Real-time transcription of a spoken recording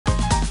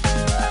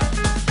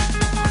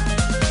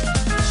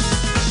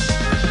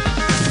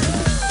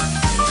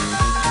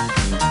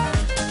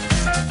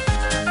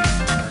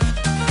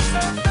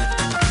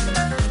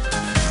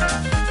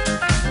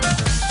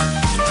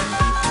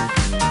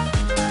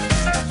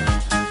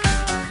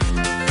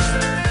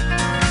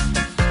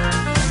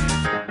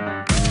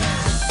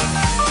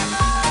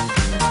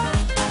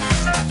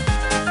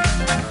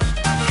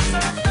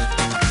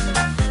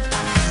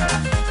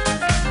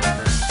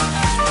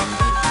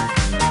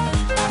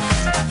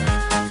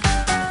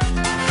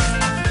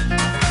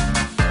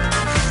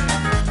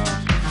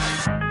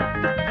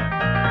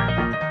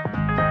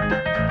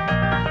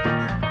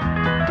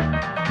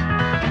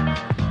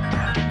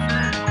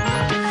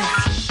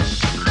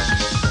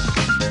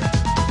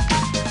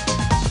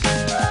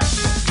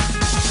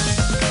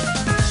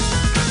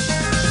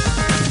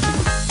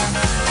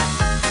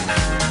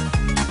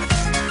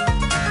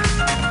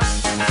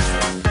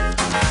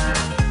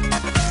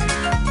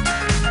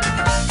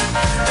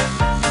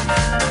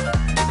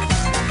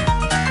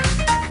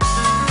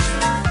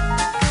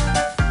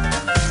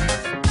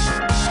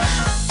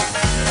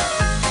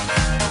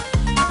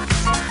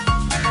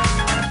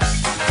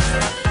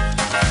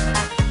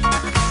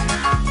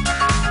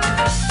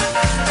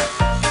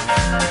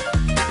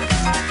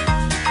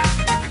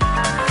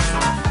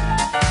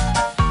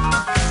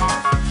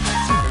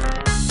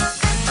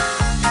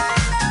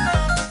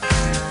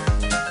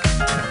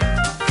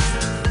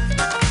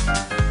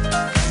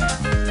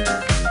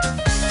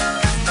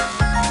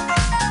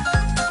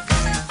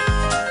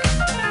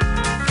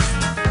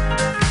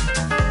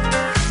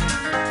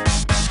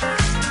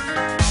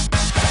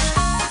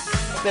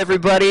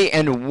everybody,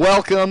 and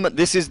welcome.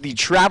 This is the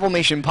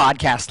Travelmation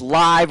podcast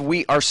live.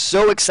 We are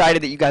so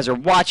excited that you guys are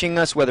watching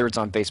us, whether it's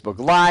on Facebook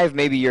Live,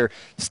 maybe you're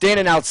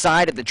standing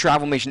outside at the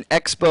Travelmation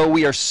Expo.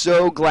 We are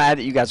so glad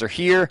that you guys are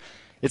here.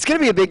 It's going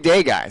to be a big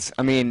day, guys.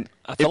 I mean,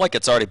 I feel like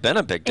it's already been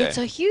a big day. It's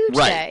a huge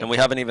Right. day. And we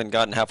haven't even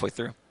gotten halfway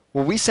through.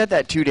 well, we said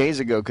that 2 days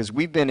ago because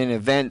we've been in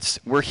events.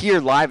 We're here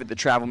live at the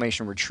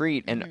Travelmation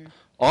Retreat, and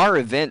our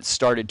event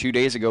started 2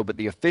 days ago, but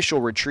the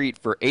official retreat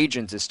for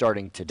agents is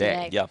starting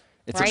today. Yeah.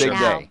 It's right a big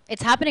now. day.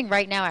 It's happening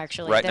right now,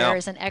 actually. Right now. There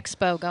is an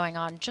expo going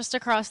on just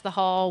across the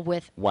hall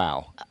with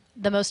Wow.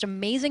 the most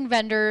amazing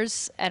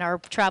vendors and our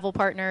travel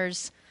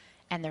partners.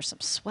 And there's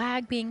some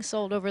swag being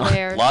sold over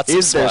there. Lots of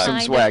Is there swag. some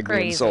Kind of swag being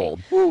crazy. sold?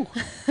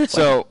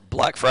 So,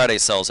 Black Friday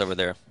sells over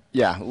there.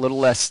 yeah, a little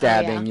less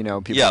stabbing, yeah. you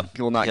know, people, Yeah.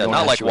 people not yeah, going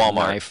not at like you with a Walmart,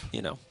 knife.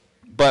 you know.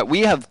 But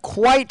we have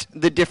quite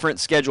the different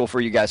schedule for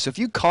you guys. So if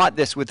you caught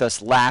this with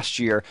us last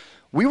year,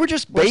 we were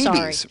just We're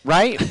babies,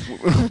 right?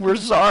 We're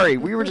sorry.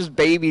 We were just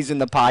babies in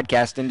the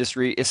podcast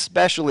industry,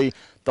 especially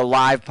the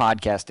live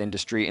podcast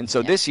industry. And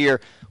so this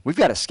year, we've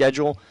got a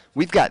schedule.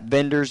 We've got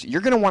vendors. You're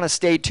going to want to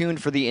stay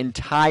tuned for the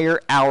entire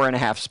hour and a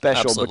half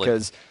special Absolutely.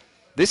 because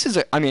this is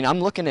I mean,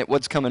 I'm looking at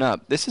what's coming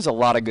up. This is a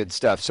lot of good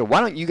stuff. So why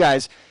don't you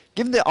guys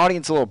give the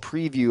audience a little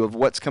preview of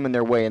what's coming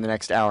their way in the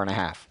next hour and a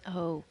half?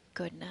 Oh,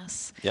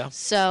 goodness. Yeah.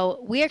 So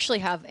we actually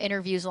have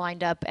interviews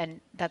lined up, and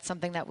that's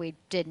something that we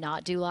did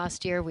not do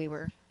last year. We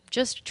were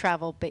just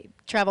travel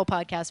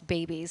podcast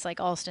babies, like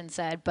Alston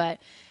said. But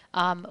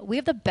we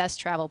have the best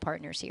travel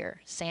partners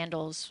here.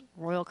 Sandals,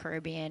 Royal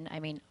Caribbean. I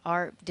mean,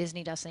 our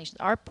Disney destinations.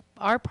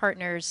 Our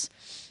partners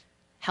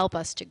help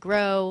us to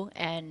grow,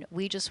 and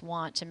we just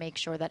want to make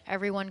sure that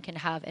everyone can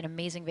have an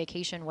amazing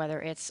vacation, whether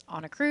it's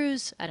on a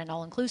cruise, at an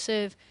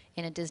all-inclusive,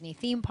 in a Disney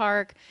theme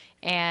park.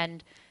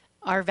 And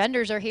our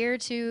vendors are here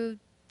to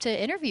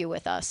interview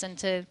with us and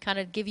to kind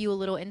of give you a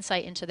little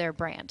insight into their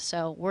brand.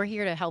 So we're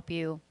here to help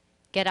you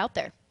get out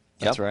there.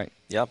 That's Yep. right.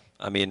 Yep.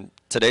 I mean,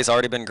 today's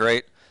already been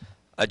great.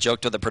 I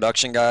joked with the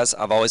production guys.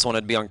 I've always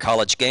wanted to be on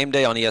College Game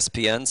Day on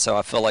ESPN, so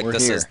I feel like We're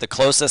this here. is the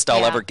closest I'll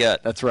Yeah. ever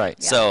get. That's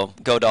right. So,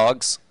 go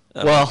Dogs.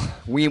 Well,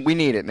 we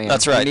need it, man.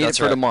 That's right. We need that's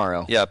it for right.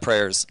 tomorrow. Yeah,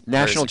 prayers. National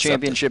Prayers accepted.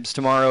 championships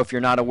tomorrow. If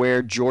you're not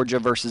aware, Georgia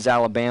versus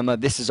Alabama.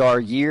 This is our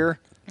year.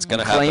 It's going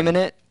to Claiming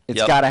happen. it. It's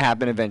Yep. got to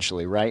happen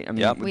eventually, right? I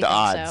mean, Yep. with We the think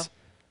odds so.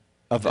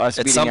 of us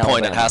At beating some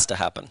point, it Alabama. has to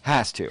happen.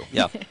 Has to.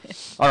 Yeah.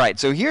 All right,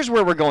 so here's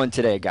where we're going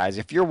today, guys.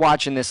 If you're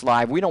watching this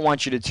live, we don't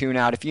want you to tune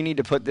out. If you need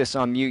to put this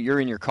on mute,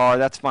 you're in your car,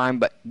 that's fine,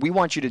 but we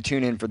want you to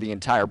tune in for the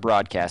entire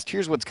broadcast.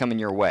 Here's what's coming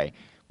your way.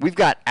 We've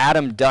got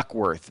Adam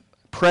Duckworth,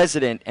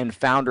 president and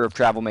founder of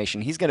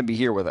Travelmation. He's going to be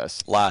here with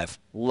us, Live.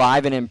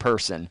 live and in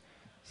person,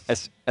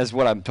 as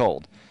what I'm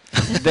told.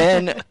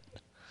 Then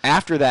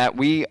after that,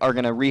 we are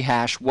going to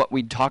rehash what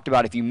we talked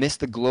about if you missed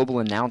the global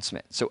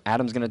announcement. So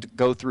Adam's going to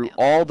go through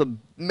all the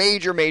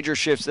major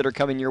shifts that are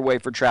coming your way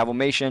for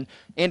Travelmation.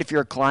 And if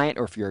you're a client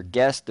or if you're a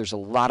guest, there's a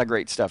lot of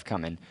great stuff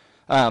coming.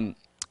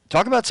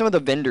 Talk about some of the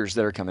vendors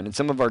that are coming and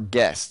some of our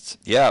guests.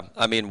 Yeah,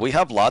 I mean, we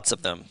have lots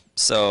of them.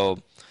 So,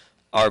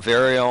 our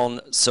very own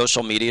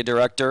social media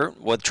director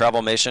with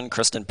Travelmation,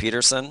 Kristen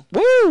Peterson,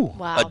 Woo!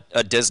 Wow.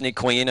 a Disney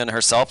queen and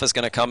herself, is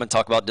going to come and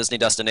talk about Disney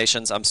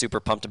destinations. I'm super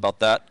pumped about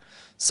that.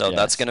 So Yes.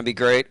 that's going to be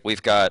great.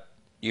 We've got,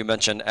 you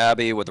mentioned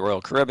Abby with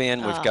Royal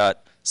Caribbean. We've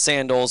got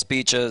Sandals,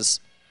 Beaches,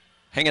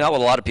 hanging out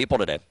with a lot of people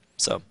today.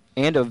 So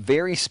And a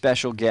very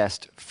special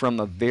guest from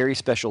a very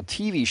special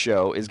TV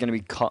show is going to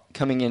be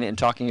coming in and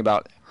talking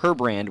about her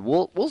brand.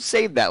 We'll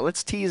save that.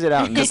 Let's tease it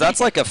out and because that's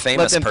like a let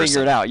famous them person.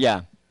 figure it out.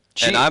 Yeah.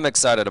 And I'm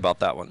excited about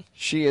that one.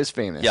 She is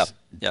famous. Yeah,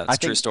 yeah, it's I a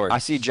true think story. I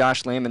see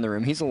Josh Lamb in the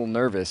room. He's a little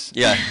nervous.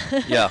 Yeah,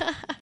 yeah.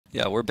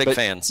 Yeah, we're big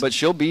fans. But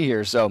she'll be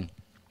here, so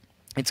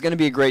it's going to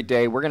be a great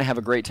day. We're going to have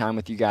a great time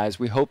with you guys.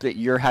 We hope that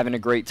you're having a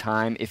great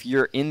time. If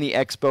you're in the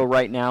expo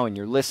right now and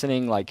you're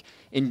listening, like,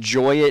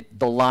 enjoy it.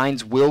 The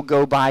lines will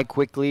go by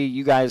quickly.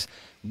 You guys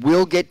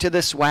will get to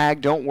the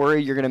swag. Don't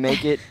worry. You're going to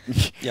make it.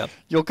 Yep.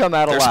 You'll come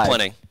out There's alive.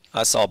 plenty.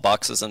 I saw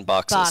boxes and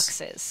boxes.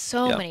 Boxes.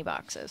 So Yeah. many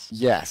boxes.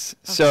 Yes.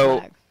 of So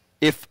swag.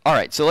 all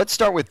right, so let's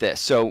start with this.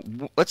 So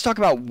let's talk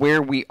about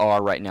where we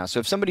are right now. So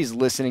if somebody's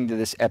listening to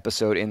this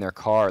episode in their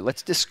car,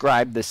 let's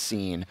describe the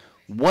scene.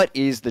 What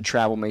is the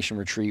Travelmation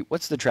Retreat?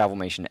 What's the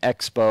Travelmation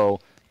Expo?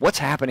 What's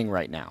happening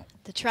right now?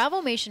 The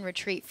Travelmation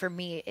Retreat for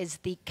me is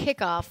the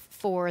kickoff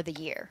for the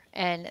year.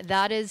 And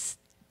that is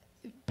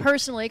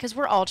personally, because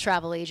we're all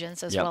travel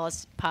agents as Yep. well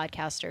as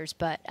podcasters,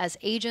 but as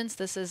agents,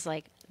 this is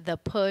like the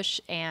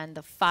push and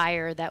the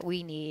fire that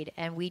we need.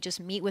 And we just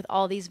meet with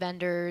all these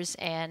vendors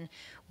and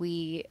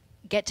we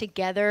get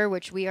together,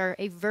 which we are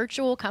a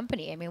virtual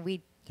company. I mean,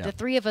 the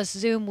three of us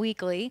Zoom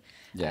weekly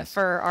Yes.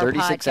 for our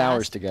 36 podcast.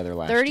 hours together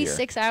last year.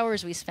 36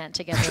 hours we spent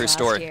together True last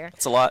story. year.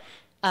 It's a lot.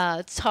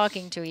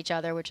 Talking to each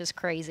other, which is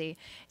crazy.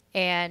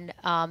 And,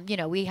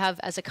 we have,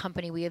 as a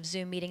company, we have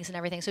Zoom meetings and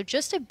everything. So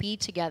just to be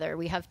together,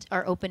 we have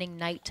our opening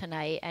night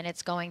tonight, and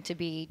it's going to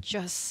be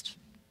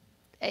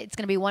it's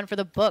going to be one for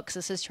the books.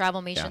 This is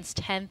Travelmation's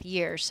 10th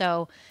year.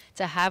 So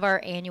to have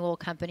our annual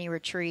company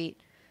retreat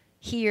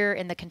here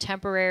in the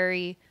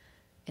contemporary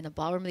in the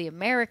Ballroom of the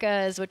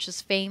Americas, which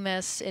is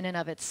famous in and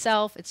of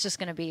itself. It's just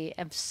going to be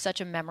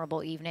such a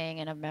memorable evening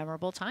and a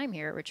memorable time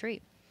here at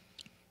Retreat.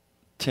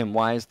 Tim,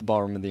 why is the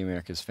Ballroom of the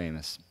Americas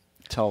famous?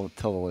 Tell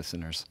the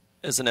listeners.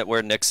 Isn't it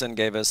where Nixon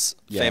gave his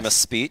famous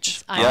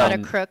speech? I'm not a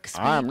crook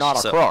speech. I'm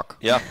not a crook.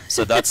 Yeah,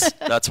 so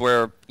that's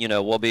where,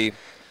 we'll be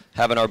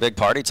having our big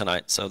party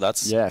tonight. So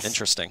that's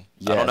interesting.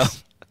 Yes. I don't know.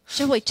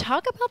 Should we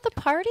talk about the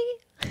party?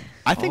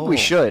 I think we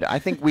should. I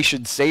think we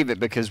should save it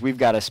because we've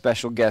got a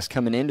special guest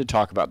coming in to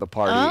talk about the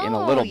party in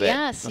a little bit.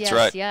 Yes, That's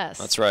right. yes.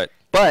 That's right.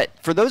 But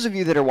for those of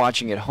you that are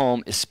watching at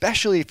home,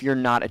 especially if you're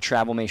not a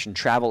Travelmation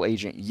travel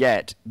agent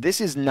yet, this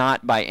is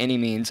not by any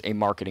means a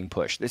marketing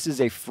push. This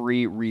is a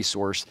free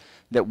resource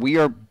that we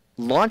are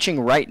launching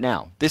right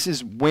now. This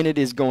is when it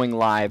is going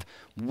live.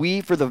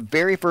 We, for the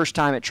very first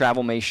time at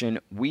Travelmation,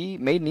 we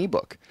made an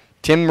ebook.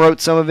 Tim wrote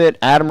some of it,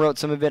 Adam wrote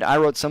some of it, I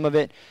wrote some of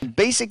it.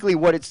 Basically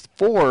what it's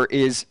for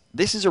is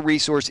this is a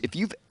resource if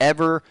you've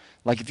ever,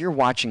 like if you're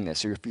watching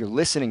this or if you're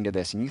listening to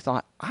this and you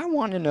thought, I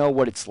want to know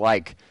what it's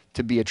like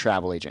to be a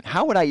travel agent.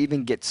 How would I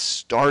even get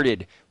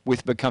started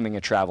with becoming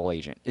a travel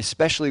agent,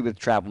 especially with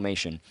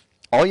Travelmation?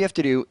 All you have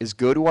to do is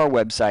go to our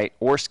website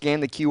or scan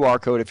the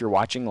QR code if you're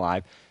watching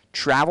live,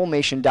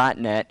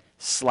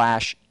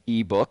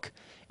 travelmation.net/ebook,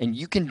 and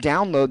you can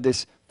download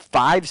this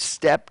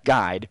 5-step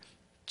guide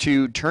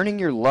to turning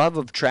your love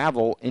of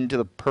travel into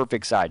the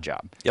perfect side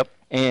job. Yep.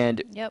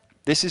 And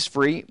this is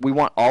free. We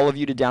want all of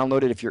you to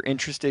download it if you're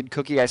interested.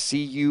 Cookie, I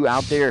see you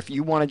out there. If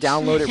you want to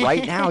download it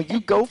right now, you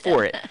go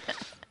for it.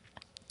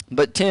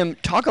 But Tim,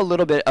 talk a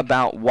little bit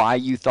about why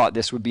you thought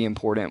this would be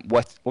important.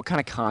 What kind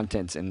of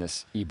content's in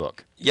this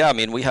ebook? Yeah, I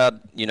mean, we had,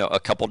 a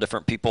couple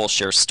different people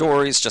share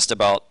stories just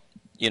about,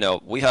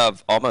 we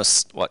have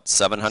almost,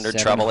 700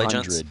 travel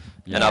agents?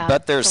 Yeah. And I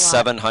bet there's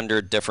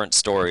 700 different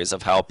stories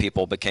of how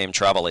people became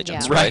travel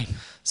agents, Yeah. right?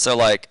 So,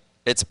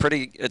 it's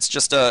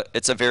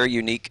a very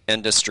unique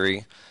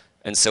industry.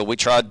 And so we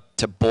tried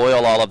to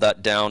boil all of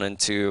that down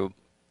into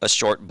a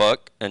short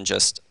book and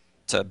just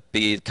to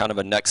be kind of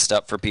a next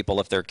step for people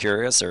if they're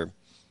curious or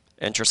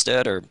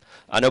interested. Or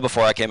I know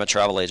before I became a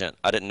travel agent,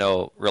 I didn't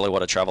know really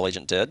what a travel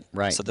agent did.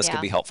 Right. So this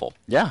could be helpful.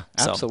 Yeah,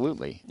 So,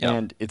 absolutely. yeah.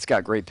 And it's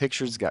got great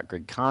pictures, it's got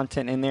great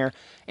content in there.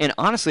 And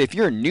honestly, if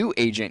you're a new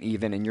agent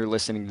even and you're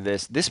listening to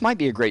this might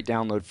be a great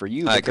download for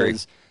you I agree.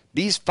 because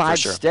these 5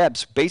 sure.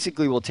 steps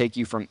basically will take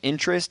you from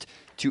interest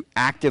to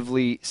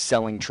actively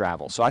selling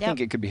travel. So I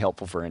think it could be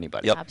helpful for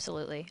anybody. Yep.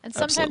 Absolutely. And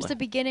sometimes Absolutely. the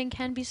beginning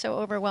can be so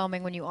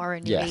overwhelming when you are a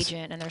new Yes.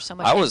 agent and there's so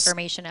much I was-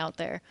 information out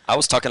there. I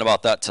was talking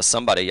about that to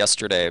somebody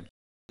yesterday.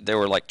 There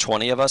were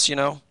 20 of us,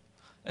 and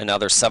now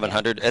there's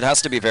 700. It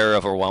has to be very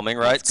overwhelming,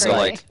 right? That's So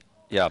crazy.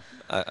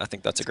 I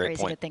think that's a great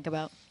Crazy point. to think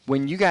about.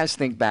 When you guys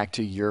think back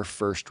to your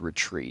first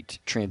retreat,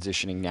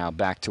 transitioning now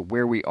back to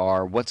where we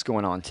are, what's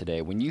going on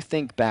today, when you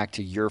think back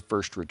to your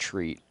first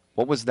retreat,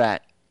 what was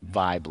that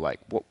vibe like?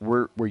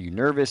 Were you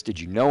nervous? Did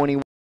you know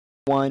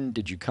anyone?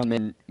 Did you come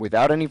in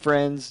without any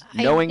friends,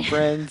 knowing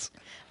friends?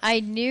 I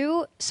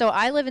knew, so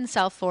I live in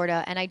South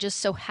Florida, and I just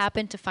so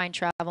happened to find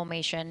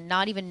Travelmation,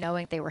 not even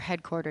knowing they were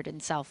headquartered in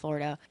South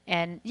Florida.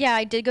 And yeah,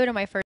 I did go to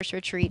my first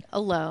retreat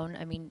alone.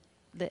 I mean,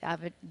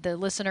 the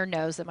listener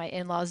knows that my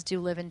in-laws do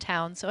live in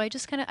town, so I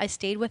just I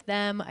stayed with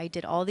them. I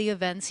did all the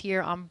events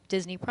here on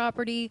Disney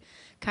property,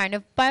 kind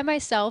of by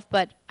myself,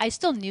 but I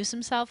still knew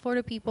some South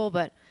Florida people,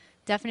 but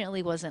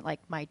definitely wasn't like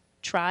my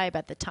tribe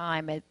at the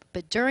time.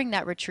 But during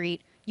that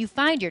retreat, you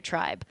find your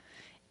tribe.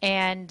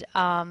 And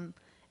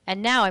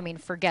now, I mean,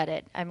 forget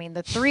it. I mean,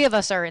 the 3 of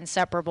us are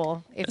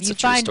inseparable. If It's you a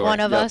true find story. one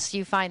of Yep. us,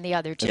 you find the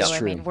other 2. It's I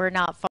true. mean, we're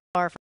not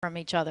far from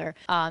each other.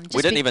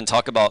 We didn't even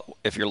talk about,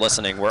 if you're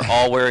listening, we're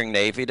all wearing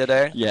navy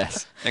today.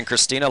 Yes. And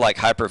Christina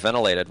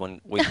hyperventilated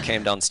when we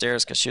came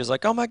downstairs because she was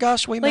like, "Oh my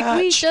gosh, we match."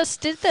 we just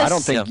did this. I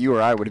don't think you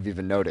or I would have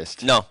even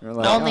noticed. No. We were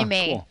like, Only "Oh,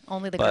 me, cool."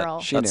 only the But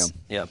girl. She knew. that's-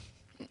 Yeah.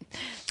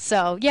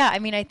 So yeah, I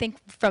mean, I think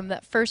from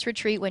that first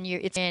retreat when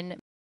it's in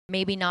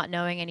maybe not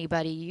knowing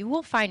anybody, you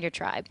will find your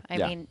tribe. I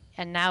Yeah. mean,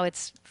 and now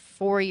it's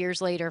 4 years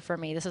later for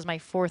me. This is my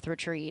 4th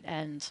retreat,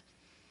 and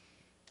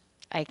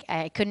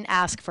I couldn't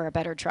ask for a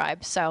better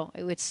tribe. So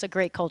it's a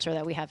great culture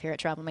that we have here at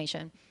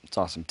Travelmation. It's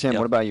awesome. Tim, Yep.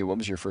 what about you? What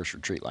was your first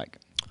retreat like?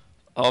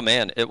 Oh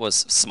man, it was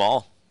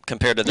small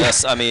compared to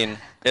this. I mean,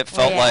 it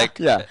felt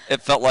yeah.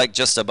 it felt like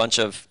just a bunch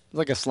of It was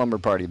like a slumber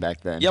party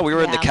back then. we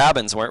were in the Yeah.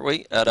 cabins, weren't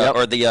we? At Yep.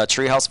 or the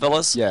treehouse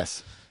villas.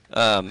 Yes.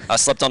 I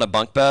slept on a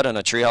bunk bed in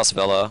a treehouse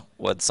villa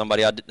with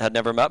somebody I had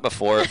never met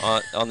before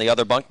on the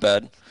other bunk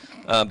bed.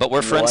 But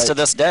we're friends to Right.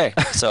 this day.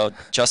 So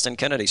Justin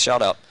Kennedy,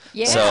 shout out.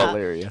 Yeah. So,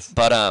 Hilarious.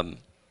 but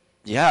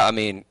yeah, I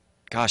mean,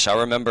 gosh, I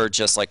remember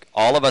just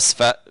all of us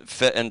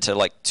fit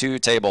into 2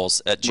 tables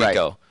at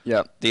Chico. Right.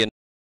 Yep. The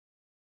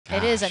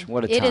It is Gosh,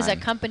 what a it is a time.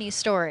 company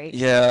story.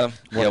 yeah, What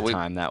yeah, a we,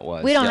 time that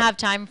was. We don't Yeah. have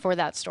time for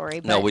that story.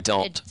 But No, we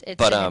don't. It's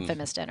But, an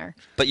infamous dinner.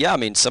 But yeah, I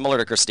mean, similar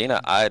to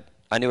Christina, I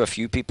knew a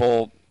few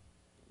people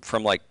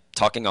from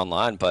talking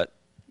online, but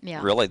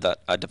Yeah. really that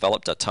I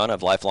developed a ton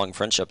of lifelong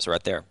friendships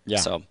right there. Yeah.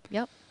 So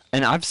Yep.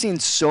 And I've seen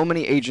so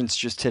many agents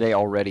just today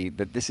already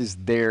that this is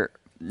their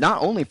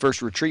not only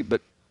first retreat,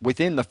 but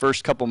within the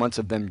first couple months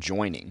of them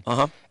joining.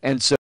 Uh-huh.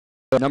 And so,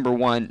 number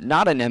one,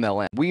 not an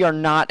MLM. We are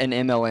not an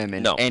MLM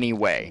in any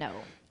way. No.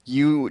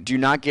 You do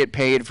not get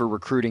paid for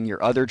recruiting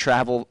your other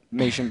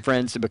Travelmation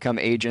friends to become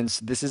agents.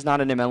 This is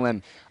not an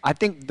MLM. I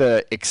think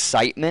the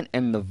excitement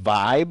and the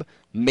vibe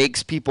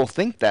makes people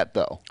think that,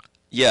 though.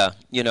 Yeah,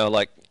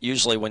 like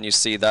usually when you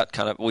see that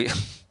kind of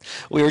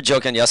we were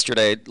joking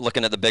yesterday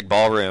looking at the big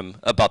ballroom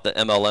about the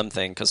MLM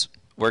thing because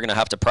we're going to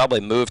have to probably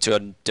move to a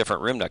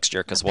different room next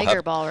year because we'll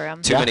have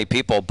ballroom. too many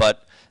people.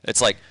 But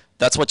it's like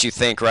that's what you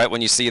think, right?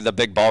 When you see the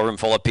big ballroom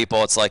full of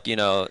people, it's like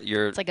your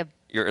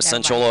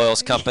essential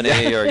oils company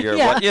or your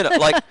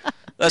like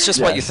that's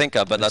just what you think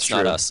of, but that's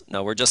not us.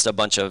 No, we're just a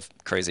bunch of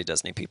crazy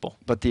Disney people.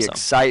 But the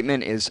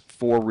excitement is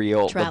for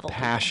real. Travel the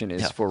passion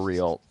is for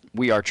real.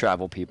 We are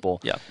travel people.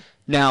 Yeah.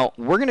 Now,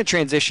 we're going to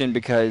transition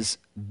because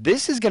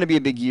this is going to be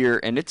a big year,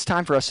 and it's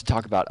time for us to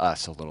talk about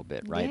us a little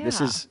bit, right? Yeah.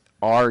 This is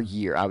our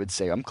year, I would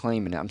say. I'm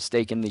claiming it. I'm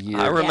staking the year.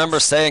 I remember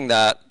saying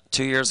that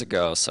 2 years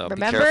ago, so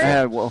Remember? be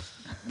careful. Well,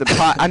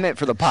 I meant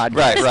for the podcast.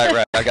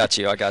 Right. I got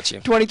you.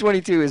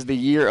 2022 is the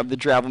year of the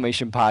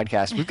Travelmation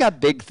podcast. We've got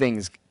big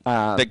things.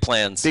 Big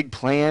plans. Big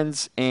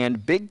plans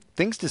and big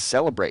things to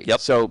celebrate. Yep.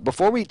 So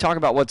before we talk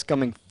about what's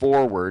coming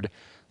forward,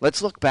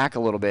 let's look back a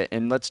little bit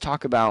and let's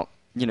talk about,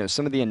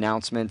 some of the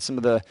announcements, some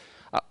of the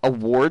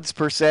awards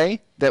per se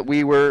that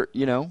we were,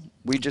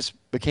 we just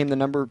became the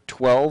number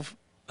 12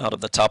 out of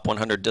the top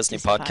 100 Disney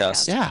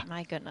podcasts. Yeah.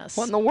 My goodness.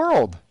 What in the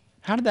world?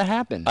 How did that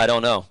happen? I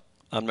don't know.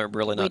 I'm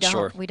really not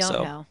sure. We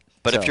don't know.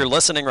 But if you're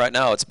listening right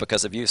now, it's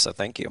because of you, so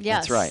thank you.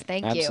 Yes, That's right.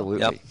 Thank you.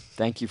 Absolutely. Yep.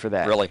 Thank you for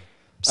that. Really.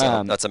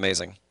 So that's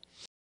amazing.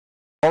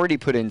 Already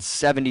put in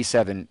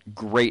 77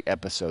 great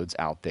episodes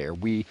out there.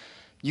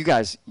 You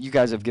guys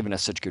have given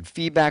us such good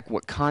feedback,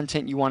 what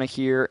content you want to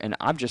hear, and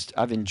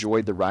I've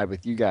enjoyed the ride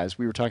with you guys.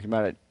 We were talking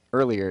about it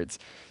earlier.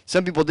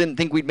 Some people didn't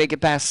think we'd make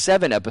it past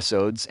 7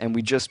 episodes, and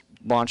we just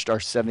launched our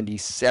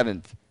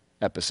 77th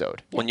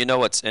episode. When you know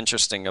what's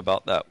interesting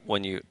about that,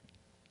 when you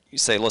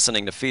say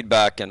listening to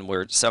feedback, and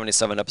we're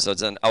 77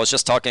 episodes in, I was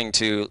just talking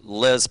to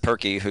Liz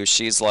Perky, who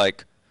she's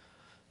like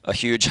a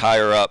huge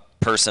higher up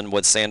person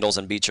with Sandals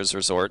and Beaches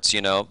Resorts.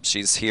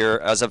 She's here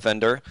as a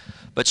vendor,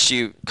 but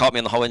she caught me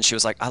in the hallway and she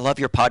was like, "I love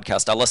your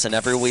podcast. I listen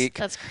every week."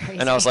 That's crazy.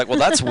 And I was like, "Well,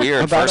 that's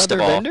weird." About first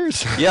other of all,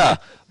 vendors? Yeah,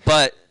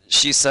 but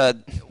she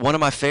said one of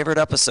my favorite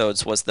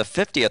episodes was the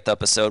 50th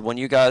episode when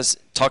you guys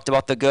talked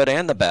about the good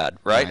and the bad,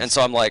 right? Nice. And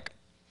so I'm like,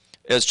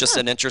 it was just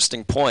an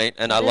interesting point,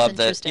 and I is love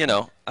that.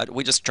 interesting.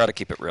 We just try to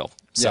keep it real.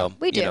 So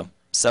We do.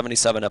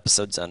 77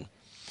 episodes in.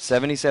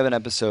 77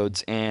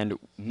 episodes, and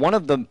one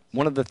of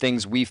the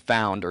things we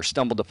found or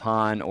stumbled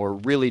upon or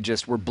really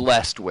just were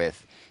blessed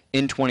with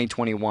in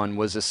 2021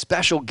 was a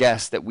special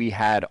guest that we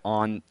had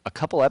on a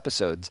couple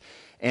episodes,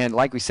 and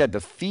like we said,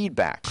 the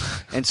feedback.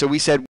 And so we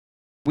said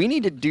we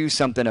need to do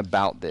something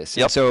about this.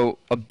 Yep. And so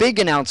a big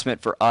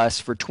announcement for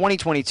us for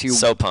 2022.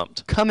 So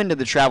pumped. Come into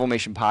the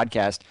Travelmation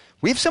podcast.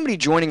 We have somebody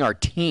joining our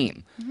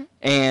team,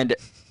 and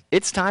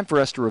it's time for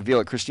us to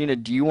reveal it. Christina,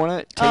 do you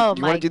want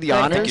to do the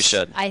honors? I think you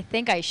should. I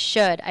think I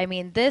should. I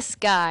mean, this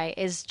guy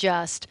is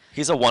just...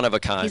 He's a one of a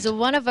kind. He's a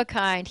one of a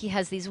kind. He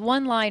has these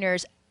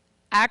one-liners.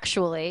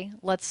 Actually,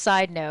 let's do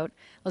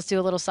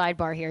a little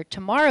sidebar here.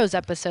 Tomorrow's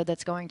episode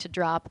that's going to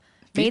drop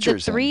made the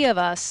three of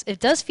us, it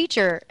does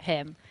feature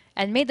him,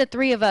 and made the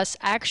three of us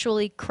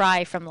actually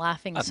cry from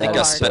laughing I so think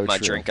hard. I spit So my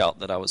true. drink out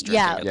that I was drinking.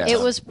 Yeah, at the it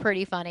time. was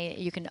pretty funny.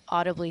 You can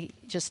audibly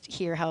just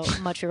hear how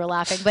much we were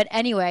laughing. But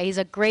anyway, he's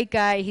a great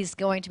guy. He's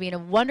going to be in a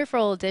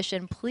wonderful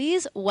addition.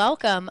 Please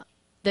welcome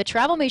the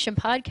Travelmation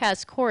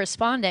podcast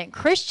correspondent,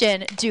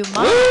 Christian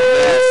Dumont.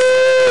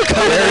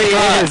 There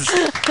he is.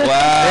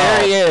 Wow.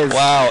 There he is.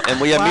 Wow. And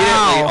we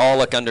immediately all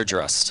look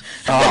underdressed.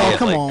 Oh,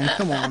 Immediately.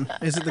 come on.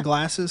 Is it the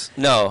glasses?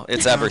 No,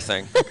 it's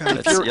everything.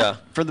 It's,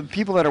 For the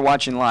people that are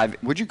watching live,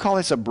 would you call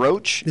this a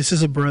brooch? This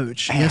is a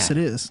brooch. Yes, it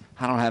is.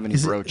 I don't have any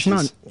Is it-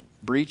 brooches. it's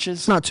Breeches?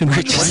 It's not too much,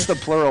 What's right?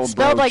 the plural of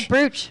Spelled brooch? like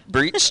brooch.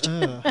 breached.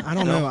 I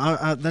don't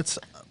know.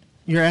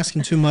 You're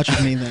asking too much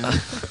of me then.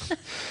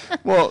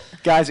 Well,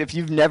 guys, if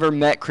you've never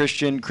met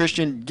Christian,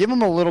 give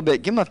him a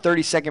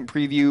 30-second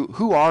preview.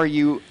 Who are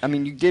you? I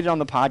mean, you did it on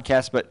the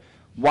podcast, but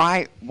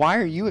why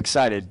are you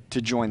excited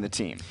to join the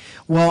team?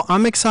 Well,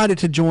 I'm excited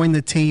to join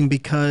the team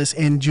because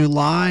in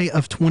July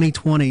of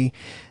 2020,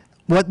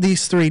 what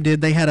these three did,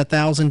 they had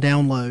 1,000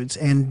 downloads,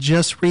 and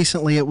just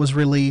recently it was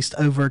released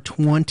over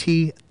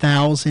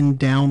 20,000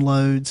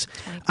 downloads.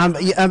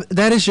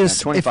 That is just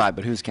 25,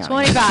 but who's counting?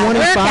 25. We're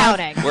 25?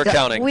 counting. We're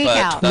counting, We but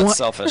count. that's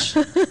selfish.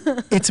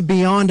 It's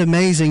beyond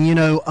amazing.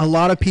 A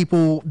lot of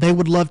people, they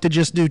would love to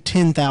just do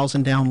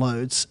 10,000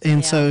 downloads.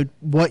 And Yeah. so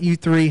what you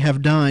three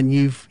have done,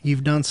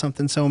 you've done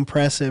something so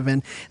impressive.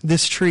 And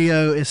this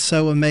trio is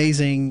so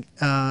amazing.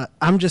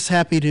 I'm just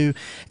happy to,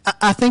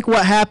 I think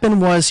what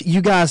happened was you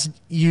guys,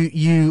 you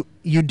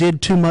you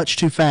did too much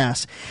too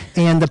fast,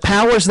 and the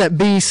powers that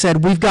be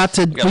said we've got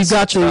to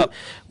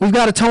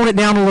tone it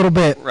down a little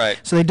bit. Right.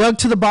 So they dug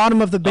to the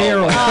bottom of the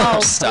barrel. wow.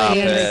 Stop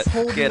please. it.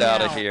 Pulled Get me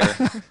out of out.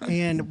 here.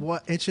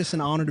 And it's just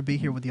an honor to be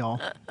here with y'all.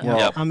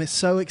 Yep. I'm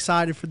so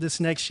excited for this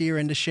next year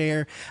and to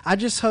share. I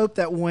just hope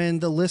that when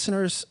the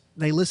listeners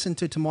they listen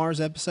to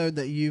tomorrow's episode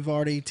that you've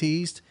already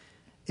teased,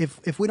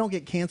 if we don't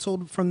get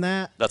canceled from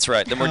that, That's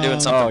right. Then we're doing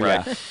something yeah.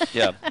 right.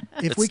 Yeah.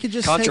 if we could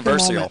just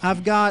controversial. take a moment.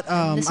 I've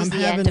got This is I'm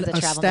the end having of the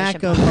a stack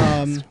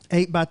Travelmation of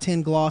podcast.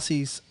 8x10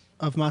 glossies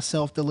of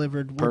myself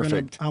delivered.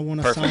 Perfect. I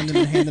want to sign them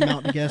and hand them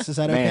out to guests. Is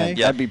that Man, okay?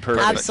 Yeah. that'd be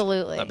perfect.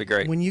 Absolutely. That'd be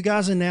great. When you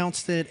guys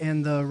announced it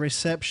and the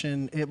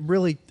reception,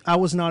 I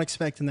was not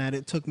expecting that.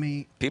 It took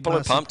me People by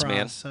are pumped, surprise,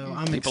 man. So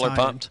I'm People excited. are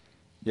pumped.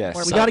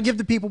 Yes. We got to give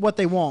the people what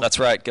they want. That's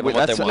right. Give them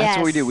what they want. That's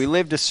what we Yes. do. We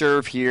live to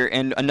serve here.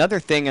 And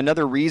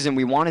another reason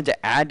we wanted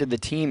to add to the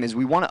team is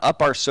we want to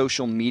up our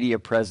social media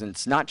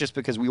presence, not just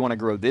because we want to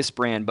grow this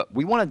brand, but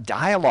we want to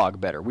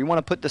dialogue better. We want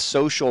to put the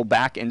social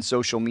back in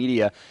social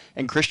media,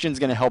 and Christian's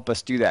going to help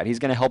us do that. He's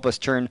going to help us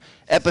turn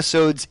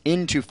episodes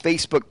into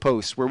Facebook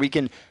posts where we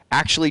can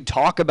actually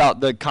talk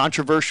about the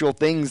controversial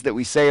things that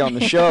we say on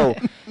the show.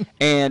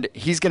 And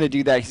he's going to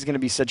do that. He's going to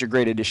be such a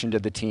great addition to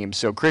the team.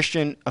 So,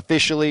 Christian,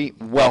 officially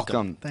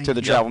welcome Thank to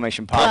the you.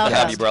 Travelmation Pumped to podcast.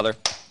 have you, brother.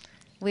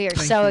 We are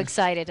Thank so you.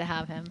 excited to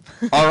have him.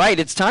 All right,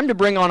 it's time to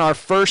bring on our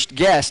first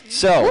guest.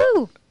 So,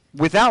 Woo!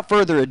 without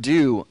further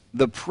ado,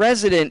 the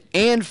president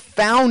and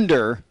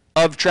founder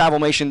of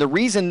Travelmation. The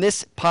reason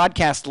this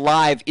podcast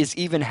live is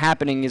even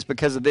happening is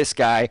because of this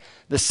guy,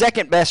 the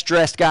second best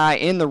dressed guy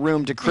in the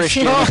room to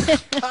Christian,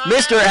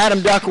 Mr.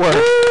 Adam Duckworth.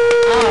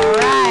 All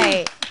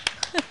right.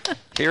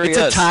 Here he It's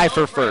is. a tie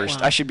for first.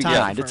 Wow. I should be Tie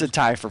kind. for It's a first.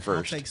 tie for I'll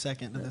first. take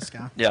second to this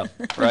guy. Yeah.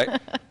 Right.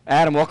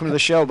 Adam, welcome to the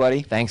show,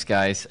 buddy. Thanks,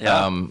 guys.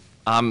 Yeah.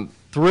 I'm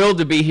thrilled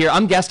to be here.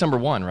 I'm guest number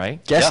one,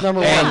 right? Guest Yeah.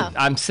 number And one.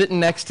 I'm sitting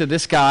next to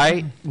this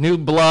guy, new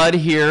blood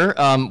here,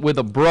 with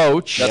a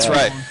brooch. That's Yeah.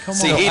 right. Come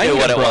See, on. he I knew need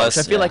what a it brooch. was.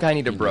 I feel like I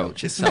need a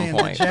brooch at This some man,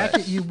 point. the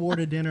jacket you wore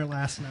to dinner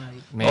last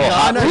night. Man. Oh, I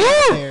hot know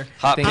you were there.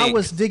 Hot I pink.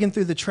 was digging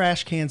through the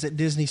trash cans at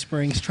Disney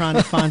Springs trying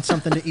to find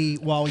something to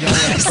eat while y'all were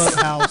at the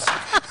boathouse.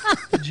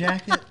 The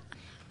jacket.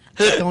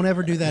 Don't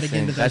ever do that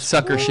again to That those.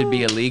 sucker should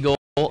be illegal.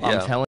 Yeah.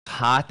 I'm telling you,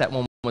 hot. That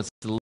one was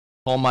illegal.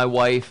 Call my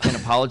wife and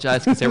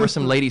apologize because there were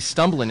some ladies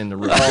stumbling in the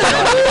room.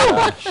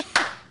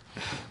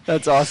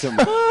 That's awesome.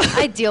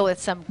 I deal with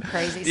some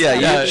crazy Yeah,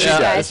 stuff. yeah, These yeah,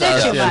 guys, it's they're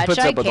all too right. She much. puts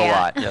I up with a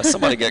can't. lot. Yeah,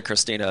 somebody get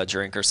Christina a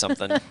drink or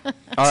something. It's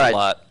All right. a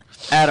lot.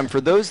 Adam, for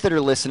those that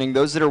are listening,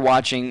 those that are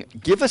watching,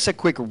 give us a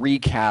quick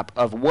recap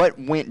of what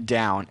went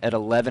down at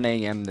 11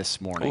 a.m. this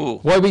morning. Ooh.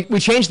 Well, we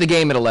changed the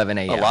game at 11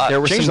 a.m. A lot. There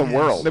were Changed some, the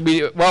world.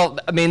 Well,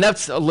 I mean,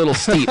 that's a little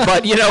steep,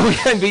 but, you know,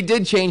 we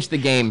did change the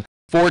game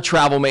for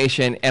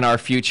Travelmation and our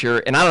future.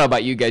 And I don't know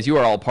about you guys, you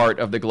are all part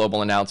of the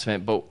global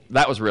announcement, but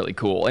that was really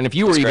cool. And if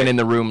you were That's even great. in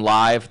the room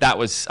live, that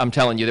was, I'm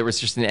telling you, there was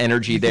just an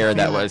energy there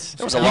that was.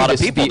 There was a lot of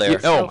people there.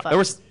 So Oh, fun. there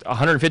was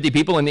 150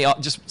 people in the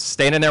just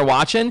standing there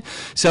watching.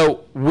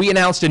 So we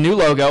announced a new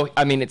logo.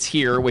 I mean, it's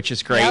here, which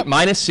is great. Yep.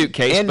 Minus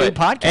suitcase, And new but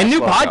podcast and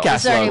new logo. podcast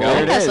It's our new logo.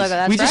 There it podcast is. logo,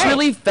 that's We just right.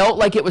 really felt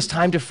like it was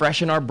time to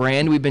freshen our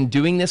brand. We've been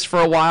doing this for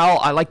a while.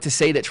 I like to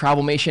say that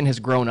Travelmation has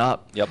grown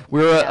up. Yep.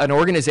 We're Yeah. an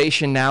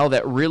organization now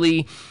that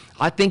really,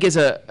 I think, is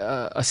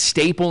a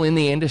staple in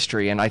the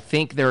industry. And I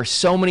think there are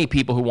so many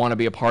people who want to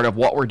be a part of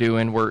what we're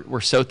doing.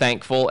 We're so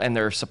thankful. And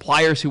there are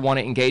suppliers who want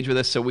to engage with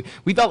us. So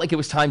we felt like it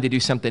was time to do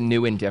something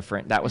new and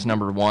different. That was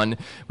number one.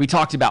 We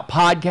talked about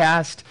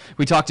podcast.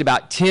 We talked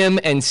about Tim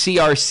and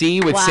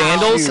CRC with Wow.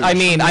 sandals. Huge. I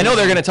mean, I know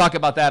they're going to talk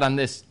about that on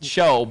this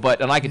show,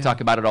 and I could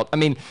talk about it all. I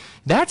mean,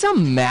 that's a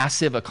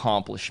massive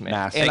accomplishment.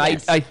 Massive. And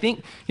Yes. I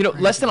think, you know,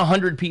 less than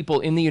 100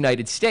 people in the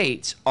United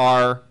States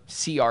are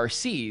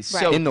CRCs.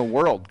 Right. So In the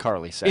world,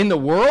 Carly said. in the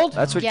world?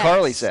 That's what Yes.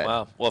 Carly said.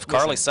 Wow. Well, if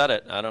Carly said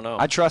it, I don't know.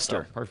 I trust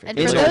her. Perfect. And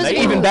It's for a- those of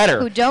you even better.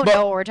 who don't But-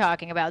 know what we're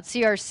talking about,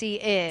 CRC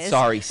is.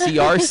 Sorry,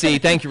 CRC.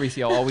 Thank you, Reese.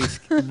 You always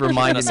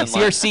reminded me. us in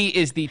line. CRC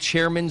is the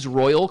Chairman's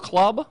Royal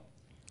Club.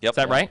 Yep. Is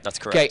that right? That's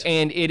correct. Okay,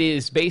 and it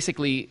is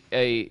basically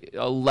a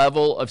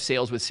level of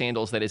sales with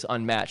sandals that is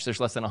unmatched. There's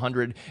less than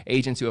 100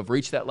 agents who have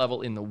reached that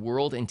level in the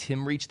world, and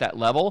Tim reached that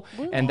level,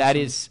 and that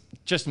is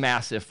just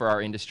massive for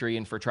our industry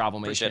and for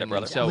Travelmation. Appreciate it,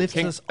 brother. So Lifts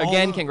us all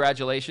again, up.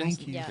 congratulations.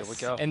 Thank you. Yes. Here we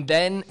go. And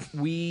then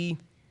we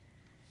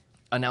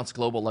announced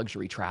global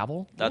luxury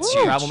travel. That's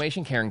huge.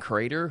 Travelmation, Karen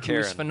Crater, who's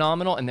Karen.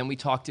 phenomenal. And then we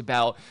talked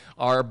about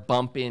our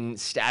bump in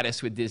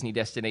status with Disney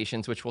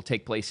destinations, which will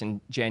take place in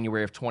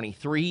January of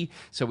 23.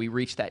 So we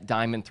reached that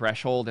diamond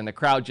threshold, and the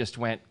crowd just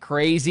went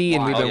crazy,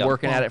 and we've been yeah.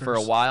 working at it for a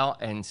Bonkers. while.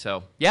 And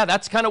so, yeah,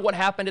 that's kind of what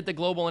happened at the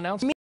global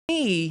announcement.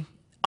 Me,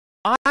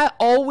 I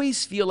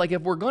always feel like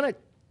if we're going to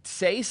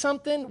say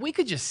something, we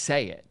could just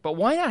say it. But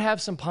why not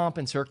have some pomp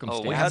and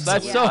circumstance? Oh, we had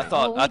That's some. so. I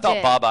thought Well, we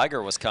did. Bob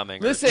Iger was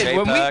coming. Listen,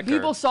 or when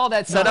people saw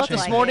that setup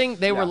this like morning, it.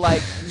 they were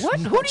like, "What?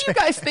 Who do you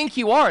guys think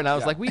you are?" And I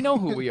was like, "We know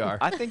who we are."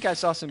 I think I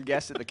saw some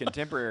guests at the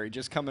Contemporary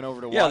just coming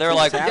over to watch. yeah, they're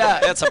what was like,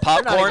 happening. yeah, it's a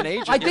popcorn.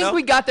 agent, I think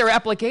we got their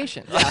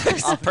application.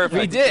 Perfect.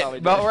 We did, probably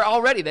but did. we're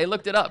already. They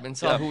looked it up and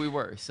saw Yeah. who we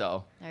were.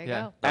 So There you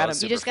yeah. go. That Adam, was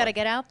You super just got to fun.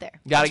 get out there.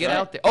 Got to get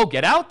out there. Oh,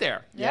 get out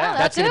there. Yeah,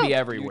 That's that going to be too.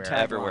 everywhere. Tagline.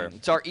 Everywhere.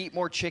 It's our Eat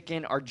More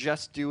Chicken, our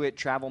Just Do It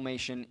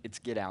Travelmation. It's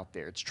get out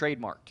there. It's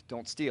trademarked.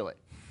 Don't steal it.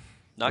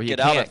 Not Well, you get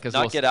out can't, of. 'cause Not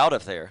we'll- get out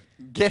of there.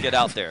 Get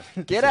out there.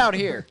 Get out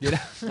here.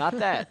 Not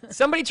that.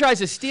 Somebody tries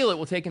to steal it,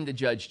 we'll take him to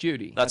Judge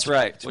Judy. That's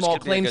right. Which Small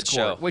could be a claims good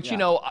show. court. Which Yeah. you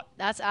know,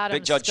 That's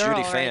Adam's Judge girl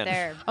Judy right fan.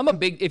 there. I'm a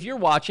big. If you're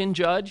watching,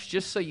 Judge,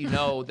 just so you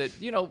know that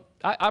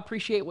I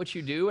appreciate what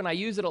you do, and I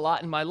use it a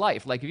lot in my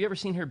life. Like, have you ever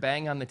seen her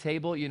bang on the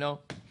table?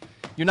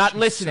 You're not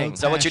listening. Is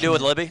that what you do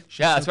with Libby?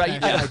 Yeah, that's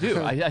right. passionate.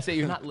 I do. I say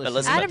you're not listening.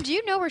 listen. Adam, do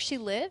you know where she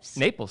lives?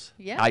 Naples.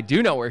 Yeah. I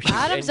do know where she is.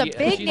 Adam's and a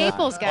big she's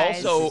Naples guy.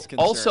 Also, This is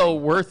concerning. also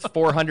worth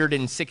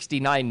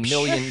 $469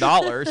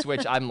 million,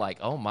 which I'm like,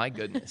 oh my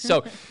goodness.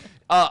 So,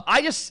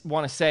 I just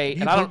want to say, Do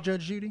you and I book don't.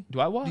 Judge Judy? Do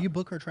I what? Do you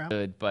book her travel?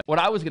 Good, but what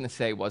I was going to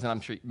say was, and I'm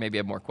sure maybe I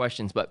have more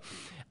questions, but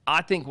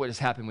I think what has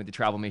happened with the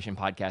Travelmation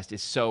podcast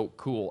is so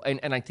cool.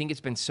 And I think it's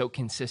been so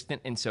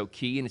consistent and so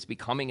key, and it's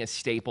becoming a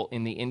staple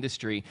in the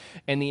industry.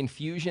 And the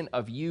infusion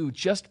of you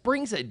just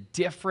brings a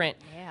different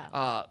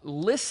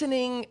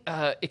listening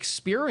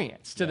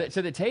experience to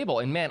the table.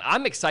 And man,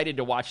 I'm excited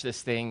to watch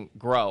this thing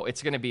grow.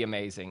 It's going to be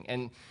amazing.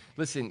 And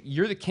listen,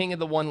 you're the king of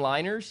the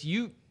one-liners.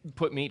 You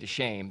put me to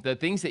shame. The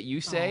things that you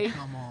say,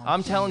 come on.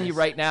 I'm telling you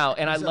right now,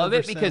 and He's I love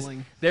it because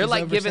overselling. they're He's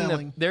like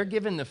overselling. they're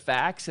giving the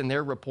facts and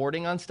they're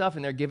reporting on stuff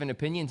and they're giving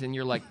opinions, and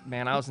you're like,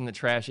 man, I was in the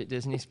trash at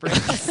Disney Springs.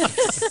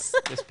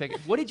 Just pick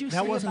it. What did you say?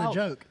 That wasn't a about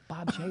joke.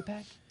 Bob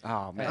Chapek?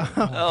 Oh man,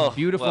 Oh,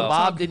 Beautiful well,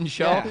 Bob didn't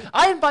show. Yeah.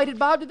 I invited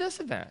Bob to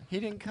this event. he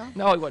didn't come.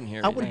 No, he wasn't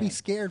here. I would Man. be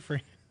scared for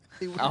him.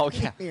 He would Oh, be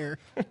yeah. here.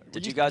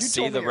 Did you guys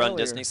see told the me Run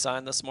earlier. Disney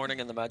sign this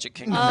morning in the Magic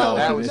Kingdom? Oh,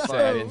 that was I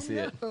fun. didn't see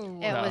it. It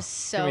was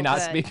so Can we not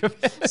good. speak of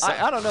it?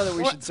 I don't know that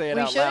we should say it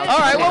We out should. loud. All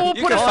right, well, we'll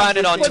You put can it find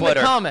it on put it in Twitter.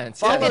 the comments.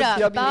 Follow Look it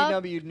up, Bob.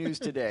 WDW News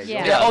Today.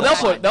 Yeah. Yeah, oh,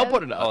 that's they'll fine.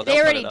 put it up. Oh, They they'll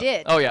put already it up.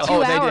 did. Oh, yeah. 2 Oh,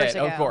 they hours did.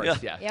 ago. Of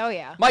course. Yeah. Yeah. Oh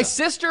yeah. My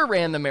sister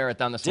ran the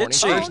marathon this morning.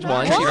 she? First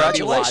one. What?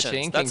 Congratulations.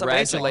 Watching. That's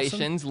amazing.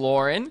 Congratulations,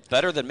 Lauren.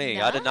 Better than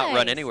me. I did not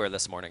run Nice. anywhere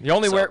this morning. The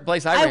only so-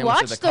 place I I ran was to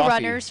watched the the coffee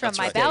runners from That's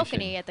my right.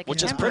 balcony at the Which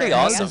is Contemporary. pretty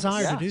awesome.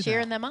 Desire to do that.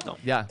 Cheering them on.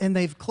 Yeah. And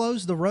they've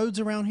closed the roads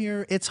around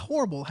here. It's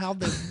horrible how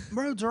the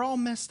roads are all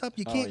messed up.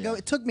 You can't go.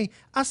 It took me.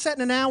 I sat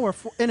in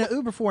in an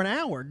Uber for an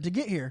hour to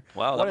get here.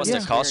 Wow, What that an must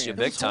have cost you experience.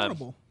 It big was time.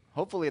 horrible.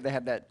 Hopefully they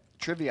have that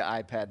trivia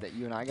iPad that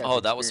you and I got. Oh,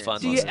 to that was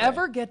experience. fun, Do you wasn't it?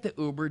 ever get the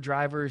Uber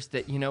drivers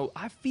that,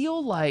 I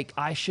feel like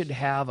I should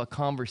have a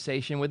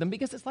conversation with them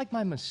because it's like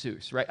my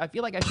masseuse, right? I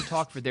feel like I should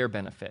talk for their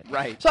benefit.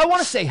 Right. So I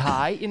want to say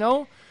hi,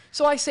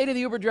 So I say to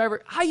the Uber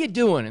driver, how you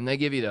doing? And they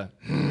give you the,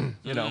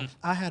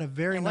 I had a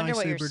very I wonder nice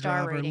what your Uber star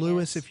driver, rating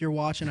Lewis. is. If you're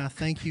watching, I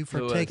thank you for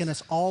Lewis. taking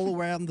us all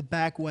around the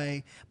back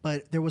way.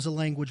 But there was a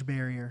language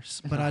barrier.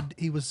 But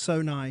he was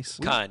so nice.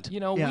 Kind. we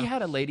Yeah.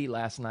 had a lady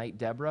last night,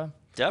 Deborah.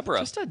 Deborah.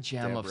 Just a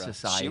gem of Deborah.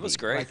 society. She was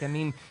great. Like, I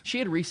mean, she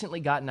had recently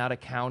gotten out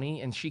of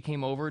county and she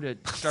came over to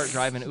start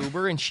driving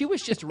Uber and she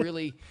was just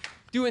really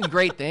doing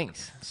great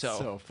things.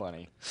 So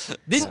funny.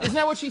 Isn't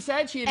that what she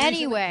said? She had recently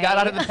Anyway. got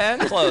out of the pen?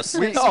 Close.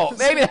 Oh,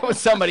 maybe that was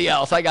somebody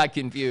else. I got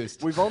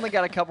confused. We've only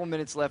got a couple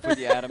minutes left with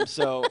you, Adam.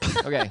 So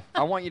Okay.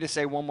 I want you to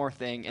say one more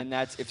thing, and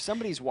that's if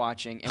somebody's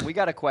watching and we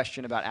got a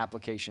question about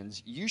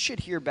applications, you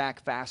should hear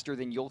back faster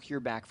than you'll hear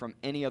back from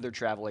any other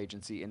travel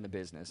agency in the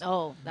business.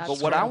 Oh, that's But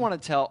what true. I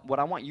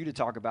want you to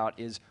talk about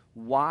is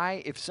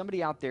why, if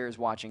somebody out there is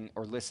watching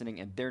or listening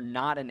and they're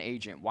not an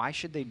agent, why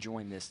should they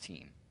join this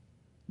team?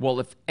 Well,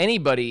 if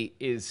anybody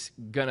is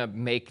going to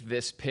make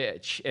this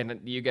pitch, and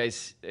you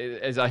guys,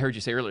 as I heard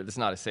you say earlier, this is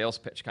not a sales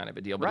pitch kind of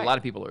a deal, but Right. a lot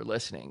of people are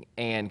listening.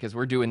 And because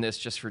we're doing this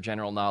just for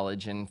general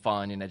knowledge and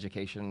fun and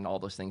education and all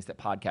those things that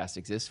podcasts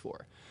exist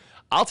for.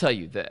 I'll tell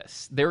you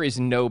this, there is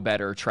no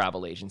better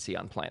travel agency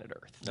on planet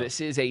Earth. This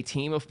is a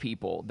team of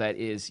people that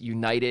is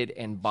united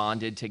and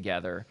bonded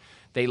together.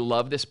 They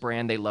love this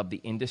brand. They love the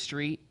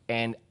industry.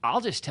 And I'll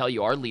just tell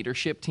you, our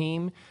leadership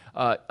team,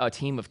 a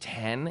team of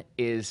 10,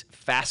 is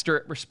faster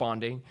at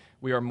responding.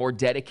 We are more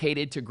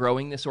dedicated to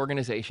growing this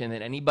organization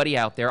than anybody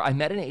out there. I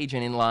met an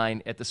agent in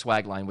line at the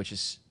swag line, which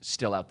is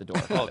still out the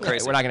door. Oh,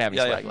 crazy. We're not going to have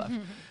any Yeah, swag yeah. left.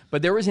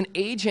 But there was an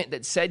agent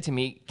that said to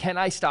me, can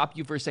I stop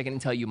you for a second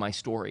and tell you my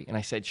story? And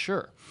I said,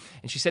 sure.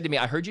 And she said to me,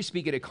 I heard you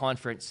speak at a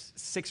conference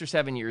 6 or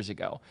 7 years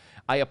ago.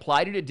 I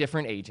applied at a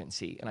different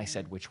agency. And I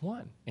said, which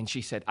one? And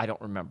she said, I don't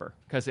remember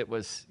because it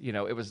was,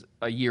 it was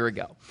a year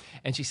ago.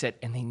 And she said,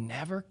 and they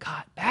never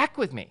got back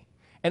with me.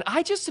 And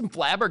I just am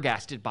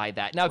flabbergasted by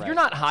that. Now, if you're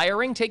not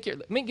hiring,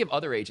 let me give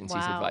other agencies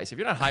advice. If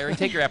you're not hiring,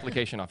 take your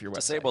application off your website.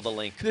 Disable the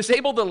link.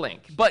 Disable the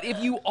link. But if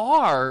you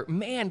are,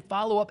 man,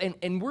 follow up.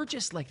 And we're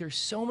just like, there's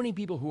so many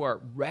people who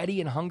are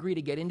ready and hungry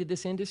to get into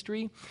this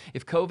industry.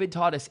 If COVID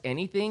taught us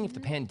anything, if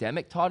the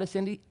pandemic taught us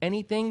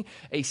anything,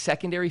 a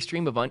secondary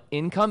stream of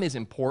income is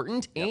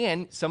important.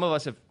 And some of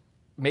us have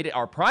made it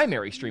our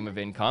primary stream of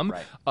income,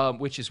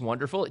 which is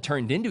wonderful. It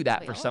turned into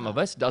that for some of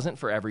us, doesn't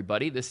for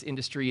everybody. This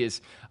industry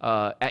is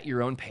at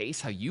your own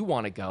pace, how you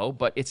want to go,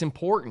 but it's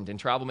important. And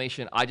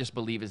Travelmation, I just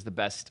believe, is the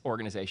best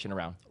organization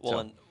around. Well,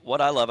 and what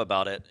I love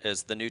about it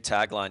is the new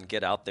tagline,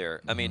 "Get out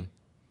there." I mean,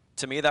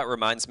 to me, that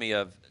reminds me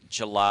of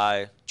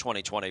July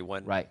 2020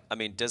 when, I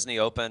mean, Disney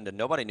opened and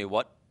nobody knew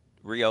what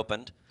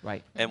reopened.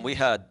 Right. And we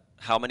had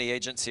how many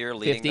agents here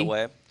leading 50. the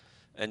way?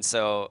 And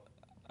so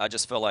I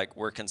just feel like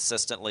we're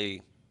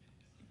consistently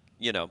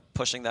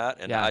pushing that,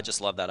 and I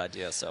just love that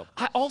idea. So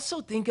I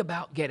also think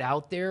about get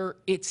out there.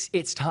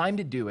 It's time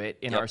to do it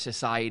in our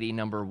society,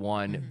 number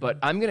one. But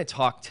I'm going to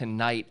talk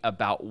tonight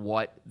about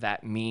what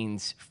that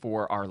means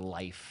for our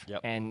life,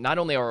 and not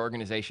only our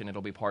organization.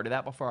 It'll be part of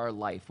that, but for our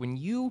life. When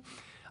you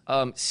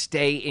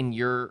stay in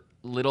your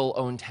little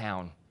own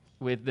town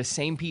with the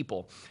same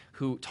people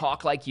who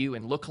talk like you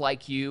and look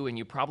like you, and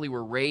you probably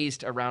were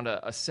raised around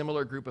a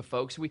similar group of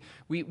folks, we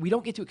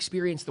don't get to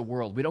experience the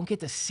world. We don't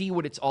get to see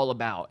what it's all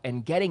about.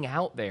 And getting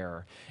out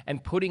there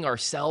and putting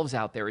ourselves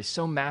out there is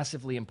so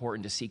massively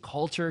important, to see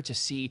culture, to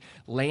see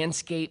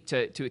landscape,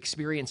 to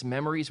experience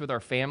memories with our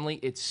family.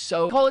 It's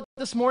so... Call it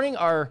this morning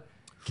our...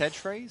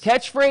 Catchphrase?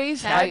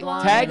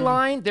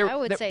 Tagline. I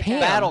would say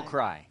battle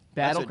cry.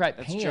 Battle cry.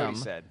 That's Jody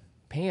said.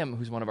 Pam,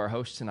 who's one of our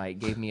hosts tonight,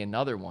 gave me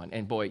another one.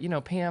 And boy,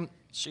 Pam...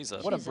 She's a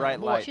bright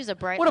light. She's a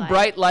bright What light. a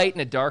bright light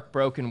in a dark,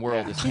 broken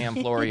world is Pam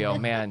Florio,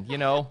 man.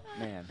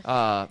 Man.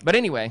 But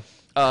anyway,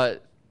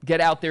 get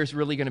out there is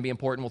really going to be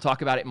important. We'll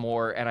talk about it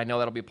more, and I know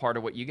that'll be part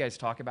of what you guys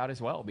talk about as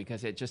well,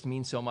 because it just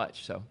means so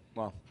much. So,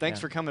 well,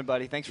 thanks for coming,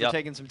 buddy. Thanks for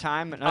taking some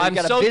time. I'm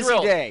got so a busy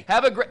thrilled. day.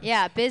 Have a great.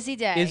 Yeah, busy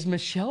day. Is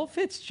Michelle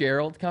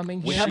Fitzgerald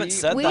coming? We here? haven't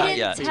said we that didn't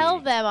yet. tell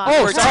them on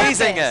We're purpose.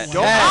 teasing it.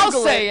 I'll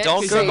say it.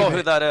 Don't Google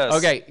who that is.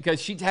 Okay, because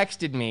she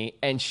texted me,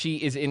 and she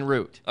is en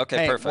route. Okay,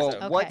 Hey, perfect.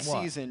 well, what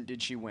season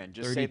did she win?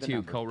 Just say the 32,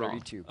 number. co-wrong.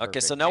 32. Okay,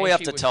 Perfect. so now we And have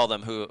she to was- tell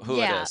them who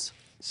Yeah. it is.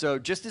 So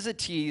just as a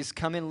tease,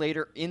 coming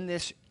later in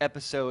this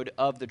episode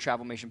of the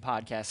Travelmation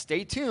podcast,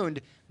 stay tuned.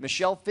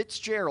 Michelle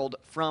Fitzgerald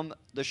from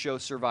the show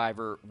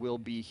Survivor will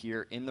be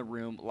here in the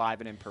room,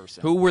 live and in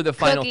person. Who were the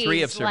final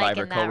three of Cookies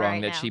Survivor liking that co-wrong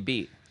right that now. she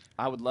beat?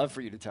 I would love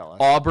for you to tell us.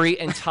 Aubrey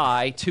and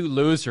Ty, two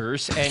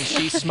losers, and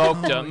she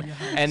smoked them.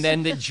 And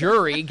then the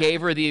jury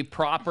gave her the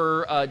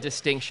proper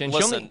distinction.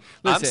 Listen,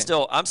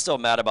 I'm still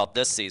mad about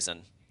this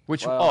season.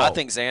 Which I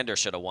think Xander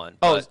should have won.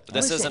 But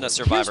this isn't a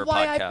Survivor here's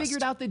why podcast. I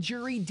figured out the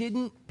jury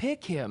didn't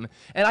pick him.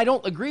 And I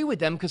don't agree with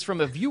them, because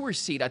from a viewer's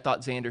seat, I thought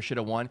Xander should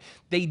have won.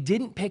 They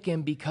didn't pick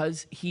him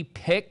because he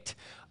picked,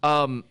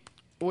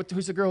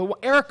 who's the girl?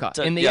 Erica,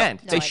 in the end.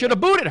 They should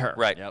have booted her.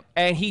 Right. Yep.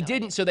 And he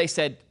didn't, so they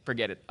said,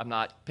 forget it. I'm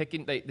not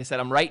picking. They said,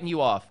 I'm writing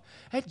you off.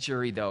 That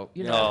jury, though,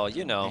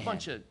 a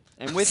bunch of...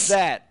 And with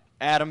that,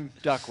 Adam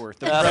Duckworth,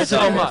 the Adam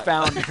president Duckworth.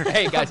 and founder.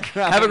 Hey, guys,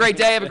 have a great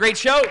day. Have a great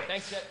show.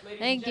 Thanks, ladies.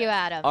 Thank you,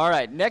 Adam. All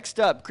right, next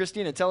up,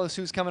 Christina, tell us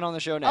who's coming on the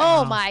show now.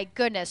 Oh, my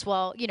goodness.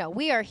 Well,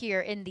 we are here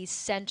in the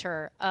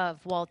center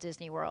of Walt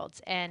Disney World.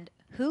 And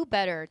who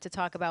better to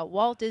talk about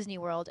Walt Disney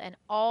World and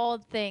all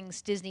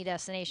things Disney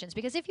destinations?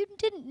 Because if you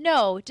didn't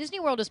know, Disney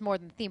World is more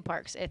than theme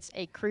parks. It's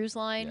a cruise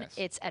line. Yes.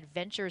 It's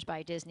Adventures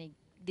by Disney,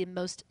 the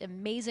most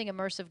amazing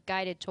immersive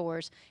guided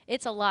tours.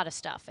 It's a lot of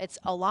stuff. It's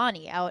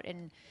Aulani out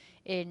in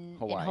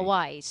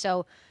Hawaii.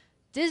 So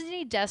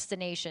Disney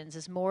Destinations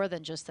is more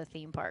than just the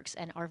theme parks.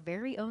 And our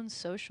very own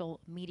social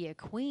media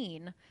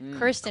queen,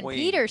 Kristen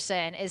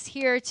Peterson, is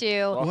here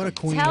to What a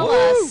queen. tell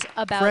us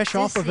about Fresh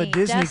off of a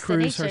Disney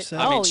cruise destination-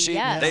 herself. I mean, Oh,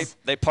 yes.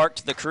 they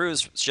parked the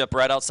cruise ship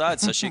right outside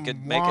so she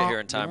could make it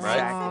here in time, right?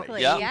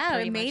 Exactly. Yeah. Yeah,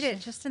 Pretty we made much. it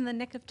just in the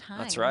nick of time.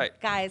 That's right.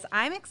 Guys,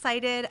 I'm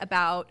excited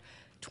about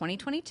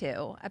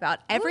 2022, about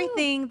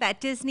everything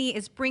that Disney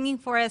is bringing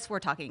for us. We're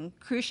talking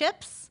cruise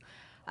ships,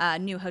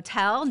 new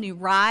hotel, new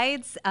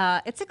rides.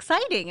 It's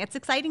exciting. It's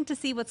exciting to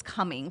see what's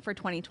coming for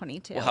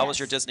 2022. Well, how was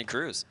your Disney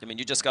cruise? I mean,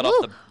 you just got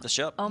off the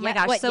ship. Oh my Yeah,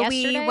 gosh. what, So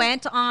yesterday? we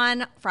went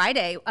on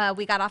Friday.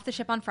 We got off the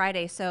ship on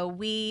Friday. So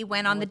we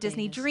went on the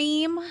Disney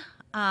Dream,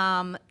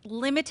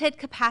 limited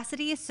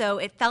capacity. So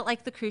it felt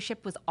like the cruise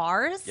ship was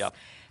ours. Yep.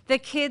 The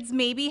kids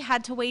maybe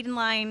had to wait in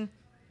line.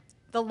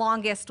 The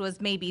longest was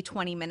maybe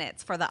 20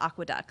 minutes for the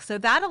aqueduct. So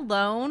that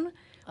alone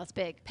That's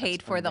big.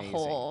 paid for amazing. the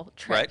whole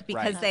trip Right.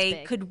 because That's they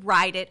big. could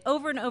ride it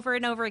over and over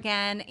and over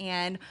again,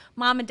 and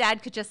mom and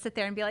dad could just sit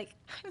there and be like,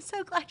 I'm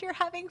so glad you're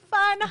having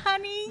fun,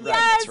 honey. Right,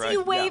 Yes, that's right.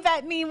 you wave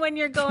at me when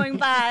you're going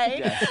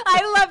by.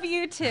 I love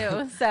you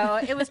too. So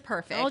it was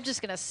perfect. I'm just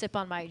going to sip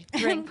on my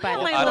drink by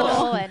the My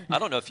pool. And I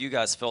don't know if you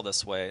guys feel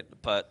this way,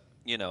 but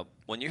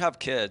when you have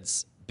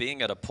kids,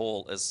 being at a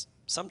pool is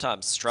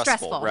sometimes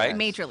stressful, right?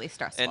 Majorly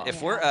stressful. And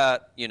if we're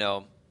at,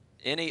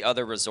 any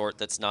other resort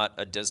that's not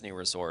a Disney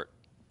resort,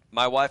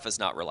 my wife is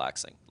not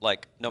relaxing.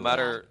 Like, no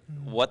matter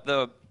what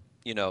the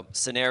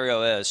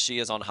scenario is, she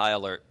is on high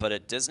alert. But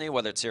at Disney,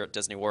 whether it's here at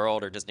Disney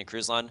World or Disney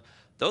Cruise Line,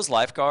 those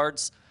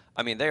lifeguards,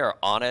 I mean, they are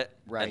on it,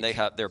 and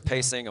they're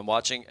pacing and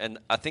watching, and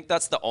I think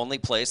that's the only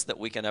place that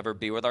we can ever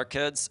be with our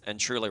kids and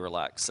truly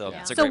relax. So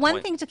it's a So great one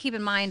point. thing to keep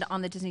in mind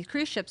on the Disney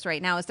cruise ships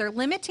right now is they're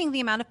limiting the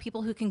amount of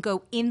people who can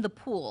go in the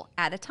pool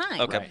at a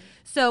time. Okay. Right.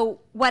 So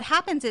what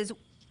happens is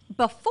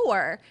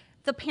before,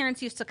 the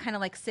parents used to kind of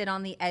like sit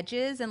on the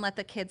edges and let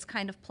the kids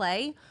kind of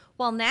play.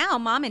 Well, now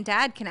mom and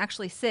dad can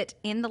actually sit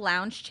in the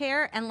lounge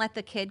chair and let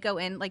the kid go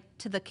in, like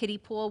to the kiddie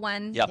pool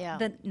one, Yep. Yeah.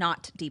 the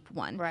not deep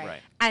one.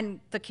 Right. And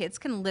the kids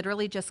can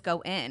literally just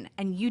go in,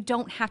 and you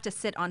don't have to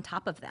sit on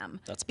top of them.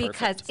 That's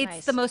because perfect. it's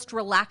Nice. the most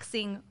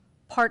relaxing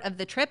part of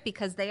the trip,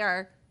 because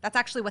that's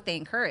actually what they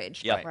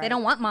encourage. Yep. They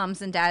don't want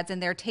moms and dads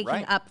in there taking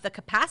Right. up the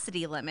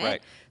capacity limit.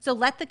 Right. So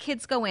let the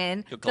kids go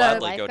in. You'll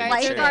gladly The go to your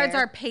lifeguards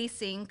chair. are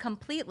pacing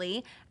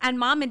completely, and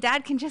mom and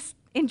dad can just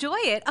enjoy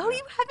it. Oh,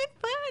 you having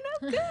fun?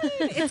 Oh,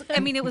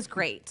 good. It was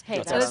great. Hey, it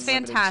that's was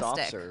Unlimited fantastic.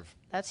 soft serve.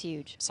 That's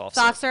huge. Soft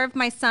Soft serve. serve.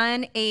 My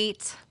son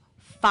ate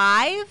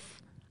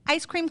 5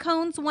 ice cream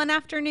cones one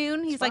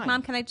afternoon. He's like, fine.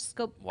 Mom, can I just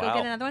go Wow.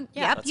 get another one?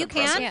 Yeah, Yep, that's you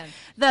impressive. can.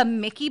 The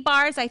Mickey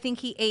bars, I think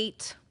he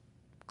ate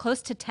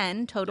close to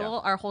 10 total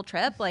our whole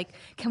trip. Like,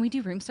 can we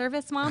do room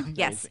service, Mom?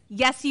 Yes.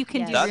 Yes, you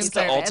can Yes. do That's room the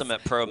service.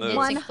 ultimate pro move.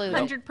 It's included.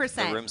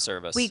 100%. The room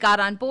service. We got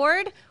on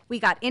board. We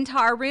got into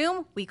our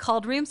room. We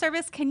called room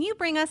service. Can you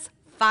bring us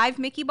 5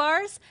 Mickey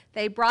bars?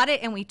 They brought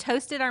it, and we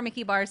toasted our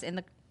Mickey bars in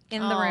the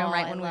room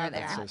right I when we were love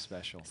there. that. So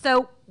special.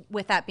 So,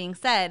 with that being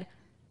said,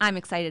 I'm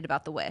excited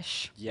about the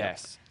Wish.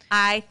 Yes.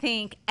 I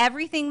think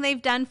everything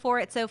they've done for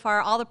it so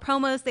far, all the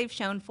promos they've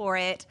shown for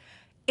it,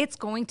 it's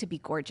going to be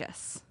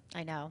gorgeous.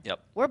 I know. Yep.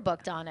 We're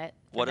booked on it.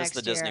 for What is next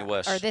the Disney year,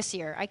 Wish? Or this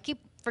year. I keep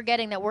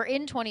forgetting that we're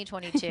in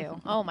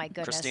 2022. Oh my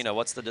goodness. Christina,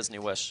 what's the Disney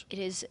Wish? It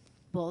is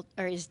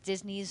is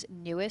Disney's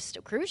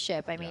newest cruise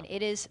ship. I mean,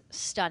 it is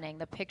stunning.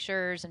 The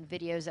pictures and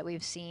videos that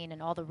we've seen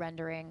and all the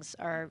renderings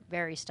are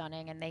very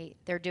stunning. And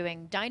they're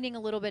doing dining a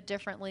little bit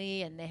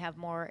differently, and they have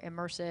more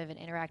immersive and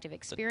interactive The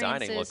experiences.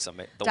 dining looks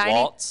amazing. The Dining-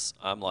 waltz,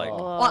 I'm like,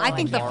 Well, I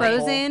think the Marvel.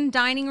 Frozen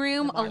dining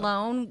room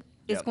alone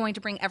is Yep. going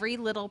to bring every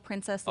little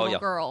princess, Oh, little yeah.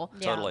 girl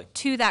Yeah. totally.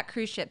 to that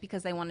cruise ship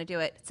because they want to do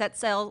it. Set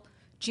sail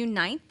June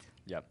 9th.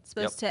 Yep.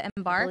 Supposed to I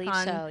embark believe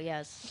on so,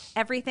 yes.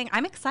 everything.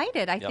 I'm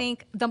excited. I Yep.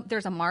 think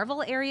there's a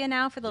Marvel area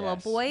now for the Yes.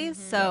 little boys.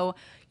 Mm-hmm. So,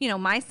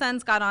 my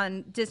sons got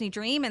on Disney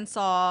Dream and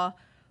saw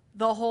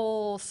the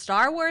whole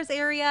Star Wars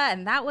area,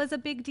 and that was a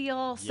big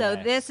deal. So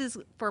Yes. this is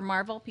for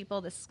Marvel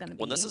people. This is going to be.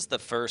 Well, this is the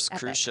first epic.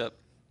 cruise ship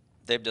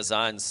they've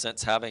designed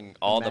since having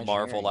all the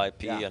Marvel Imagineering,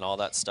 IP yeah. and all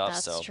that stuff.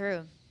 That's so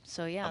true.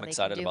 So yeah, I'm they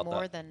excited can do about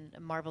more that. than a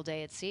Marvel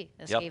Day at Sea.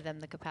 This Yep. gave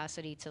them the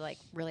capacity to like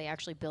really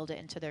actually build it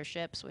into their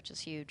ships, which is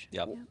huge.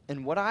 Yep.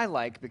 And what I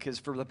like, because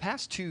for the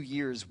past 2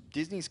 years,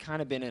 Disney's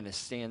kind of been in a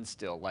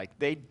standstill. Like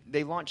they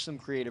launched some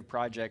creative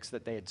projects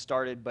that they had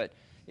started, but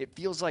it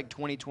feels like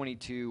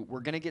 2022,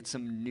 we're going to get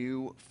some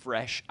new,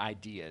 fresh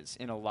ideas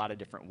in a lot of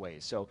different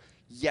ways. So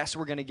yes,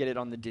 we're going to get it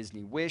on the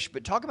Disney Wish,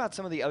 but talk about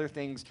some of the other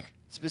things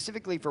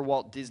specifically for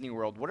Walt Disney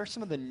World. What are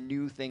some of the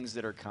new things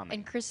that are coming?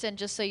 And Kristen,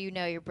 just so you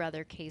know, your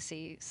brother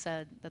Casey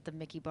said that the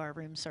Mickey Bar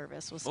room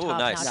service was Ooh, top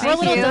nice. notch. We're a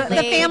Thank little you. The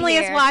delayed family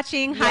is here.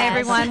 watching. Hi, Yes.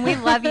 everyone. We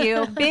love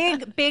you.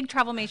 Big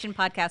Travelmation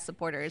podcast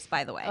supporters,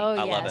 by the way. Oh,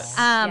 I love yes. it.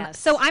 Yes.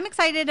 So I'm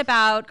excited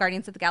about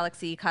Guardians of the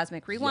Galaxy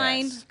Cosmic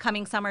Rewind Yes.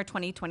 coming summer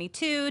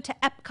 2022 to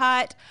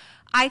Epcot.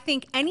 I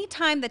think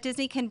anytime that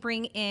Disney can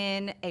bring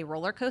in a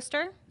roller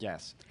coaster,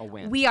 Yes, a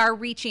win. we are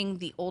reaching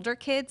the older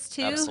kids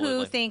too who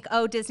Absolutely. think,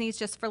 oh, Disney's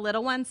just for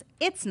little ones.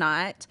 It's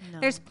not.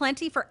 There's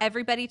plenty for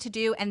everybody to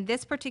do. And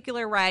this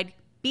particular ride,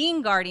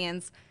 being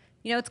Guardians,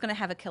 it's going to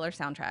have a killer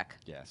soundtrack.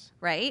 Yes.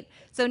 Right?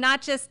 So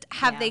not just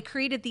have Yeah. they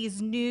created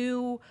these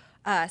new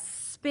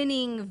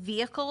spinning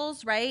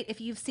vehicles, right?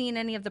 If you've seen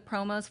any of the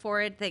promos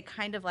for it, they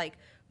kind of like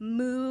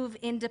move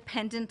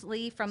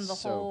independently from the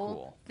So whole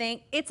cool.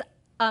 thing. It's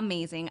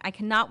amazing. I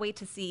cannot wait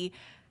to see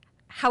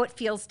how it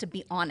feels to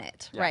be on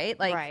it, right?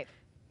 Like, Right.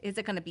 is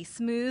it going to be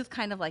smooth,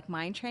 kind of like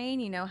Mine Train?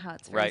 You know how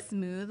it's very Right.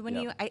 smooth when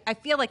Yep. I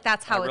feel like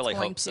that's how I really it's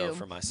going hope to. so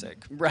for my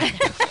sake. Right.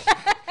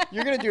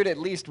 You're going to do it at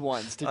least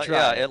once to try.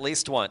 Yeah, it. at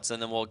least once,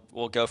 and then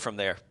we'll go from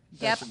there. Yep,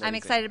 That's I'm amazing.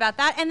 excited about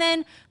that. And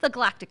then the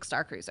Galactic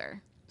Star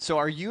Cruiser. So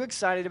are you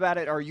excited about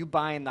it? Or are you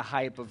buying the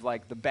hype of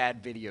like the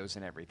bad videos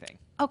and everything?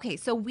 Okay,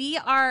 so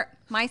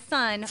my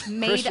son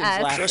made Christian's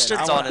us. laughing. Christian's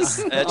I on want- his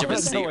edge of I his wanna know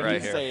seat what right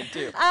he's here. saying,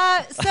 too.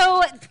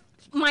 So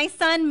my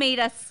son made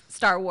us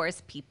Star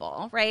Wars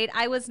people, right?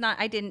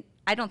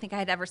 I don't think I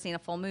had ever seen a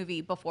full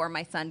movie before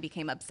my son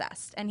became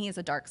obsessed. And he is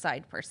a dark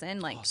side person.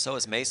 Like, So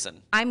is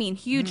Mason. I mean,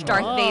 huge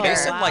Darth Vader.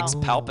 Mason wow. likes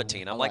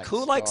Palpatine. I'm like, like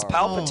who likes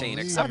Star Palpatine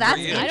Wars. except Oh, that's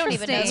for you? I don't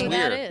even know Interesting. who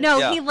that Weird. is. No,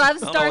 Yeah. he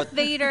loves I don't know Darth what-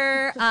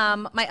 Vader.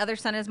 My other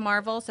son is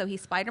Marvel, so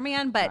he's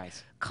Spider-Man. But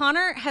Nice.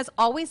 Connor has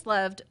always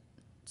loved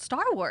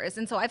Star Wars,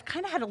 and so I've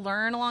kind of had to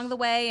learn along the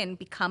way and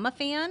become a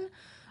fan.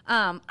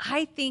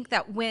 I think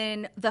that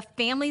when the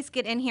families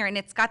get in here and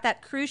it's got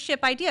that cruise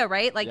ship idea,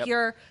 right? Like Yep.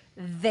 you're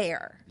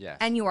there Yes.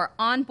 and you are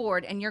on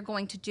board and you're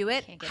going to do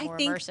it. Can't get I more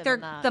think immersive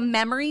than that. the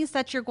memories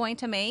that you're going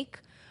to make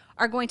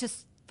are going to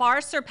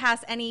far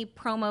surpass any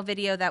promo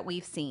video that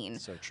we've seen.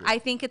 So true. I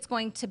think it's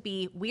going to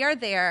be, we are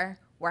there,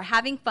 we're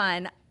having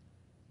fun,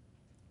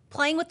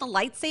 playing with the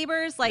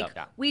lightsabers. Like Yep.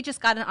 Yeah. we just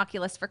got an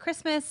Oculus for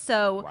Christmas,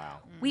 so Wow.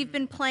 we've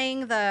been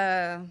playing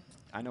the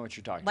I know what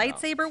you're talking about.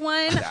 lightsaber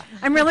one.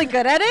 I'm really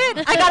good at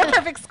it. I got a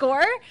perfect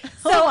score.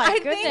 So Oh my I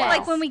think goodness.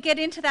 like when we get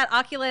into that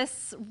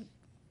Oculus,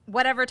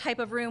 whatever type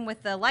of room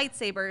with the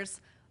lightsabers,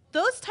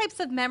 those types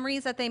of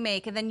memories that they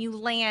make, and then you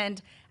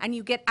land and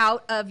you get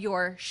out of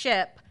your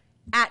ship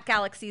at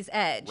Galaxy's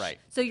Edge. Right.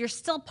 So you're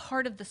still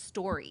part of the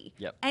story.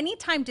 Yep.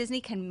 Anytime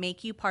Disney can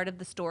make you part of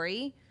the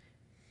story,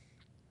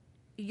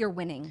 you're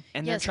winning.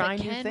 And Yes, they're but trying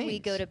new can things. we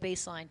go to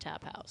Baseline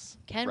Tap House?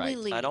 Can we Right.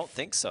 leave? I don't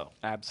think so.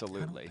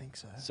 Absolutely. I don't think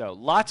so. So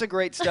lots of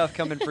great stuff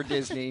coming for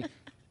Disney.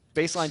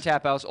 Baseline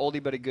Tap House,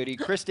 oldie but a goodie.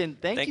 Kristen,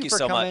 thank you for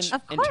so coming much.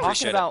 Of and course. talking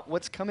Appreciate it. about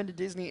what's coming to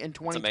Disney in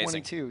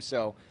 2022.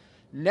 So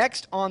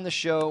next on the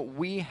show,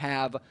 we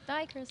have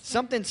Bye, Kristen.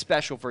 something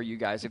special for you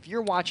guys. If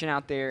you're watching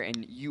out there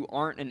and you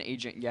aren't an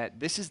agent yet,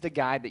 this is the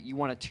guy that you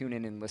want to tune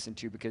in and listen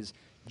to because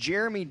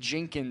Jeremy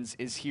Jenkins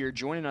is here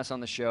joining us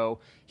on the show.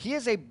 He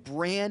is a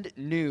brand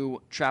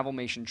new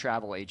Travelmation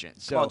travel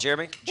agent. So Come on,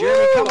 Jeremy.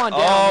 Jeremy, come on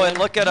down. Oh, man. and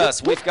look at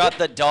us. We've got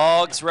the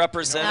dogs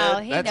represented. Oh,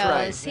 he That's knows.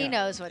 right. He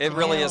knows what It to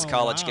really do. is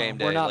college wow. game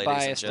day, We're not ladies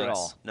biased and at gents.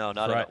 all. No,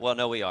 not at Right. all. Well,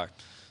 no, we are.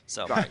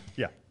 So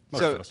Yeah, most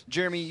So, of us.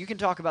 Jeremy, you can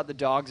talk about the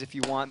dogs if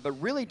you want, but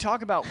really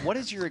talk about what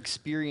has your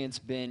experience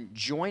been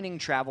joining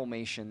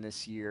Travelmation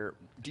this year?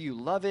 Do you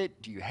love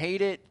it? Do you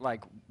hate it?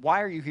 Like,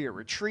 why are you here?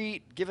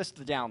 Retreat? Give us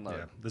the download.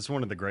 Yeah, this is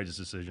one of the greatest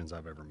decisions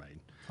I've ever made.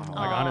 Like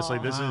honestly,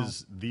 this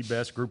is the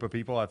best group of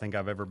people I think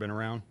I've ever been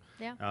around.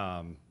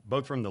 Yeah.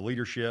 Both from the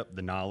leadership,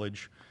 the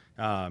knowledge.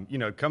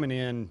 Coming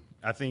in,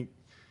 I think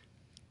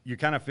you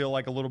kind of feel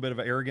like a little bit of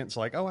arrogance,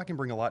 like, oh, I can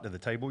bring a lot to the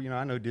table.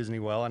 I know Disney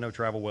well, I know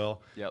travel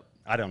well. Yep.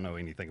 I don't know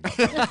anything about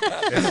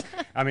that.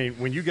 I mean,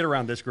 when you get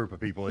around this group of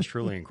people, it's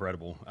truly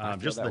incredible.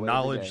 Just that the way every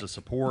knowledge, day. the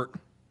support.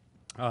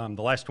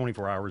 The last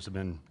 24 hours have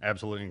been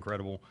absolutely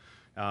incredible.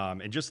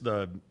 And just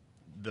the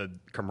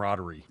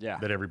camaraderie Yeah.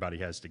 that everybody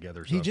has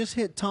together. He So- just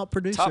hit top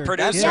producer. Top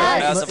producer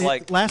Yes. as of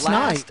like last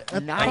night.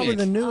 night. Probably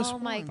the newest Oh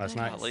my one. Last goodness.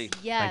 night. Golly.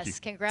 Yes, Thank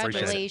you.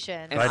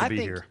 congratulations. And Glad to I be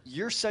think here.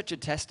 you're such a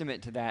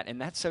testament to that, and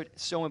that's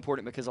so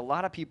important because a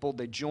lot of people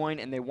they join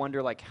and they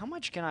wonder like, how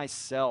much can I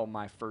sell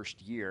my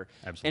first year?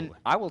 Absolutely. And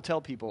I will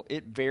tell people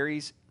it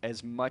varies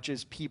as much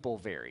as people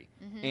vary,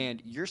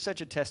 and you're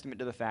such a testament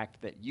to the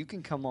fact that you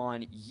can come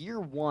on year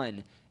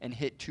one and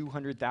hit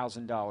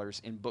 $200,000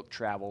 in book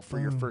travel for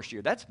your first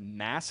year. That's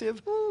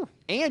massive,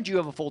 and you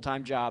have a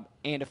full-time job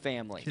and a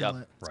family. Kill Yep.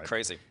 it. It's Right.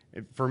 crazy.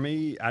 For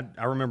me,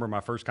 I remember my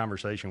first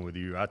conversation with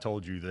you. I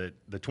told you that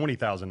the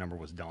 20,000 number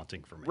was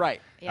daunting for me.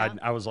 Right. Yeah.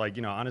 I was like,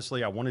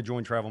 honestly, I want to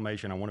join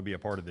Travelmation. I want to be a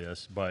part of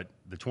this. But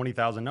the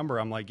 20,000 number,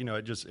 I'm like,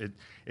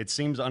 it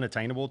seems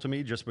unattainable to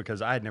me just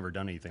because I had never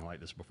done anything like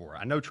this before.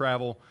 I know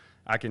travel.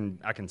 I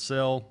can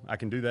sell. I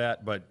can do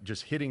that. But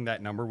just hitting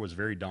that number was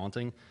very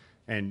daunting.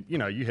 And, you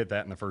hit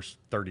that in the first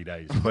 30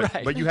 days. But,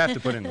 Right. but you have to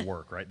put in the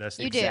work, right? That's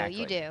the You do. Exactly.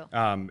 You do.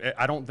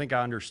 I don't think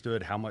I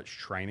understood how much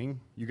training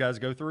you guys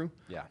go through.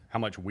 Yeah. How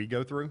much we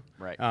go through.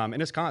 Right.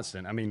 And it's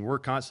constant. I mean, we're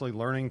constantly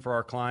learning for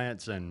our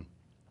clients and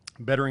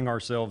bettering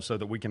ourselves so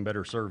that we can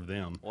better serve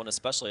them. Well, and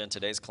especially in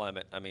today's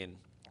climate, I mean,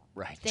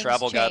 Right. Things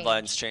travel change.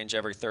 guidelines change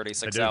every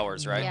 36 They do.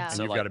 hours, right? Yeah. And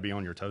So you've like, got to be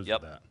on your toes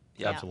Yep. with that.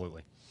 Yeah.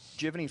 Absolutely.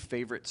 Do you have any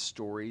favorite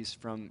stories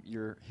from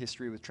your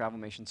history with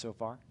Travelmation so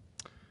far?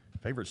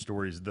 Favorite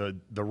stories. The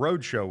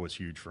road show was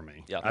huge for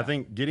me. Yeah. I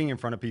think getting in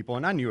front of people,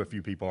 and I knew a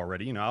few people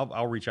already.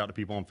 I'll reach out to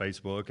people on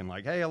Facebook and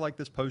like, hey, I like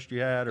this post you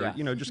had, or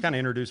Yeah. just kind of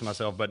introduce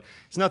myself. But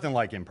it's nothing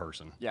like in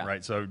person. Yeah.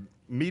 Right. So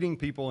meeting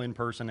people in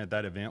person at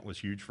that event was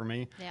huge for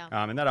me. Yeah.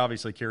 And that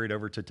obviously carried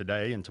over to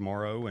today and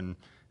tomorrow, and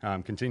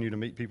continue to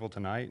meet people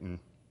tonight and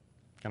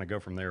kind of go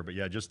from there. But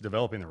yeah, just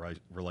developing the right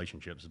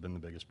relationships has been the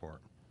biggest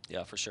part.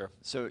 yeah, for sure.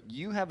 So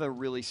you have a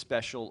really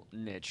special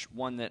niche,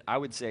 one that I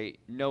would say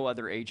no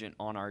other agent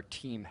on our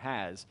team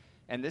has.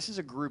 And this is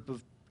a group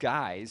of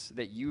guys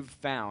that you've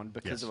found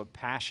because Yes. of a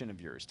passion of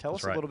yours. Tell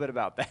That's us right. a little bit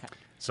about that.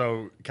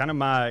 So, kind of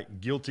my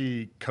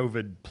guilty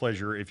COVID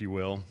pleasure, if you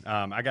will.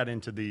 I got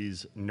into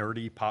these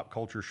nerdy pop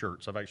culture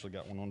shirts. I've actually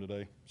got one on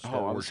today. Star I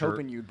Wars was shirt.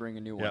 hoping you'd bring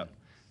a new one. Yeah.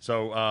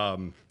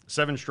 So,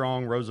 7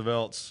 Strong,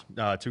 Roosevelt's,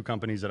 2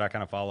 companies that I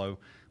kind of follow.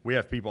 We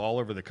have people all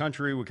over the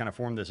country. We kind of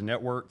formed this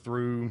network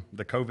through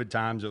the COVID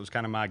times. It was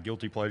kind of my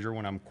guilty pleasure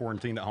when I'm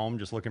quarantined at home,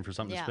 just looking for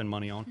something Yeah. to spend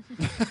money on.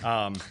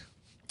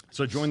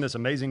 So join this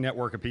amazing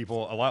network of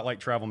people, a lot like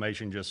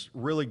Travelmation, just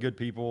really good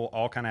people,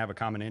 all kind of have a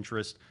common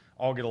interest,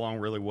 all get along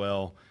really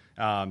well.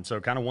 So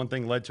kind of one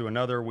thing led to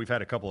another. We've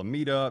had a couple of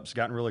meetups,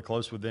 gotten really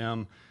close with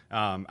them.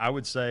 I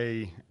would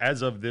say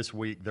as of this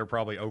week, they're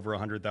probably over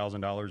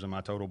 $100,000 in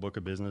my total book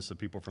of business, the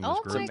people from this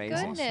Oh group. my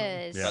Amazing.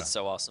 goodness. Yeah. That's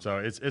so awesome. So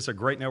it's a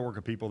great network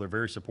of people. They're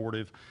very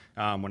supportive.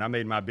 When I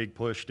made my big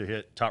push to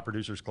hit Top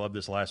Producers Club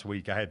this last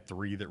week, I had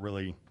 3 that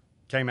really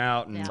came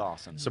out and That's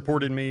awesome.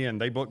 supported me, and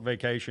they booked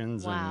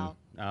vacations. Wow.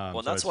 And,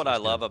 Well, so that's it's- what I it's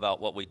good. love about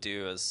what we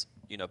do is,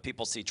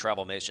 people see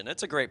Travelmation.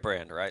 It's a great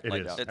brand, right? It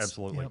like, is, it's,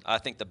 absolutely. I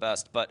think the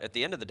best. But at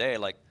the end of the day,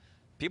 like,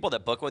 people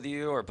that book with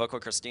you or book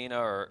with Christina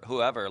or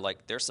whoever,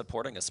 like, they're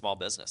supporting a small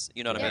business.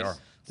 You know what I They mean? are.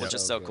 Which Yep.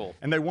 is so cool.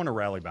 And they want to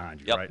rally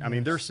behind you, Yep. right? I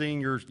mean, they're seeing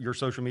your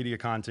social media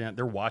content.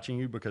 They're watching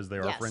you because they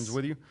are Yes. friends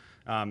with you.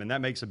 And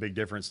that makes a big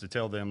difference to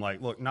tell them, like,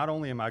 look, not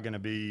only am I going to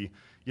be,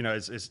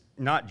 it's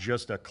not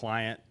just a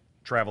client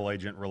travel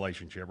agent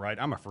relationship, right?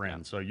 I'm a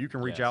friend. So you can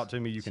reach Yes. out to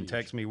me, you can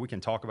text me, we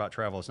can talk about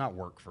travel. It's not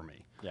work for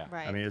me. Yeah.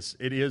 Right. I mean,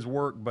 it is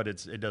work, but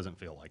it doesn't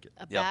feel like it.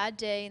 A Yep. bad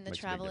day in the Makes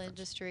a big travel difference.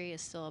 industry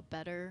is still a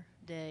better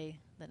day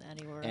than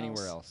anywhere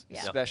Anywhere else,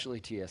 Yeah. especially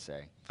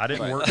TSA. I didn't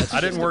But work. that's I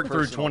didn't just a work through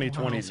personal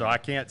 2020, so I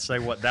can't say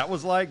what that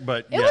was like.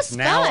 But It yes, was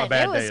now fun. a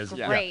bad It day was is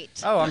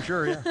great. Oh, I'm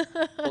sure. Yeah.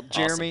 Well,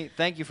 Jeremy,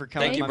 thank you for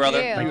coming. Thank you, my brother.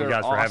 man. Thank you are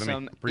guys for having me.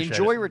 awesome. Appreciate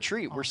Enjoy it.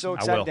 retreat. We're so I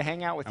excited will. to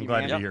hang out with I'm you, glad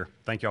man. to be here.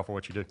 Thank y'all for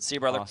what you do. See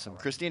you, brother. Awesome.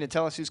 Christina,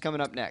 tell us who's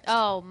coming up next.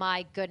 Oh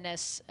my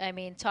goodness. I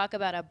mean, talk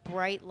about a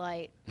bright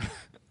light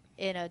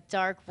in a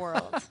dark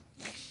world.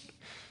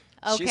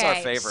 Okay, She's our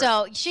favorite.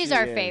 so she's She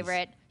our is.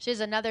 favorite. She's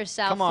another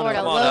South Come on Florida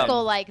up. Come on up.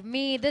 local like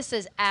me. This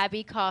is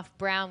Abby Koff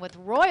Brown with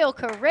Royal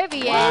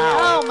Caribbean.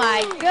 Wow. Oh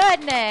my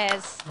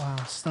goodness. Wow,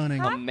 stunning.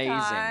 Amazing.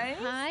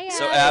 Hi,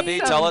 So, Abby,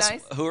 So tell us,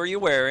 nice. who are you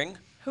wearing?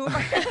 Who am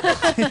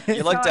I?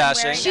 You look So I'm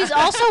dashing. wearing- She's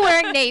also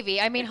wearing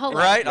navy. I mean, hello.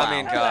 Right? Wow. I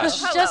mean, gosh.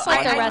 Hello. Just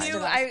like I the rest knew,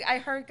 of us. I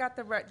heard, got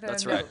the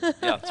That's note. right. Yeah.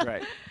 That's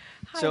right.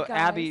 Hi, So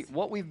Abby,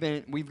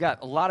 guys. we've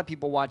got a lot of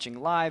people watching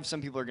live. Some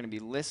people are going to be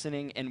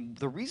listening, and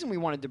the reason we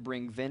wanted to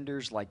bring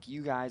vendors like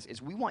you guys is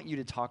we want you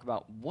to talk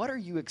about what are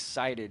you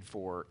excited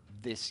for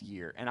this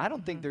year. And I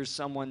don't think there's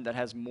someone that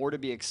has more to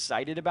be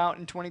excited about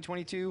in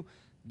 2022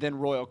 than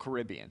Royal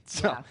Caribbean.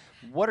 So, Yeah.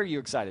 what are you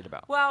excited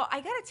about? Well, I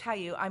got to tell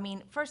you, I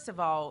mean, first of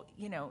all,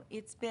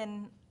 it's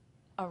been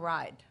a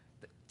ride,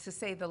 to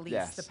say the least,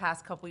 Yes. the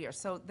past couple years.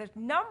 So the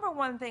number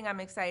one thing I'm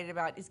excited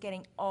about is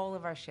getting all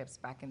of our ships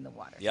back in the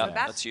water. Yeah, so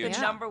that's that's huge.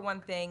 the Yeah. number one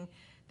thing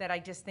that I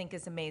just think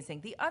is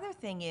amazing. The other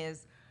thing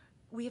is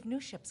we have new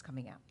ships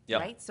coming out, Yep.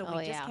 right? So Oh,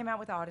 we just yeah. came out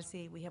with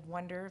Odyssey. We have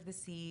Wonder of the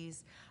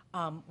Seas.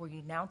 We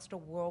announced a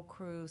World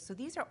Cruise. So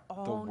these are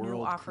all new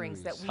World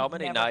offerings that Cruise. we've How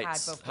many never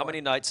nights? had before. How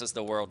many nights is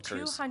the World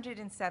Cruise?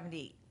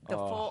 270.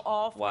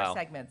 All 4 wow.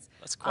 segments.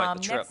 That's quite the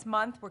trip. Next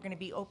month, we're going to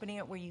be opening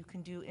it where you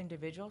can do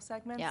individual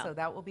segments. Yeah. So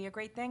that will be a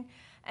great thing.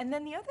 And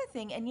then the other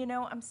thing, and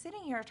I'm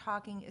sitting here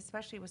talking,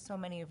 especially with so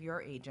many of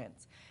your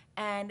agents,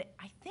 and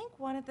I think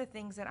one of the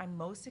things that I'm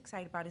most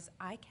excited about is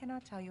I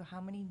cannot tell you how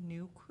many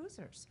new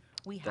cruisers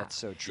we have. That's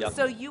so true. Yep.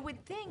 So you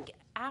would think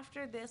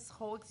after this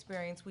whole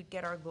experience, we'd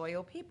get our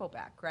loyal people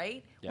back,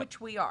 right? Yep.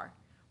 Which we are.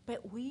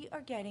 But we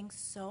are getting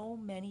so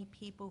many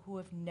people who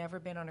have never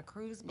been on a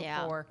cruise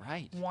Yeah. before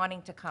Right.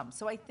 wanting to come.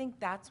 So I think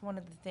that's one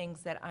of the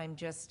things that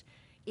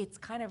it's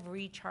kind of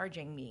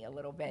recharging me a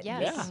little bit,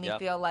 Yes. making me Yeah.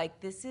 feel like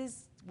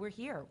we're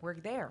here, we're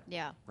there.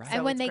 Yeah. Right. And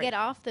So when it's they great. get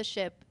off the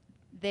ship,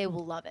 they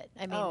will love it.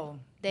 I mean, Oh,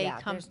 they yeah,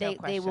 come there's no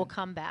they will question.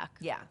 come back.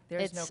 Yeah,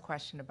 there's no It's-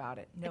 question about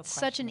it. No It's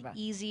such question an about it.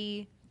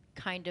 easy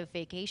kind of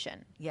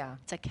vacation. Yeah.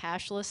 It's a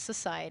cashless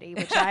society,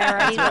 which I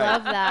already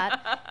love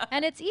that.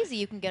 And it's easy.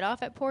 You can get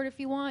off at port if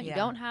you want. You Yeah.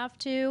 don't have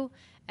to.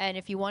 And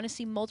if you want to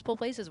see multiple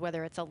places,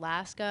 whether it's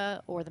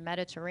Alaska or the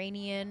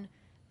Mediterranean,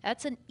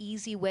 that's an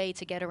easy way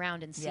to get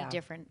around and see Yeah.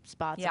 different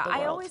spots Yeah, of the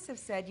world. I always have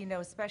said,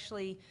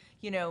 especially,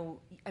 I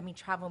mean,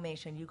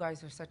 Travelmation, you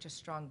guys are such a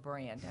strong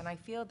brand, and I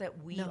feel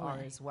that we No are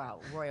way. as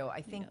well, Royal.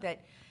 I think that,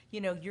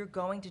 you're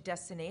going to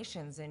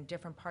destinations in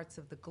different parts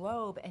of the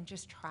globe and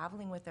just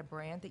traveling with a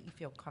brand that you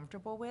feel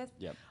comfortable with.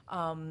 Yep.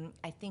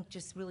 I think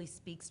just really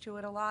speaks to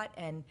it a lot.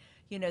 And,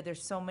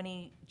 there's so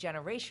many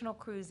generational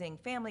cruising,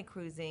 family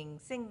cruising,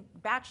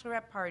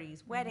 bachelorette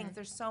parties, weddings.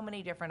 There's so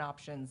many different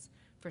options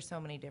for so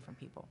many different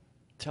people.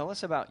 Tell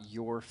us about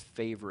your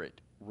favorite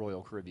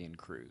Royal Caribbean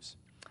cruise.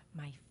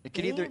 My It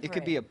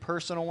could be a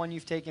personal one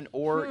you've taken,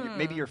 or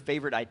maybe your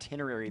favorite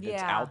itinerary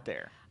that's Yeah. out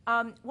there.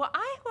 Well,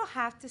 I will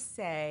have to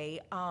say,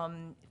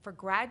 for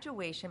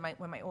graduation,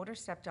 when my older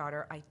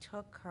stepdaughter, I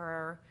took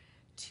her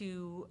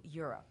to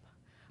Europe.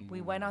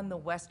 We went on the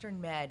Western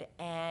Med,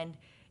 and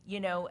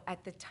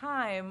at the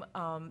time,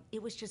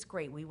 it was just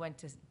great. We went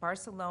to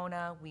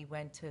Barcelona, we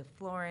went to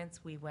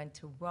Florence, we went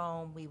to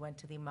Rome, we went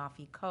to the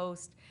Amalfi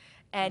Coast.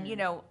 And,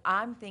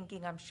 I'm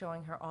thinking I'm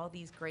showing her all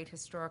these great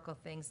historical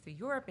things through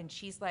Europe, and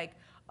she's like,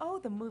 oh,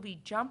 the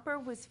movie Jumper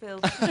was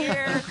filmed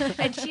here.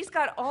 And she's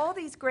got all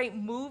these great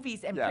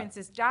movies, and Yeah.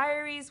 Princess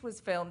Diaries was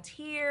filmed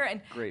here.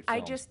 And Great I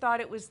film. just thought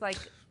it was like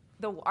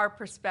our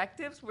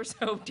perspectives were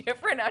so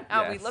different on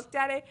how we Yes. looked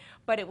at it,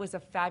 but it was a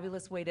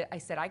fabulous way to, I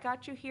said, I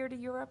got you here to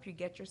Europe, you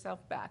get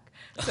yourself back.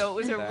 So it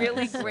was a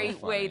really so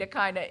great way funny. to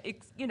kind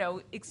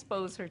of,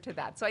 expose her to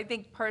that. So I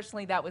think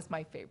personally that was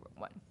my favorite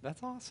one.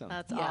 That's awesome.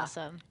 That's Yeah.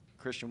 awesome.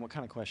 Christian, what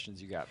kind of questions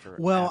you got for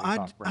Well, Abby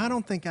Koff-Brown? I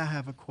don't think I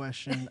have a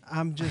question.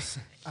 I'm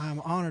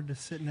honored to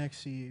sit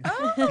next to you.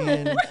 Oh.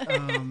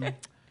 And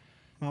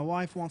my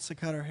wife wants to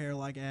cut her hair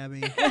like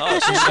Abby. Oh,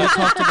 she We should.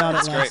 talked about it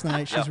That's last great.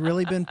 night. She's Yep.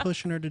 really been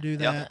pushing her to do Yep.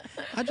 that.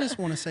 I just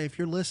want to say, if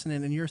you're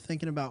listening and you're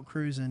thinking about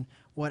cruising,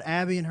 what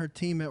Abby and her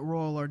team at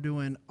Royal are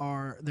doing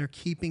they're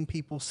keeping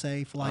people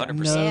safe like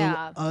 100%. no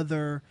Yeah.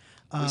 other.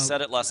 We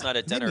said it last night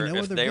at maybe dinner. no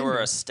if other they were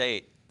vendor. a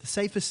state, The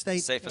safest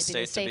state safest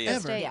Maybe the state to be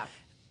safest in. state. Yeah.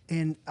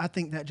 And I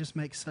think that just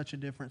makes such a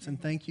difference.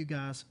 And thank you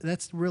guys.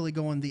 That's really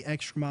going the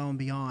extra mile and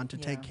beyond to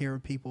take Yeah. care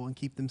of people and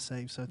keep them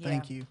safe. So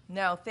thank Yeah. you.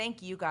 No,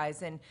 thank you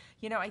guys. And,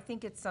 I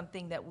think it's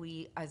something that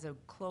we, as a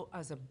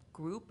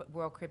group,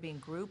 Royal Caribbean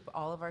group,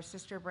 all of our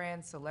sister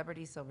brands,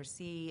 Celebrity, Silver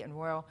Sea, and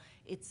Royal,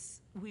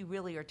 we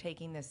really are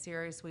taking this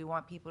serious. We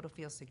want people to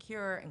feel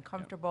secure and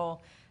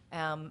comfortable.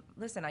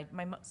 Listen,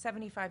 my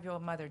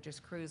 75-year-old mother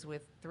just cruised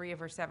with 3 of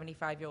her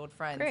 75-year-old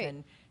friends, Great.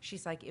 and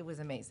she's like, it was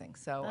amazing.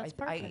 So That's if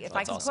perfect. I That's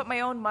can awesome. put my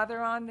own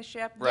mother on the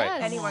ship, Right.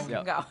 Yes. anyone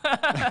Yep. can go.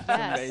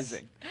 Yes.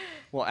 Amazing.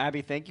 Well,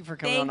 Abby, thank you for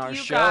coming Thank on our you,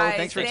 show. guys.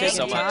 Thanks for Thank you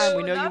taking so much. time.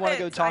 We know you Love want to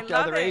go it. talk I to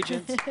love other it.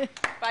 agents.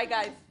 Bye,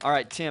 guys. All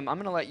right, Tim, I'm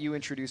going to let you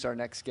introduce our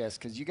next guest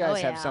because you guys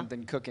Oh, have yeah.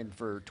 something cooking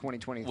for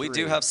 2023. We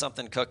do have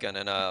something cooking,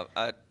 and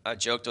I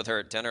joked with her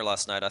at dinner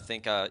last night. I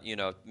think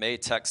may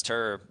text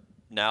her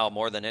now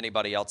more than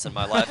anybody else in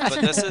my life.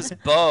 But this is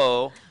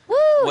Bo Woo,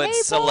 with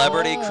hey,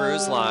 Celebrity Bo.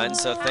 Cruise Line.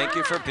 So thank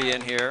you for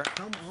being here.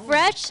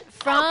 Fresh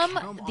from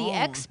Come the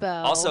on.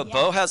 expo. Also,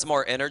 Bo has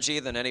more energy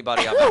than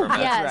anybody I've ever met.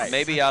 Yes. Right.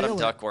 Maybe I out of feel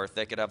it. Duckworth,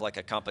 they could have like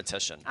a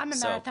competition. I'm a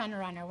So, marathon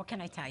runner. What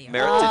can I tell you?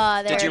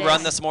 Ah, did there you it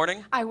run is. this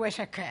morning? I wish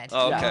I could.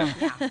 Oh, okay.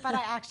 Yeah, but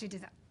I actually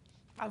did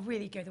a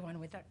really good one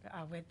with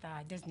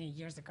Disney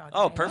years ago. that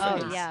Oh, I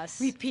perfect. Oh, yes.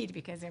 Repeat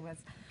because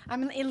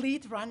I'm an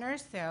elite runner,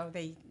 so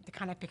they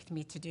kind of picked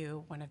me to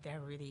do one of their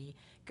really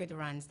good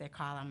runs. They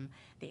call them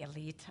the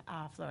elite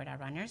Florida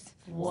runners.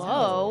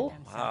 Whoa.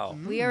 Wow.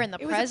 We are in the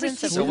It was a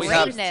presence of prestigious-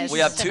 So greatness we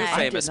have two tonight.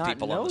 famous I did not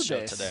people on know the show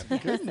this. today.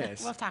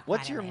 Goodness. We'll talk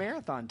What's about it your later.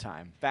 marathon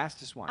time?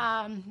 Fastest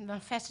one? The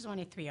fastest one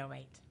is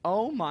 3:08.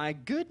 Oh my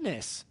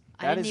goodness.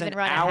 I That didn't is even an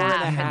run a hour and a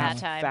half in that half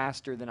time.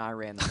 faster than I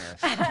ran the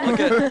marathon. Look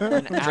at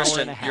an hour Christian,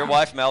 and a half. your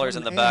wife Mallory's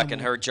in the An back, and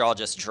animal. her jaw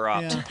just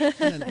dropped. Yeah.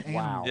 An animal.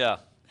 Wow. Yeah.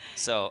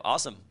 So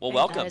awesome. Well,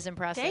 welcome. That is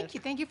impressive. Thank you.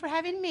 Thank you for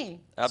having me.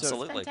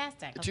 Absolutely.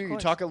 Fantastic. To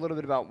talk a little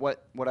bit about what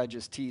I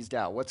just teased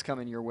out. What's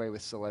coming your way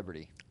with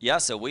Celebrity? Yeah,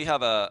 so I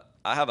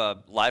have a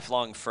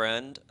lifelong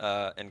friend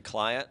and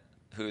client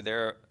who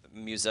they're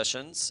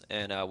musicians,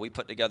 and we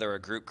put together a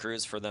group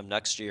cruise for them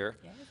next year.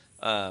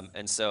 Yes.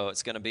 And so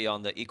it's going to be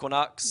on the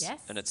Equinox, Yes.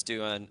 and it's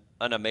doing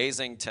an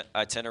amazing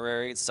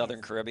itinerary,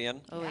 Southern Caribbean.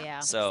 Oh,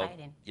 yeah. So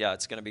Exciting. yeah,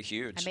 it's going to be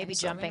huge. I may be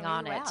So jumping really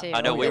on it, well. too.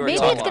 I know, we were Maybe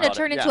talking it's going to about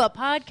turn it. into Yeah. a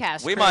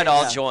podcast. We cruise. might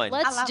all Yeah. join.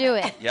 Let's love do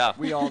it. it. Yeah,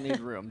 We all need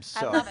rooms.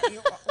 I So. love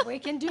it. We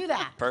can do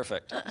that.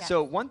 perfect.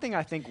 So one thing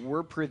I think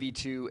we're privy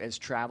to as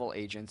travel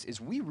agents is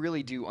we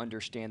really do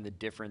understand the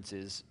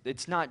differences.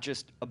 It's not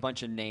just a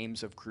bunch of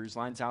names of cruise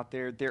lines out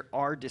there. There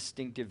are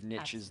distinctive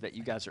niches that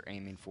you guys are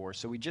aiming for.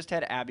 So we just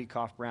had Abby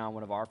Koff-Brown,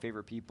 one of our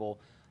favorite people.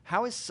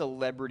 How is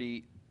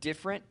Celebrity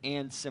different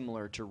and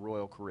similar to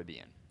Royal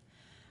Caribbean?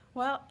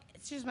 Well,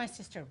 she's my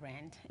sister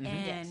brand,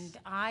 and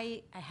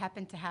I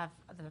happen to have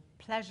the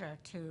pleasure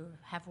to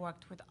have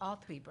worked with all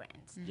three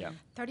brands. Yeah.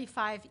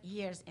 35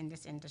 years in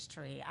this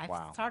industry. I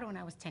Wow. started when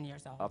I was 10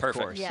 years old. Of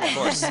Perfect. course. Yeah. Of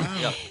course.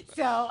 Yeah.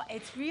 So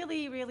it's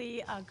really,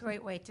 really a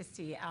great way to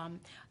see.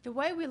 The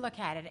way we look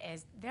at it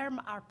is they're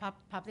our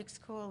public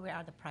school, we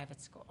are the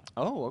private school.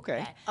 Oh, okay.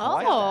 Yeah. I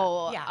like that.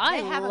 Oh, Yeah,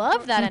 I they have a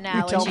love gr- that You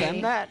analogy. Tell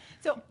them that.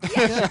 So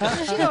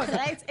yeah, she knows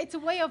that. It's a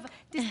way of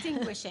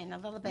distinguishing a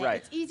little bit. Right.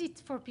 It's easy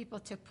for people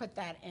to put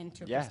that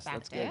into Yes,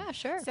 that's perspective. good. Yeah,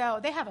 sure. So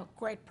they have a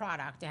great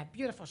product. They have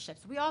beautiful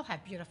ships. We all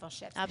have beautiful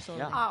ships.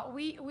 Absolutely.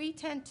 Yeah. We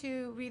tend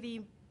to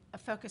really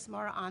focus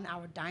more on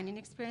our dining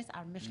experience,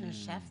 our Michelin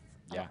chefs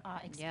Yeah.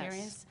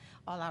 experience.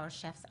 All our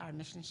chefs are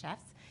Michelin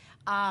chefs.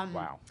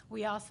 Wow.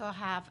 We also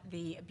have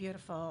the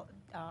beautiful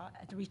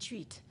the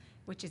retreat,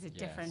 which is a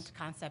different Yes.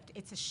 concept.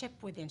 It's a ship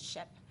within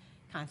ship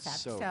concept.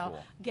 So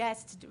cool.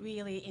 Guests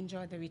really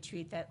enjoy the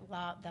retreat that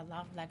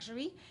love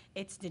luxury.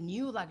 It's the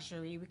new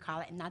luxury, we call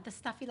it, not the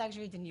stuffy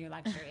luxury, the new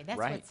luxury. That's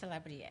Right. what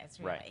Celebrity is,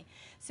 really. Right.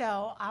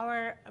 So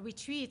our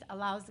retreat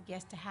allows the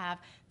guests to have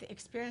the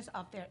experience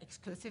of their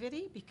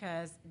exclusivity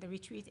because the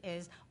retreat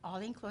is all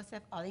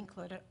inclusive, all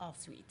included, all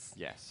suites.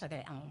 Yes. So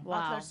they own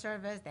Wow. butler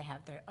service, they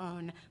have their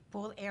own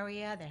pool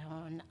area, their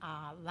own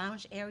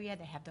lounge area,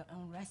 they have their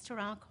own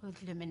restaurant called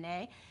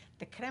Luminet,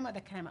 the creme of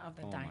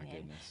the my dining.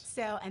 goodness.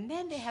 So, and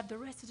then they have the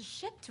rest of the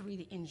ship to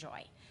really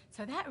enjoy.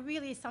 So that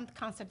really is some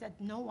concept that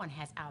no one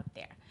has out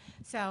there.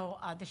 So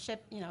the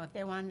ship, if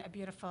they want a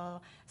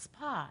beautiful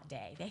spa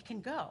day, they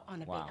can go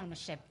on Wow. on a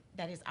ship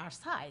that is our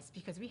size,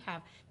 because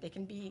they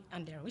can be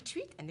on their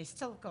retreat and they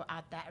still go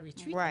out that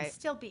retreat Right. and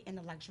still be in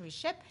a luxury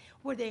ship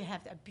where they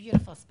have a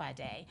beautiful spa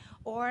day,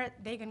 or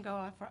they can go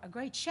out for a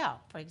great show,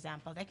 for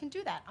example. They can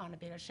do that on a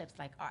bigger ships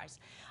like ours.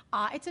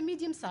 It's a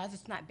medium size,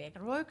 it's not big.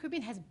 Royal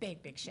Caribbean has big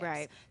ships.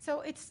 Right.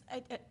 So it's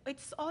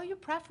all your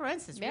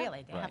preferences, Yeah.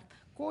 really. They have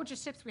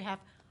gorgeous ships. We have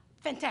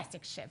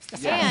fantastic ships.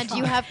 And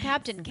you have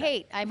Captain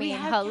Kate. I mean,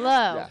 have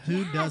hello. Yeah. Who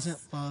Yes.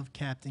 doesn't love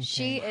Captain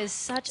She Kate? is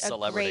such a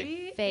Celebrity.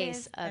 great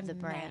face of the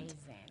brand.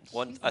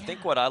 I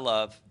think what I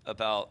love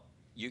about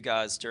you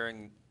guys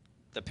during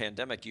the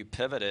pandemic, you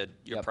pivoted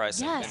your Yep.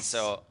 pricing, and Yes.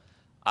 so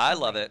I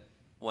love it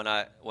when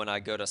I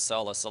go to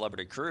sell a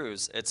celebrity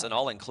cruise. It's an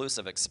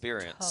all-inclusive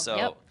experience. So,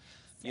 Yep.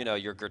 you know,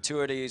 your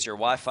gratuities, your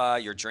Wi-Fi,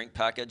 your drink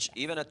package,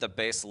 even at the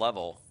base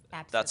level,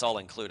 that's Absolutely. all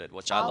included,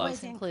 which I love.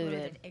 Always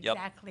Included. Yep.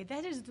 Exactly.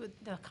 That is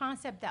the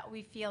concept that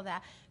we feel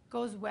that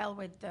goes well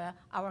with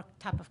our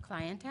type of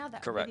clientele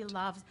that really Correct.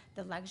 loves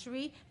the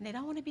luxury, and they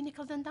don't want to be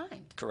nickel and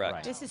dimed. Correct.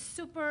 Right. This is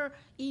super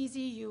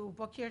easy. You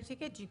book your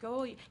ticket, you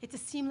go. It's a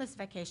seamless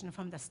vacation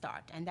from the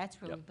start, and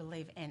that's what we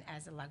believe in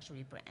as a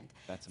luxury brand.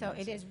 That's so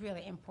amazing. it is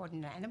really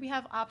important, and we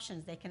have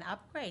options. They can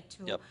upgrade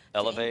to, Yep. to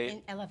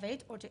Elevate.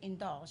 elevate or to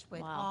indulge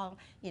with Wow. all.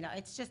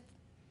 It's just.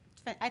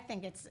 I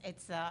think it's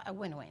a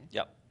win-win.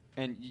 Yep.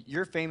 And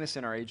you're famous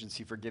in our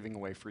agency for giving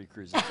away free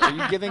cruises. Are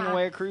you giving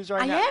away a cruise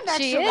right I now? am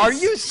She actually. is. Are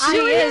you She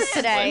is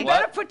today. You Wait,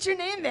 better what? put your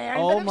name there.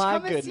 And Oh, let them my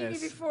come and see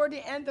goodness. me before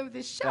the end of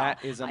the show.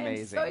 That is I am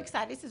amazing. so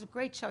excited. This is a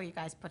great show you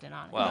guys put it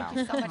on. Wow. Thank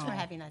you so much for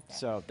having us there.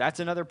 So that's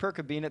another perk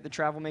of being at the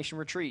Travelmation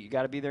retreat. You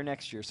got to be there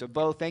next year. So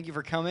Bo, thank you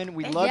for coming.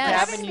 We Thank love you for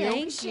Yes, having me. you. thank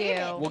Appreciate you. it.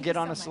 We'll Thank get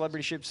you on so a much.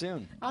 celebrity ship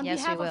soon. On Yes,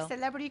 behalf we of will.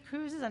 Celebrity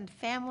Cruises and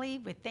family,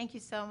 we thank you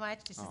so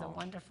much. This is a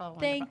wonderful,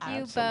 Thank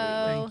wonderful you,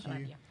 opportunity. Bo. Thank you.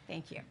 Love you.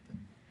 Thank you.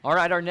 All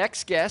right, our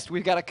next guest,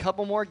 we've got a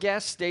couple more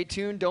guests. Stay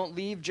tuned. Don't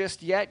leave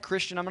just yet.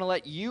 Christian, I'm going to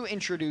let you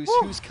introduce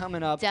who's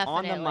coming up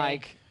on the Definitely.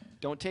 mic.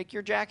 Don't take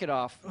your jacket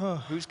off.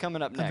 Who's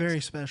coming up A next? very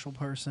special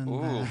person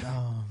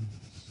that,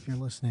 if you're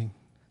listening,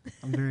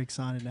 I'm very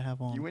excited to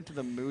have on. You went to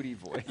the moody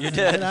voice. You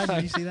Did did. I?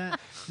 Did you see that?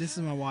 This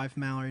is my wife,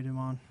 Mallory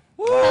Dumont.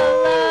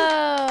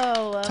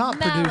 Hello, Top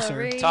producer.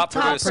 Mallory. Top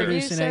producer.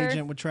 Producing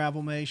agent with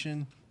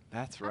Travelmation.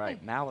 That's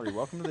right. Mallory,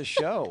 welcome to the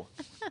show.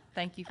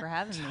 Thank you for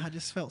having me. I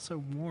just felt so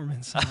warm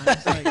inside.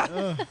 It's like, ugh.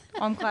 Well,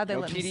 I'm glad they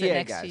No let me sit PDA,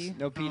 next guys. to you.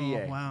 No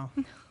PDA. Oh, wow.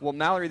 Well,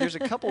 Mallory, there's a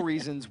couple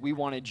reasons we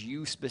wanted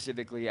you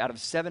specifically. Out of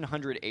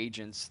 700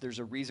 agents, there's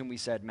a reason we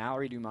said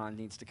Mallory Dumont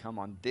needs to come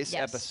on this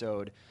Yes.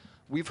 episode.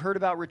 We've heard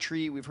about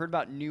Retreat. We've heard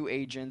about new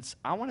agents.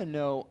 I want to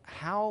know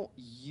how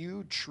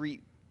you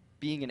treat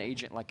being an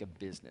agent like a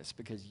business,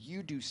 because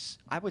you do,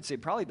 I would say,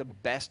 probably the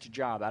best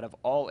job out of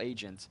all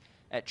agents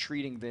at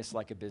treating this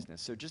like a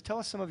business. So just tell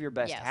us some of your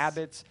best Yes.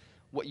 habits,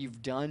 what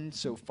you've done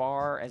so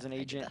far as an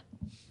agent.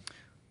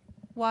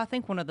 Well, I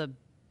think one of the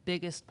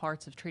biggest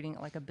parts of treating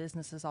it like a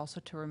business is also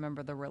to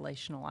remember the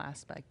relational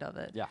aspect of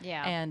it. Yeah.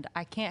 Yeah. And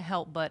I can't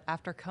help but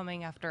after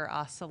coming after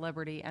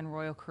Celebrity and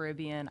Royal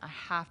Caribbean, I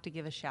have to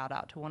give a shout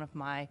out to one of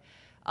my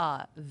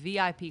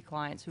VIP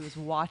clients who is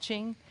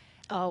watching.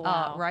 Oh,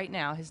 wow. Right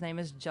now, his name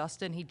is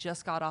Justin. He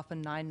just got off a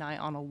 9-night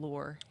on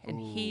Allure, and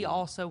he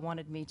also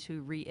wanted me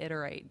to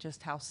reiterate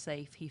just how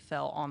safe he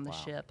felt on the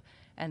ship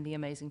and the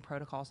amazing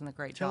protocols and the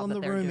great Tell job him that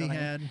the they're room he doing.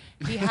 had.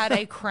 He had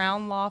a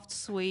Crown Loft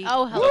suite.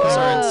 Oh, hello. Those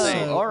are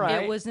insane. All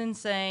right. It was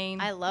insane.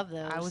 I love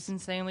those. I was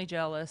insanely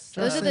jealous.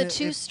 Those are Justin, the if-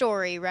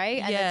 two-story, right?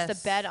 And it's Yes.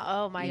 the bed.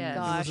 Oh my Yes. It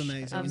gosh, It was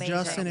amazing. amazing.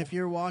 Justin, if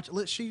you're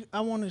watching, I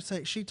want to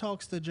say she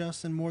talks to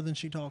Justin more than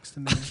she talks to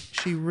me.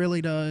 She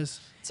really does.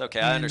 It's okay.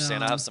 I And,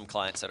 understand. I have some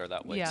clients that are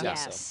that way Yeah, too.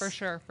 Yes. So. for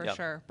sure, for Yep.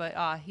 sure.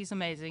 But he's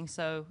amazing.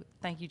 So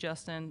thank you,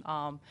 Justin.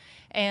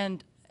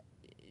 And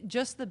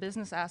just the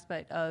business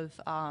aspect of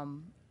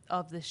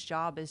this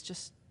job is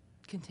just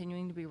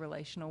continuing to be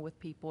relational with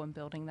people and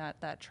building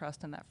that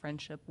trust and that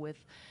friendship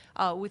with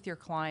your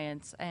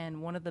clients.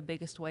 And one of the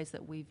biggest ways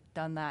that we've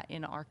done that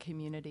in our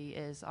community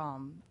is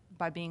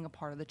by being a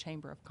part of the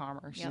Chamber of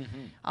Commerce. Yep.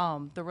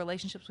 The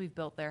relationships we've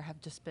built there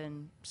have just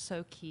been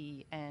so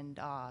key and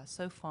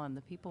so fun.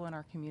 The people in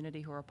our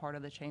community who are a part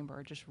of the Chamber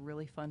are just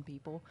really fun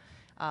people.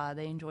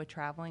 They enjoy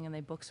traveling and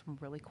they book some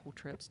really cool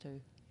trips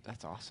too.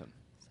 That's awesome.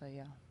 So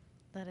yeah.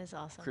 That is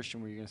awesome.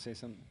 Christian, were you going to say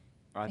something?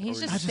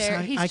 He's Or- just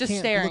he's I just can't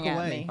staring look at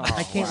away. me.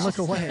 I can't wow. look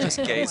away. Just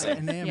gazing.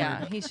 Enamored.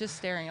 Yeah, he's just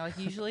staring. Like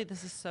usually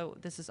this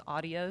is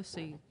audio, so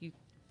you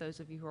those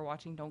of you who are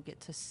watching don't get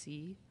to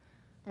see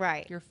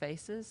Right. your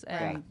faces,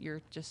 and Right.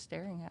 you're just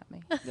staring at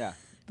me. Yeah.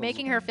 The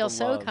Making l- her feel the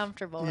so love.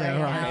 comfortable Yeah,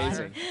 right, right. now.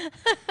 Amazing.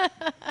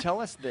 Tell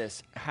us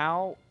this: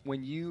 how,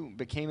 when you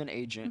became an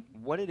agent,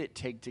 what did it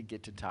take to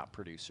get to top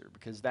producer?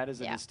 Because that is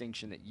a Yeah.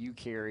 distinction that you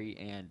carry,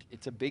 and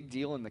it's a big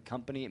deal in the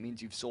company. It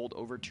means you've sold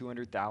over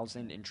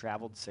 200,000 in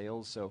traveled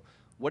sales. So,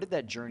 what did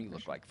that journey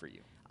look like for you?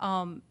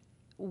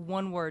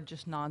 One word,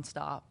 just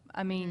nonstop.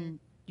 I mean,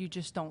 you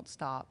just don't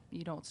stop.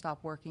 You don't stop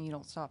working. You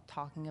don't stop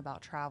talking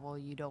about travel.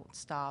 You don't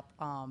stop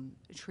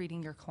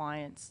treating your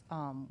clients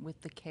with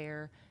the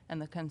care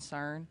and the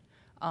concern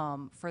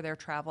for their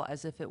travel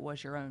as if it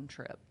was your own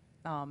trip.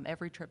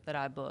 every trip that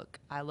I book,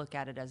 I look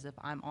at it as if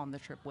I'm on the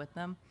trip with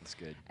them. That's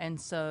good. And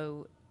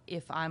so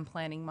if I'm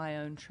planning my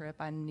own trip,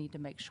 I need to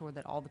make sure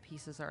that all the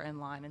pieces are in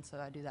line, and so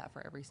I do that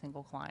for every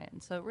single client.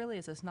 And so it really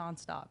is this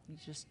nonstop.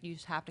 You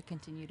just have to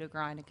continue to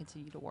grind and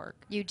continue to work.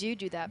 You do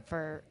that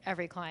for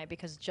every client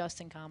because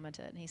Justin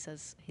commented and he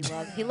says he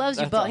loves you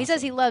That's both. He says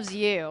awesome. he loves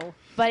you,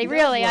 but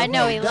really I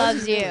know he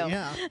loves you.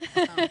 Yeah.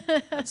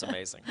 That's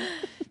amazing.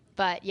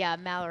 But yeah,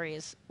 Mallory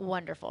is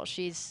wonderful.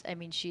 She's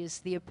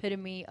the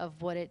epitome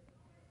of what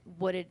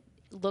it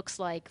looks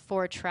like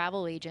for a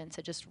travel agent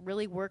to just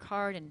really work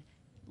hard and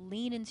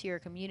lean into your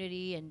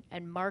community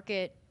and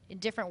market in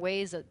different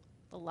ways that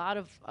a lot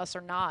of us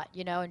are not,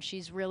 and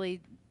she's really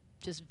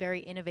just very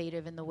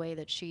innovative in the way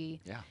that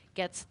she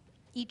gets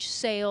each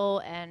sale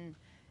and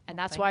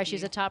that's why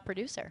she's a top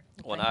producer.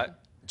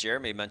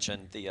 Jeremy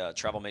mentioned the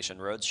Travelmation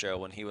Roadshow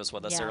when he was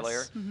with us Yes.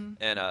 earlier.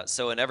 And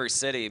so in every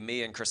city,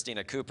 me and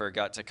Christina Cooper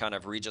got to kind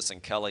of Regis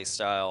and Kelly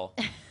style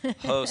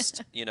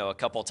host, a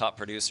couple top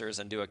producers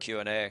and do a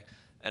Q&A.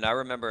 And I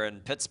remember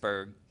in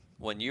Pittsburgh,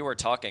 when you were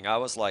talking, I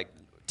was like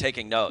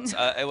taking notes.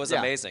 It was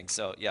amazing.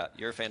 So yeah,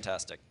 you're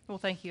fantastic. Well,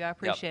 thank you. I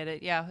appreciate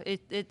it. Yeah,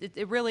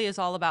 it really is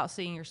all about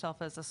seeing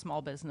yourself as a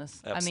small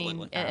business.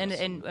 Absolutely. I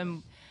mean,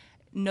 and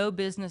no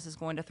business is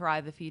going to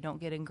thrive if you don't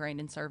get ingrained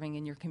in serving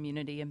in your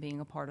community and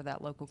being a part of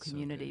that local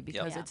community,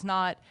 because it's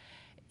not.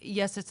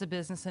 Yes, it's a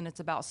business and it's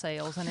about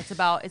sales and it's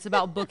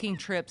about booking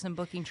trips and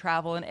booking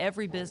travel, and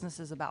every business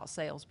is about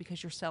sales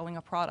because you're selling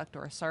a product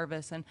or a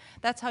service, and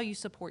that's how you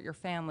support your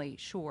family.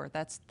 Sure,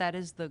 that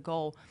is the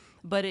goal,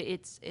 but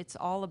it's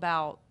all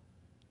about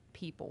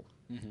people.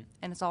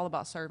 And it's all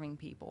about serving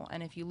people.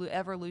 And if you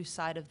ever lose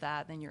sight of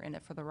that, then you're in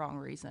it for the wrong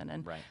reason.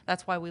 And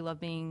that's why we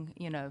love being,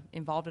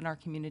 involved in our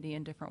community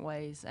in different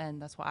ways.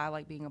 And that's why I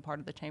like being a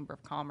part of the Chamber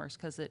of Commerce,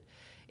 because it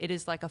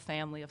is like a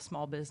family of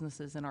small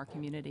businesses in our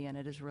community, and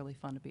it is really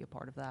fun to be a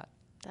part of that.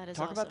 That is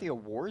Talk awesome. about the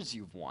awards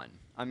you've won.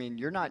 I mean,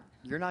 you're not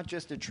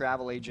just a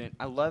travel agent.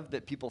 I love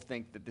that people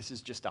think that this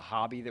is just a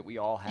hobby that we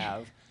all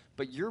have,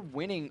 but you're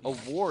winning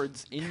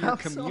awards in your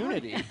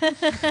community.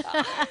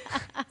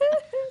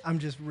 I'm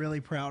just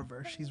really proud of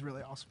her. She's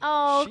really awesome.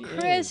 Oh, She is,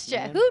 Christian.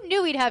 man. Who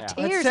knew we'd have Yeah.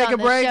 tears Let's take on a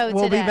the break. show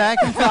We'll today? be back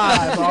in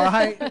 5, all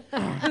right?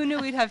 Who knew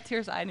we'd have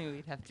tears? I knew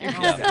we'd have tears.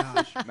 Oh,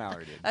 gosh.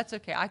 Mallory did. That's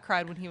okay. I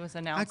cried when he was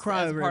announced I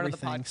cry as over part of the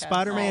everything. podcast.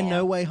 Spider-Man Oh.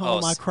 No Way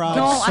Home, Oh, I cried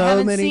No, I so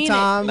haven't many seen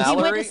times. It. He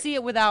went Mallory- to see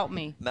it without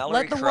me. Mallory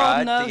Let the world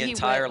cried know the he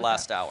entire went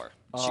last hour.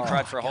 She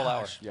cried for a whole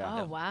hour.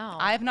 Yeah. Oh, wow.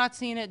 I have not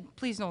seen it.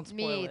 Please don't spoil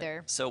Me it.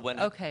 either. So when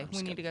Okay, I'm we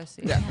just need to kidding. go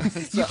see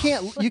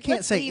it. You can't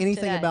Let's say leave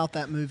anything today. about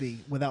that movie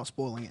without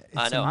spoiling it. It's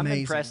I know. I'm I'm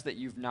amazing. impressed that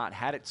you've not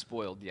had it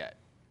spoiled yet.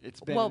 It's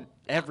been Well,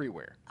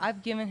 everywhere.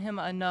 I've given him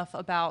enough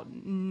about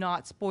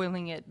not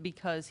spoiling it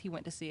because he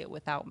went to see it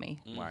without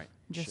me. Right.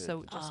 Just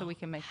Should. so we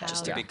can make that.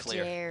 Just to clear. be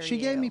clear. Dare She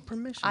gave me you.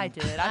 permission. I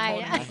did. I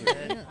told him he I-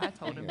 could. I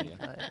told him he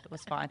could. It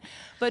was fine.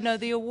 But no,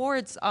 the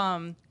awards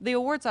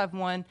I've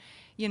won,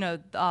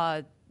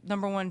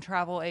 #1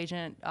 travel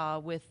agent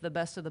with the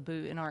Best of the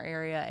Boot in our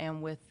area,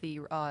 and with the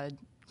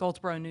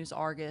Goldsboro News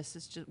Argus,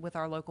 it's just with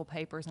our local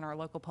papers and our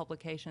local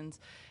publications,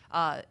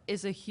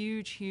 is a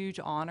huge, huge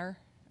honor.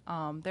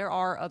 There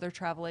are other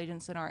travel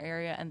agents in our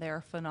area, and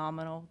they're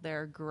phenomenal.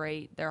 They're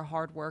great. They're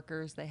hard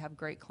workers. They have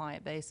great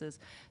client bases.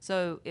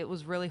 So it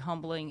was really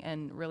humbling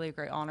and really a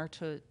great honor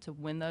to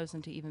win those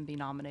and to even be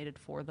nominated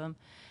for them.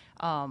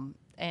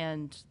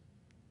 And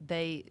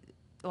they,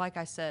 like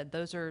I said,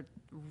 those are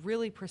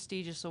really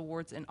prestigious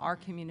awards in our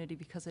community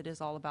because it is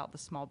all about the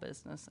small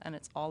business, and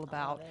it's all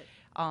about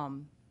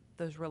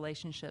those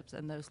relationships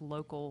and those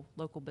local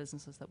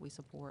businesses that we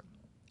support.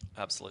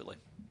 Absolutely.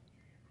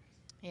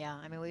 Yeah,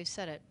 I mean, we've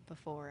said it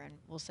before and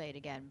we'll say it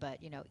again, but,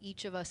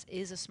 each of us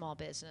is a small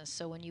business.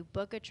 So when you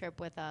book a trip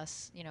with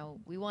us,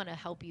 we want to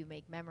help you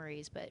make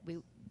memories, but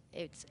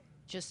it's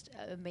just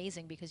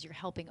amazing because you're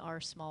helping our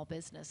small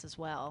business as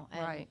well.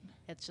 And Right.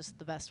 it's just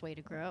the best way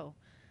to grow.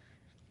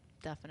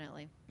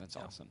 Definitely. That's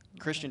awesome.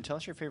 Christian, tell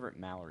us your favorite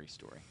Mallory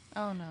story.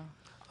 Oh, no.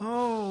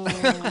 Oh,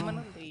 I'm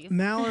going to leave.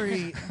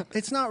 Mallory,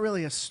 it's not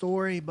really a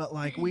story, but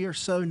we are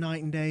so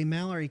night and day.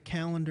 Mallory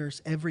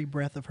calendars every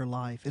breath of her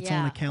life. It's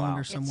on Yeah. a calendar Wow.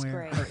 It's somewhere.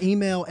 great. Her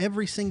email,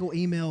 every single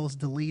email is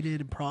deleted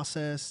and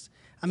processed.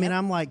 I mean,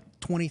 I'm like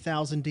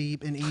 20,000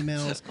 deep in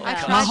emails. I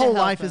tried My to whole help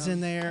life is him.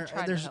 in there. I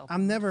tried to help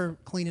I'm never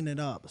cleaning it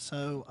up.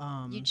 So,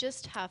 You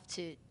just have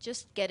to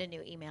just get a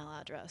new email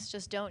address.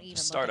 Just don't even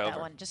start look at that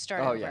over. one. Just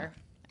start Oh, over. yeah.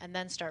 And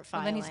then start And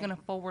filing. then he's going to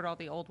forward all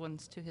the old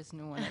ones to his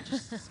new one. It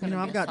just, it's you know,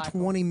 gonna I've be a got cycle.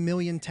 20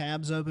 million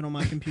tabs open on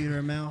my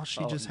computer. Mal,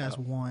 she Oh, just has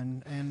no.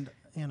 one. And,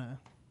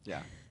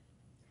 Yeah.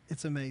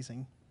 it's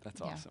amazing.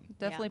 That's Yeah, awesome.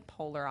 definitely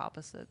polar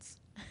opposites.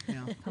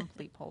 Yeah.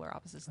 Complete polar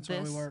opposites. That's why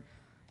we work.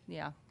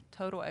 Yeah,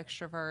 total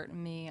extrovert.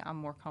 Me, I'm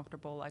more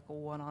comfortable like a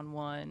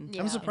one-on-one.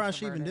 Yeah. I'm surprised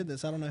she even introverted. did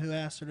this. I don't know who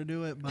asked her to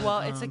do it. But, Well,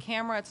 it's a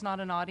camera. It's not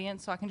an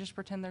audience, so I can just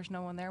pretend there's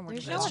no one there. And we're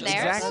There's just no one just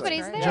there. Justin.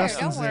 Nobody's Right. there.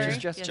 Justin's Don't there. worry.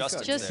 Just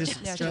Justin's Just- there.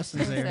 Just- Yeah,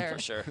 Justin's there. For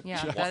sure.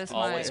 Yeah, Wa- that is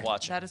always my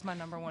watching. that is my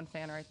 #1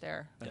 fan right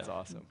there. That's Yeah.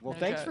 awesome. Well, No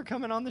thanks joke. for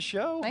coming on the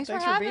show. Thanks for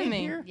being having me.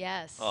 here.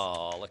 Yes.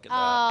 Oh, look at that.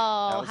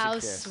 Oh, was a how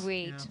kiss.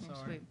 sweet. Yeah,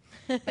 sorry.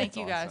 Sweet. Thank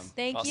you, guys. awesome.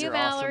 Thank Awesome. you, You're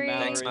awesome, Mallory.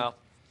 Mallory. Thanks, Mal.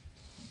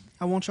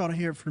 I want y'all to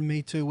hear it from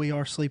me too. We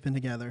are sleeping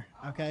together.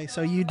 Okay,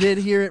 so you did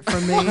hear it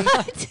from me.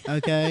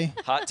 Okay,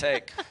 Hot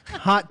take.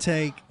 hot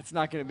take. It's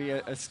not going to be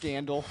a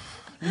scandal.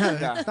 No,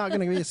 Yeah. it's not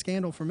going to be a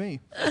scandal for me.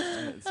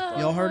 It's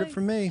funny. Y'all heard it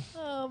from me.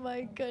 Oh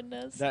my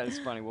goodness. That is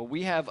funny. Well,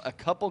 we have a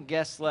couple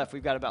guests left.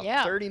 We've got about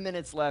Yeah. 30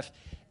 minutes left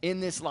in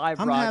this live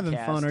I'm broadcast.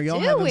 having fun. Are y'all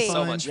Do having we? fun?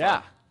 So much fun.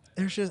 Yeah,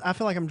 There's just I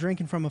feel like I'm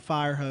drinking from a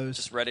fire hose.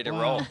 Just ready to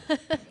Wow. roll.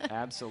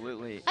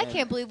 absolutely. I And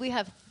can't believe we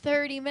have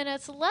 30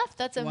 minutes left.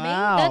 That's amazing.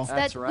 Wow.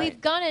 That's right.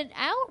 We've gone an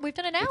hour. We've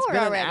done an hour been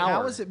an already. hour.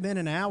 How has it been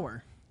an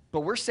hour?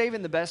 But we're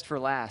saving the best for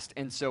last.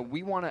 And so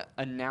we want to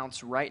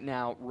announce right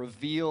now,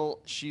 reveal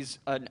she's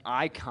an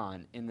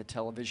icon in the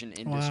television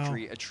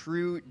industry, a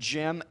true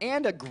gem,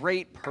 and a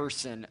great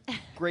person,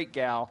 great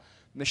gal.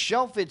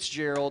 Michelle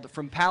Fitzgerald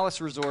from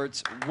Palace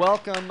Resorts.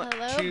 Welcome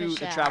Hello, to the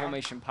Michelle.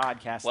 Travelmation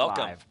Podcast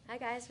Welcome. Live. Hi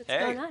guys, what's Hey,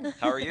 going on?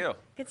 how are you?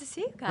 Good to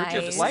see you Where'd guys.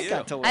 your Good to flight see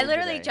got you. delayed I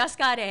literally today? just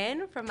got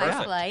in from my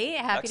Perfect. flight.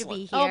 Happy to Excellent.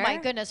 be here. Oh my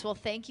goodness. Well,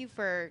 thank you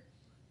for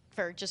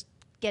just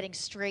getting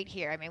straight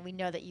here. I mean, we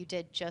know that you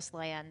did just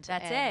land.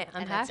 That's and- it.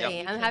 I'm and that's happy. it.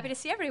 You I'm can- happy to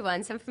see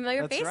everyone. Some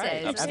familiar That's faces.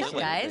 right. What's up,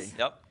 Absolutely. guys?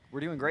 Yep. We're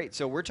doing great.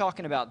 So we're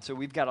talking about, so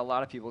we've got a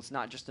lot of people. It's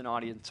not just an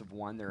audience of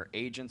one. There are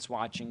agents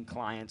watching,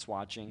 clients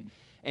watching.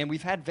 And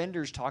we've had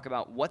vendors talk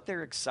about what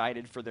they're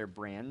excited for their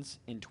brands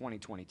in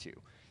 2022.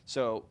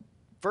 So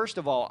first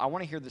of all, I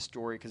want to hear the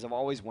story because I've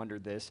always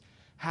wondered this.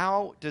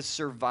 How does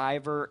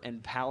Survivor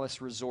and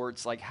Palace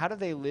Resorts, like how do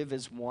they live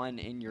as one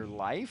in your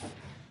life?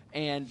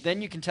 And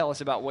then you can tell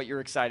us about what you're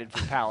excited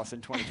for Palace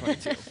in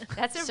 2022.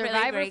 That's a Survivor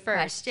really great first,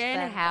 question.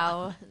 then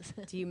How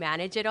do you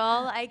manage it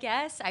all, I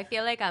guess? I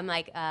feel like I'm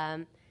like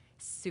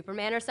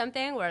Superman or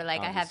something where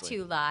like I have Obviously.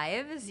 2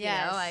 lives. You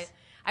Yes. know,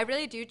 I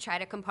really do try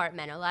to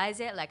compartmentalize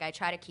it. Like I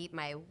try to keep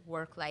my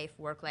work life,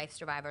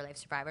 survivor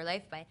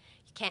life, but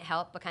you can't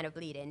help but kind of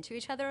bleed into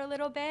each other a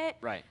little bit.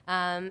 Right.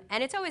 And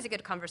it's always a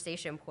good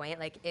conversation point.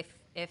 Like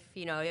if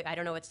you know, I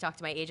don't know what to talk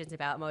to my agents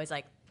about, I'm always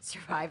like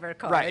Survivor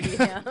card. Right. You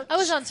know? I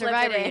was on Slip it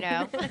Survivor, you in.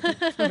 know.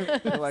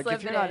 You're like, Slip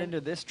if you're it not in.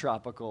 into this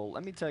tropical,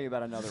 let me tell you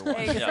about another one.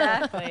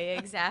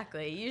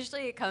 Exactly.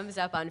 Usually it comes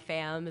up on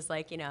FAMs,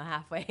 like, you know,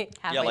 halfway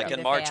Yeah, like through in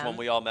the March FAM. when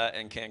we all met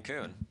in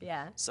Cancun.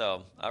 Yeah.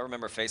 So I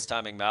remember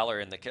FaceTiming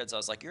Mallory and the kids. I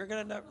was like, "You're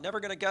never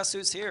gonna guess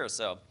who's here."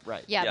 So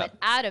Right. Yeah, Yeah. but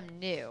Adam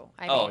knew.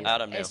 I Oh, mean,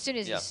 Adam knew. as soon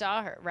as Yeah. he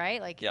saw her, right?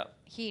 Like, Yeah.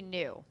 he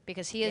knew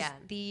because he is Yeah.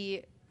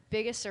 the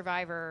biggest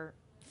Survivor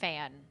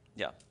fan.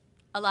 yeah,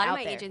 A lot of out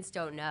my there. agents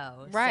don't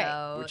know. Right.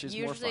 So Which is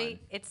more usually fun.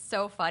 it's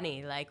so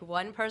funny. Like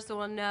one person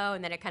will know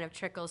and then it kind of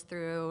trickles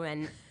through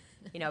and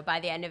you know, by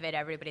the end of it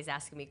everybody's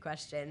asking me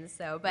questions.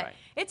 So but Right.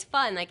 it's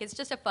fun. Like it's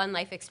just a fun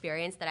life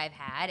experience that I've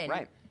had and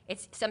Right.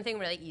 it's something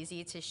really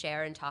easy to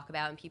share and talk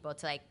about and people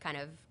to like kind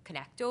of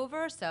connect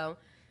over. So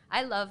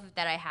I love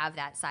that I have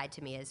that side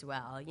to me as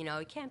well. You know,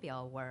 it can't be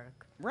all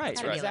work. Right,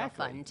 It's gotta be a little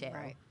exactly. fun too.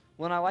 Right.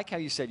 Well, and I like how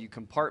you said you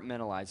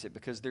compartmentalize it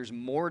because there's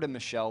more to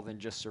Michelle than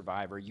just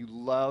Survivor. You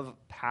love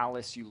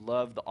Palace, you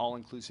love the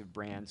all-inclusive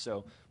brand.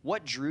 So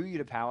what drew you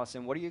to Palace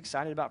and what are you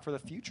excited about for the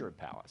future of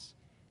Palace?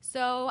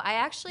 So I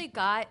actually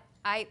got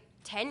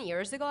 10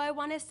 years ago, I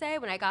want to say,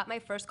 when I got my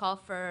first call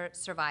for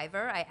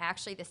Survivor, I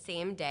actually the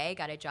same day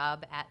got a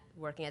job at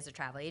working as a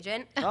travel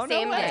agent. Oh, no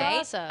same way. day.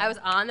 That's awesome. I was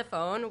on the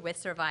phone with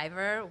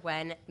Survivor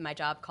when my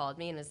job called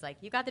me and was like,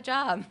 "You got the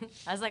job."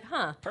 I was like,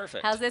 "Huh?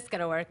 Perfect. How's this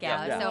gonna work Yeah.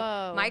 out?" Yeah. So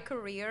Whoa. my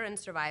career and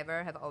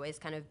Survivor have always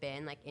kind of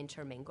been like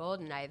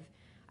intermingled, and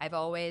I've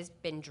always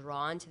been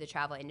drawn to the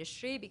travel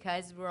industry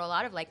because we're a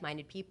lot of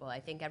like-minded people. I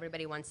think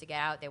everybody wants to get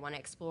out, they want to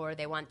explore,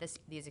 they want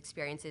these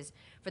experiences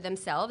for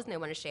themselves, and they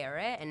want to share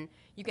it. And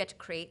you get to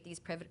create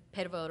these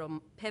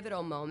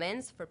pivotal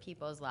moments for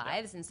people's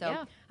lives. And so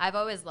Yeah. I've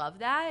always loved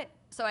that.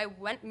 So I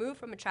moved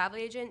from a travel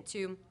agent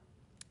to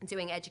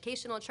doing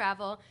educational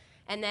travel.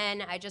 And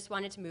then I just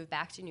wanted to move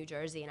back to New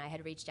Jersey, and I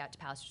had reached out to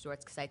Palace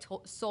Resorts because I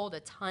sold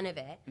a ton of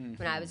it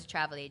when I was a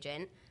travel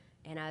agent.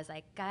 And I was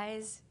like,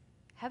 guys,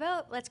 how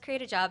about let's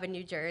create a job in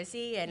New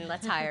Jersey and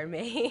let's hire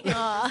me.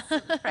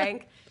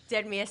 Frank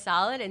did me a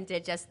solid and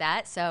did just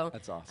that. So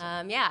That's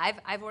awesome. yeah,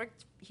 I've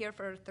worked here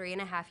for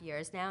 3.5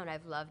 years now, and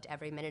I've loved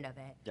every minute of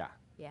it. Yeah.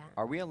 Yeah.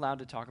 Are we allowed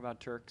to talk about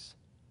Turks?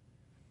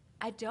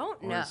 I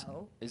don't Or is-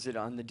 know. Is it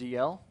on the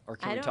DL or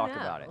can I we don't talk know.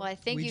 about it? Well, I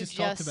think We you just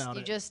talked about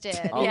you it. just did.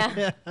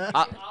 Yeah.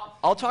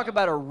 I'll talk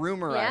about a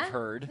rumor Yeah? I've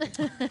heard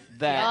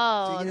that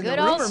Oh, Digging in good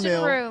the rumor Alston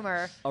mill.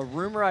 rumor. a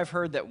rumor I've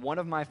heard that one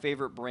of my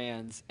favorite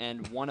brands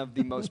and one of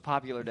the most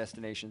popular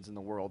destinations in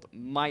the world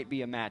might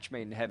be a match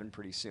made in heaven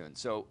pretty soon.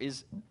 So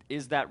is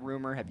that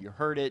rumor? Have you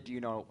heard it? Do you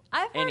know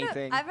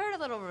anything? I've heard a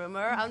little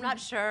rumor. I'm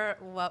not sure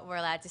what we're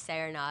allowed to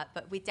say or not,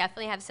 but we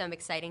definitely have some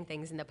exciting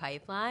things in the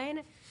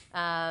pipeline.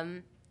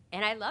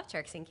 And I love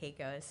Turks and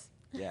Caicos.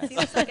 Yes.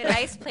 Seems like a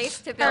nice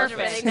place to build a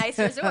really nice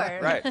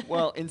resort. right.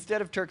 Well,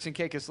 instead of Turks and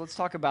Caicos, let's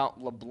talk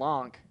about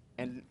LeBlanc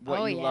and what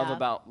Oh, you love yeah.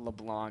 about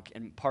LeBlanc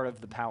and part of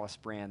the Palace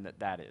brand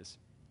that is.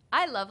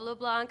 I love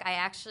LeBlanc. I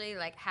actually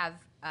have.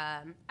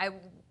 I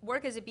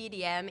work as a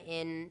BDM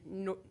in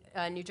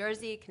New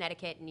Jersey,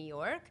 Connecticut, New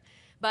York,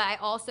 But I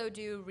also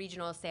do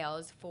regional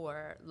sales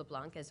for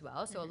LeBlanc as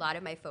well. So a lot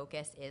of my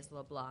focus is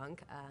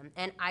LeBlanc.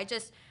 And I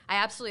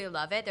absolutely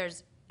love it.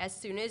 As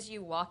soon as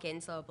you walk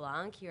into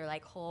LeBlanc, your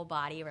like whole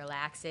body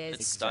relaxes.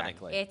 It's stunning.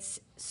 It's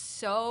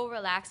so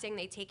relaxing.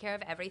 They take care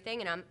of everything.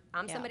 And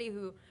I'm somebody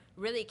who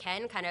really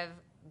can kind of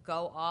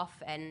go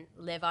off and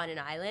live on an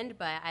island,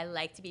 but I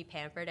like to be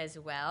pampered as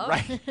well.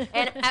 Right.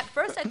 And at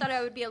first I thought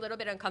I would be a little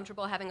bit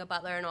uncomfortable having a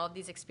butler and all of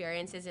these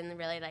experiences and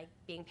really like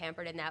being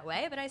pampered in that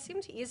way, but I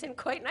seem to ease in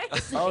quite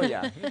nicely. Oh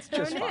yeah, it's Who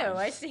just knew? fine.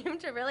 I seem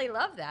to really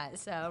love that.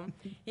 So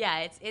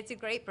yeah, it's a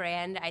great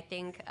brand. I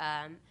think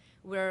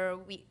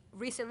we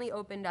recently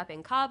opened up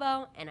in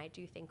Cabo, and I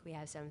do think we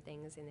have some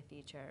things in the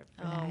future.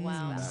 For that Oh as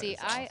wow! well. See,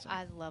 That is awesome.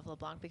 I love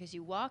LeBlanc because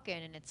you walk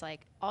in and it's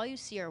like all you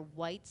see are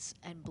whites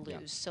and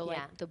blues. So Yeah.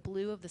 like the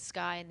blue of the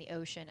sky and the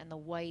ocean, and the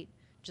white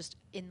just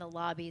in the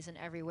lobbies and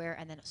everywhere,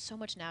 and then so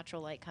much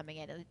natural light coming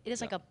in. It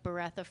is like a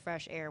breath of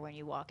fresh air when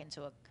you walk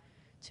into a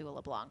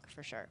LeBlanc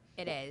for sure.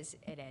 It is.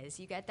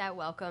 You get that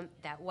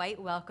white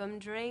welcome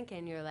drink,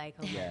 and you're like,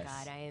 oh Yes. my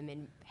God, I am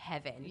in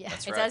heaven. Yeah.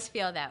 That's It right. does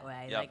feel that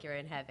way, Yep. like you're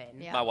in heaven.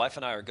 Yeah. My wife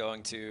and I are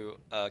going to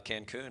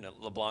Cancun, at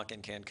LeBlanc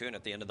in Cancun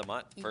at the end of the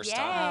month. First Yay.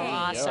 time.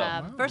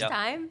 Awesome. First Yep.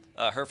 time?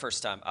 Her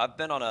first time. I've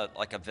been on a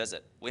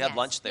visit. We had Yes.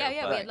 lunch there.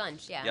 Yeah, but we had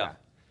lunch. Yeah. Yeah.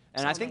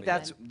 And I Sounds think really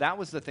good. that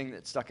was the thing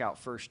that stuck out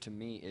first to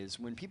me is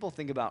when people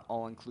think about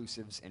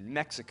all-inclusives in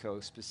Mexico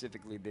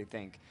specifically, they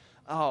think,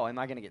 oh, am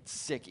I going to get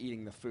sick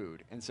eating the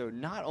food? And so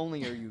not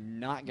only are you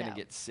not going to No.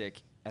 get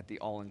sick at the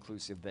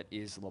all-inclusive that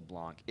is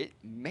LeBlanc, it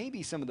may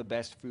be some of the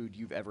best food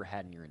you've ever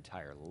had in your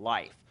entire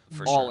life, For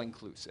sure.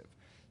 all-inclusive.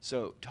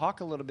 So talk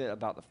a little bit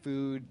about the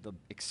food, the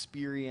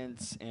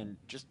experience, and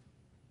just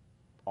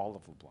all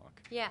of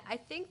LeBlanc. Yeah, I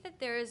think that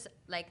there's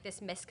like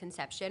this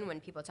misconception when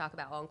people talk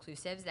about all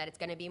inclusives that it's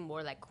going to be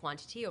more like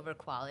quantity over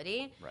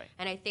quality. Right.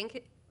 And I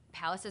think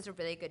Palace does a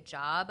really good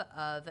job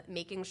of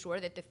making sure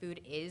that the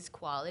food is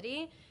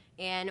quality.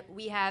 And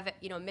we have,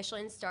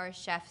 Michelin star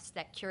chefs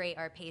that curate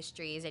our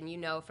pastries, and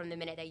from the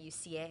minute that you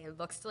see it, it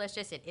looks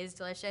delicious, it is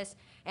delicious.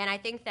 And I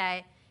think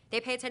that they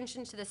pay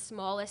attention to the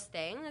smallest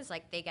things,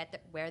 like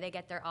where they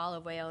get their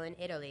olive oil in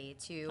Italy,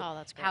 to Oh,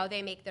 that's great. how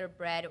they make their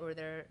bread or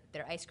their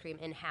ice cream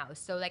in-house.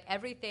 So like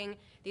everything,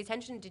 the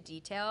attention to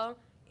detail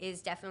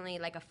is definitely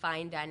like a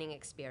fine dining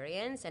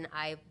experience, and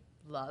I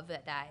love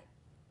that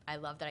I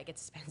love that I get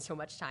to spend so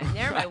much time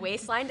there. My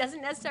waistline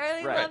doesn't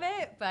necessarily Right. love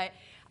it, but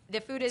the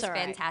food is It's all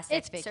right. fantastic.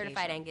 It's vacation.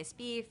 Certified Angus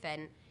beef,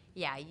 and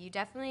yeah, you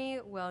definitely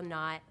will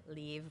not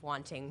leave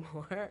wanting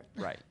more.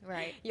 Right.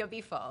 Right. You'll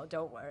be full,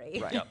 don't worry.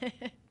 Right.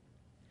 Yep.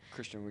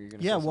 Christian, were you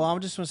going to Yeah, say well,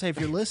 I'm just going to say if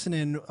you're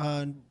listening,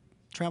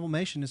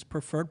 Travelmation is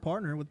preferred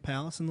partner with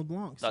Palace and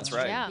LeBlanc. So That's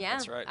right. Yeah.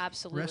 That's right.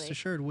 Absolutely. Rest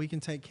assured, we can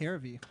take care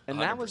of you.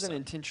 And that was an 100%.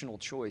 intentional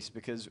choice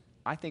because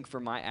I think for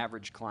my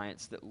average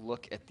clients that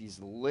look at these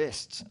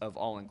lists of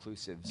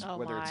all-inclusives, Oh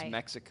whether it's my.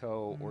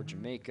 Mexico or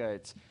Jamaica,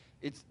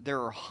 there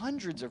are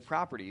hundreds of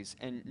properties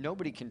and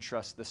nobody can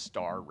trust the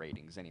star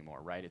ratings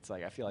anymore, right? It's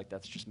like I feel like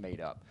that's just made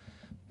up.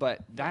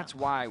 But that's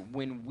why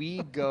when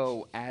we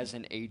go as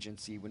an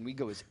agency, when we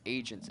go as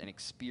agents and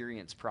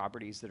experience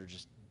properties that are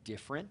just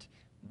different,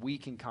 we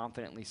can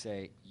confidently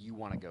say, you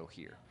want to go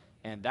here.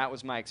 And that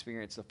was my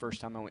experience the first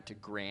time I went to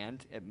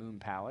Grand at Moon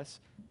Palace.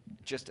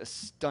 Just a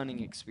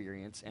stunning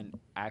experience. And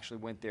I actually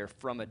went there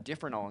from a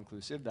different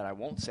all-inclusive that I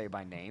won't say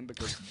by name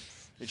because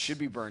it should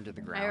be burned to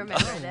the ground. I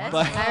remember this.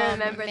 But- I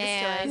remember the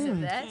man. stories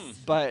of this.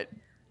 But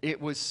it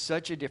was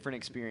such a different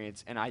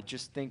experience, and I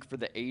just think for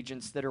the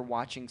agents that are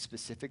watching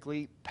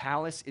specifically,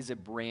 Palace is a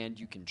brand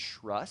you can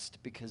trust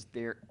because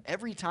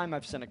every time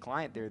I've sent a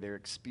client there, their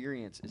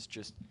experience is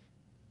just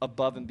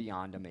above and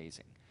beyond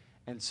amazing.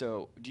 And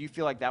so do you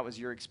feel like that was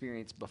your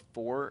experience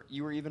before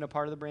you were even a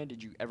part of the brand?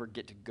 Did you ever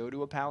get to go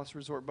to a Palace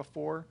resort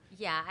before?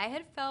 Yeah, I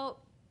had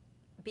felt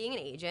being an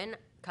agent,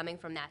 coming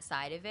from that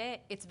side of it,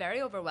 it's very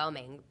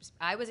overwhelming.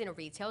 I was in a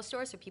retail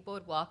store, so people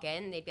would walk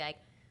in and they'd be like,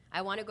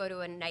 I want to go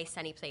to a nice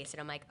sunny place.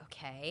 And I'm like,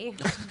 okay,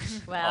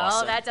 well,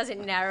 Awesome. that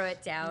doesn't narrow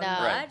it down No.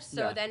 much. Right.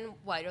 So Yeah. then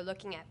what? You're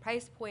looking at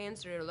price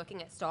points or you're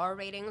looking at star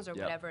ratings or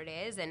Yep. whatever it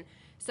is. And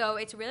so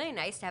it's really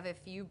nice to have a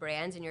few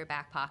brands in your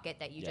back pocket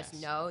that you just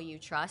Yes. know, you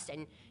trust,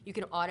 and you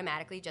can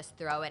automatically just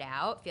throw it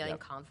out feeling Yep.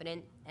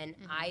 confident. And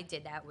I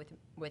did that with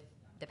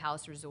the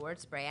Palace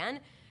Resorts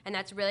brand. And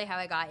that's really how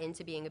I got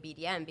into being a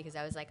BDM, because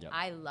I was like, Yep.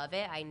 I love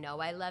it. I know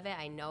I love it.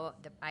 I know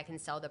that I can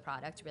sell the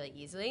product really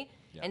easily.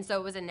 Yep. And so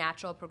it was a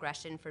natural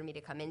progression for me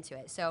to come into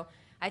it. So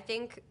I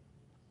think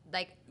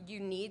like you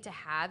need to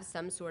have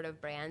some sort of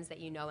brands that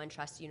you know and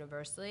trust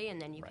universally,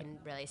 and then you Right. can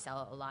really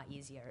sell it a lot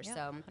easier. Yeah,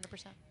 So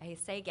 100%. I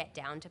say get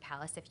down to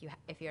Palace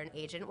if you're an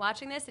agent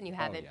watching this and you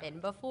haven't yeah. been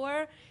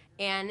before,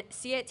 and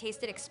see it,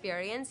 taste it,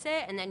 experience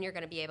it, and then you're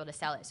going to be able to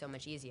sell it so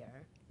much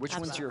easier. Which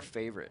one's Absolutely. your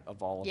favorite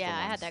of all of Yeah, the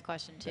I had ones that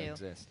question that too.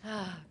 exist?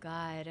 Oh,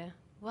 God.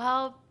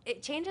 Well,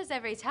 it changes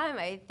every time.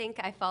 I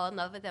think I fall in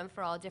love with them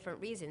for all different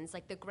reasons.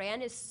 Like, the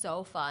Grand is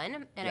so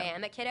fun, and I Yeah.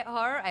 am a kid at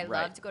heart. I Right.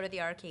 love to go to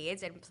the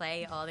arcades and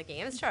play all the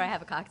games. Sure, I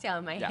have a cocktail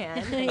in my Yeah.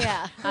 hand.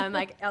 Yeah. I'm,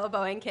 like,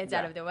 elbowing kids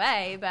out Yeah. of the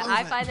way. But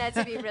I find that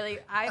to be really,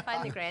 I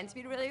find the Grand to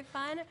be really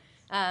fun.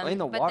 In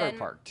the but water then-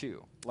 park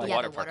too. Like Yeah,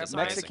 water the park water is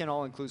park. amazing. Mexican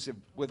all-inclusive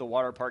with a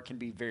water park can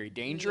be very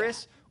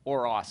dangerous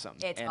or awesome.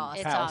 It's and awesome.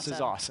 It's Palace is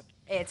awesome. awesome.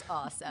 It's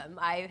awesome.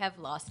 I have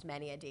lost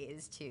many a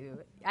days to.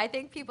 I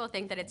think people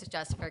think that it's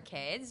just for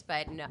kids,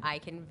 but no, I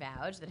can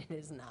vouch that it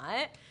is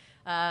not.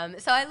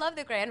 So I love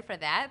the Grand for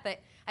that,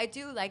 but I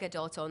do like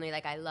adults only.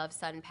 Like I love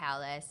Sun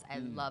Palace. I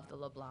love the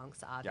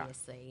LeBlancs,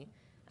 obviously.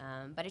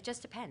 But it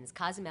just depends.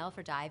 Cozumel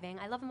for diving.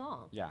 I love them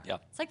all. Yeah. Yeah.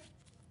 It's like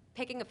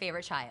picking a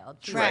favorite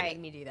child. Please Right. don't make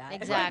me do that.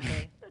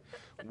 Exactly.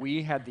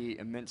 We had the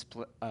immense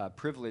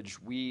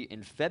privilege. We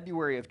in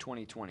February of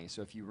 2020.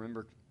 So if you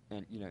remember,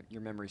 and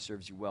your memory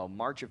serves you well,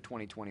 March of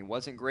 2020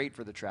 wasn't great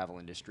for the travel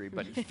industry,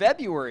 but in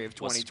February of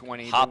Was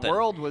 2020, the hopping.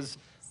 world was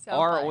So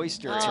our fun.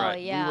 oyster. That's and right.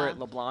 We Yeah. were at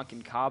LeBlanc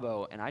and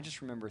Cabo, and I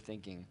just remember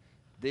thinking,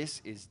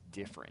 this is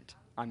different.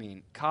 I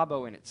mean,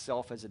 Cabo in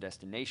itself as a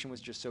destination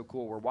was just so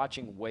cool. We're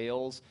watching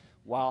whales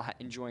while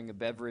enjoying a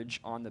beverage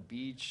on the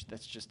beach.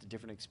 That's just a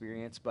different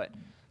experience. But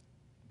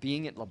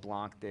being at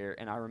LeBlanc there,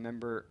 and I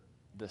remember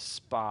the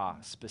spa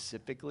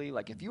specifically.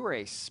 Like, if you were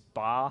a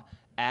spa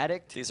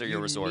addict, These are you your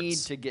need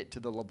resorts. to get to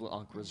the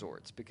LeBlanc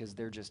resorts because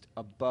they're just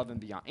above and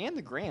beyond. And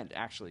the Grand,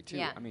 actually, too.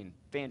 Yeah. I mean,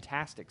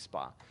 fantastic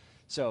spa.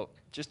 So,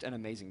 just an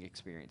amazing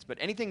experience. But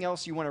anything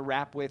else you want to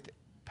wrap with?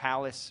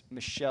 Palace,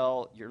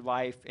 Michelle, your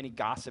life, any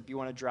gossip you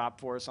want to drop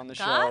for us on the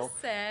show?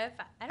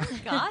 Gossip. I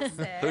don't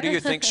gossip. Who do you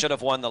think should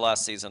have won the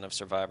last season of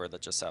Survivor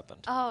that just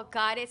happened? Oh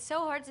God, it's so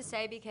hard to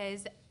say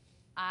because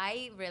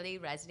I really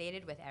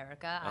resonated with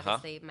Erica. Uh-huh.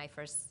 Obviously, my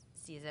first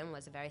season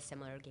was a very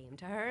similar game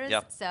to hers.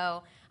 Yep.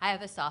 So I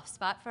have a soft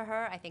spot for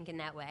her, I think, in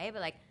that way.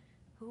 But like,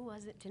 who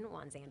was it? Didn't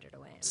want Xander to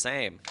win.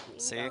 Same.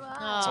 See? That's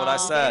That's what I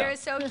said. Xander is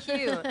so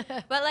cute.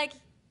 But like,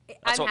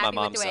 That's I'm what my happy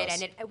mom with the way it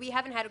says. ended. We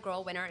haven't had a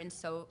girl winner in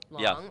so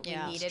long. Yeah.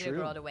 Yeah. We It's needed a true.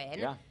 girl to win.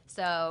 Yeah.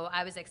 So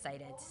I was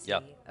excited to see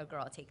Yep. a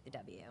girl take the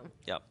W.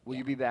 Yep. Will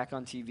you be back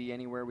on TV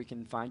anywhere we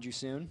can find you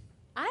soon?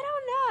 I don't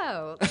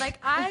know. Like,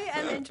 I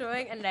am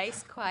enjoying a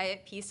nice,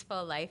 quiet,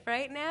 peaceful life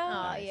right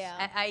now. Oh,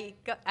 yeah.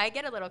 I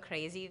get a little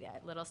crazy,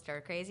 a little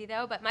stir crazy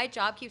though, but my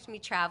job keeps me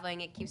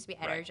traveling. It keeps me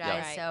Right, yeah.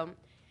 energized. Right. So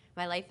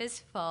my life is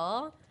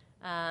full.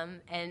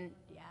 And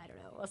yeah, I don't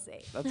know. We'll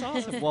see. That's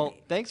awesome. Well,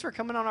 thanks for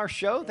coming on our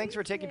show. Thanks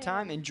for taking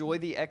time. Enjoy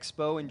the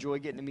expo. Enjoy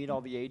getting to meet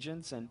all the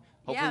agents, and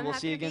hopefully yeah, I'm we'll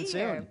happy see you to again be soon.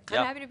 here. Yeah.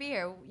 I'm happy to be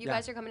here. You Yeah.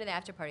 guys are coming to the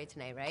after party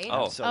tonight, right?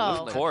 Oh,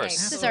 Absolutely. of course.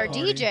 This is our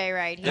Party. DJ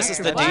right here. This is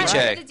the What?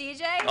 DJ. The DJ?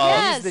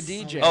 Yes. He's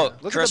the DJ. Oh,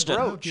 Look Christian.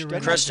 at the brooch. You're Doesn't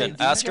ready. it Christian,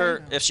 say ask DJ?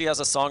 her if she has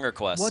a song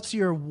request. What's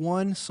your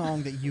one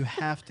song that you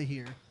have to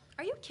hear?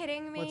 Are you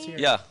kidding me? Let's hear it.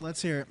 Yeah.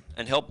 Let's hear it.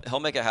 And he'll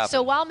make it happen.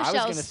 So while I was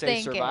Michelle's gonna say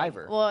thinking,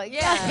 Survivor. well,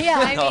 Yeah, yeah.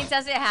 I No. mean,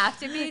 does it have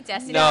to be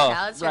Destiny No.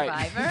 Child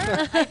Right.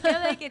 Survivor? I feel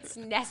like it's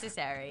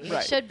necessary.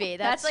 It should be.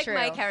 That's like true.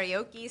 my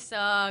karaoke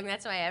song.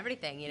 That's my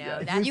everything. You know, Yeah.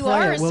 If that's we You play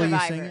are it, a will you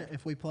survivor. sing it?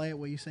 If we play it,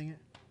 will you sing it?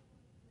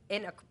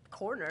 in a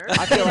corner.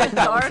 I feel like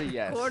that was a dark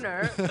yes.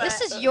 corner. This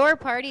but is your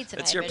party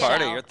tonight. It's your Michelle.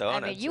 party, you're throwing I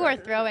mean, it. you are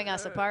throwing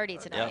us a party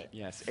tonight.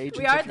 Yes, agents,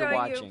 we are if you're throwing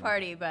watching. you a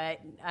party,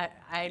 but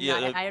I'm Yeah,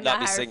 not, I am not not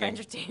me hired singing. for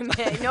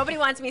entertainment. Nobody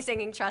wants me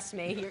singing. Trust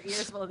me, your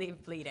ears will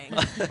leave bleeding. Oh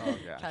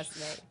gosh, Trust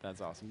me. that's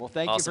awesome. Well,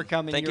 thank Awesome. you for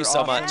coming. Thank you You're so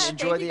awesome. much. Yeah,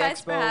 Enjoy thank the you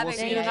guys expo. for having We'll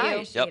see me. you I tonight.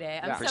 appreciate Yep. it. I'm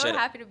Yeah. so Appreciate it.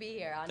 happy to be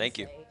here. Honestly. Thank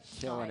you.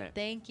 Killing it.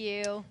 Thank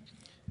you.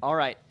 All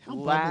right, How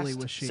bubbly last,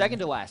 was she? second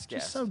to last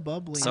guest. Just so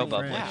bubbly. So and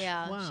bubbly. fresh.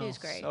 Yeah, Wow. she was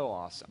great. So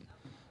awesome.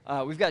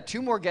 We've got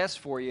two more guests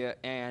for you,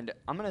 and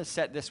I'm going to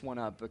set this one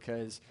up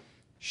because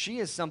she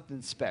is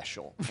something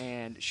special.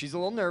 And she's a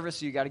little nervous,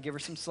 so you got to give her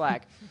some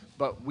slack.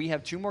 But we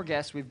have two more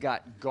guests. We've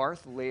got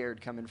Garth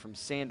Laird coming from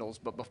Sandals.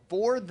 But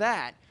before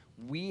that,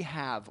 we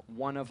have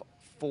one of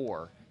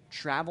 4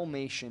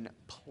 Travelmation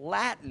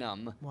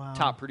Platinum Wow.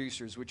 top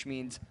producers, which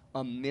means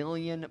 $1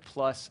 million+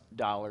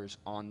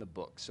 on the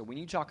book. So when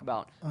you talk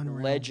about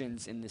Unreal.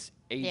 legends in this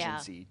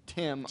agency,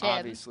 Tim, Tim.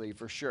 obviously,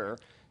 for sure.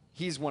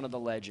 He's one of the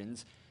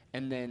legends.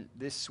 And then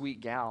this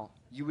sweet gal,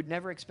 you would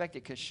never expect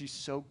it because she's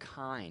so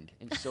kind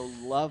and so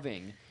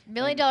loving. $1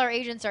 million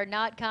agents are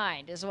not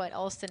kind, is what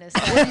Alston is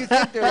What saying. do you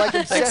think? They're like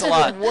obsessed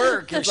lot. with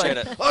work. It's Appreciate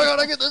like, it. I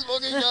gotta get this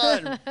booking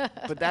done.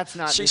 But that's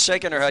not. She's this-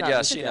 shaking her that's head. not Yeah,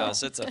 this she gal.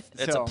 knows. It's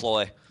So, a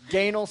ploy.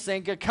 Gainel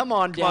Sinka, come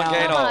on Come down. on,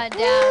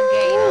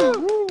 Gainel.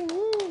 Come on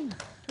down,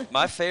 Gaynell.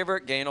 My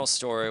favorite Gainel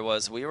story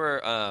was we were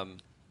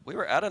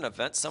at an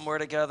event somewhere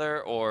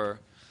together, or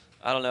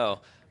I don't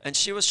know, and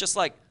she was just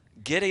like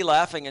giddy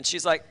laughing, and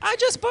she's like, "I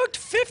just booked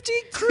 50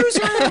 cruise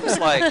rooms."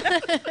 Like,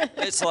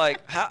 it's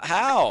like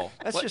how?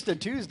 That's What- just a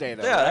Tuesday,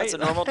 though. yeah, right? that's a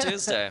normal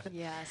Tuesday.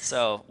 Yes.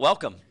 So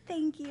welcome.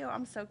 Thank you.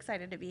 I'm so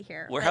excited to be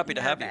here. We're but happy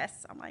to have you.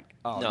 nervous. I'm like,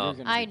 Oh, No. you're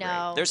gonna I do great.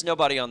 know. There's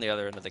nobody on the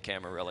other end of the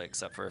camera really,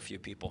 except for a few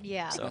people.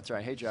 Yeah. So That's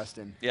right. Hey,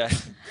 Justin. yeah,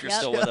 if you're Yep,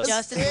 still with us.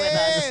 Justin's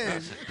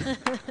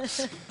with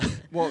us.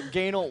 Well,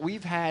 Gainel,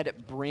 we've had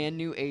brand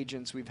new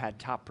agents. We've had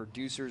top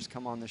producers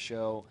come on the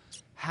show.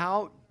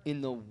 How in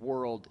the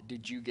world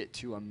did you get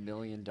to $1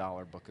 million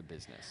book of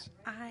business?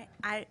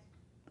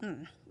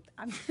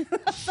 I'm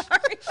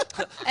sorry.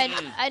 And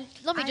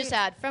let me just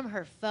add, from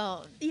her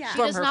phone. Yeah. She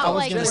From does her not phone.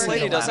 like I was This gonna working lady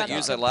say on doesn't the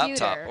use a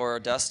laptop computer. or a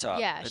desktop.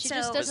 Yeah, It's she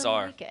just doesn't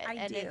bizarre. like it, I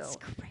and do. it's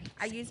crazy.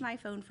 I use my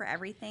phone for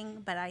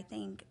everything, but I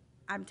think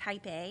I'm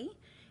type A,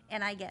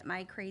 and I get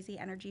my crazy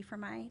energy from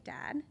my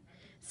dad.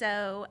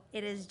 So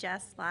it is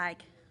just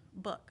like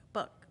book,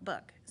 book,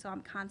 book. So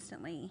I'm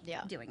constantly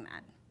doing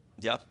that.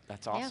 Yeah.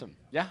 That's awesome.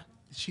 Yeah.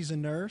 She's a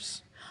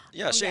nurse.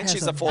 Yeah, Has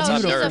she's a full-time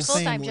she's a nurse.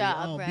 full-time family.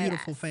 job, Oh, right.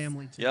 beautiful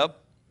family too. Yep.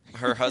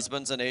 Her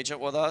husband's an agent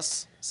with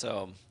us,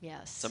 so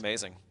Yes. it's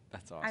amazing.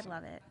 That's I awesome.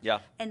 love it. Yeah.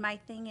 And my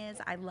thing is,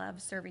 I love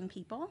serving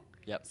people.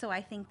 Yep. So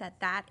I think that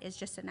that is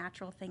just a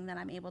natural thing that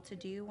I'm able to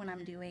do when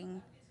I'm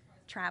doing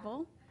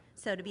travel.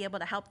 So to be able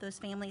to help those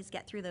families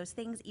get through those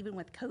things, even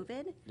with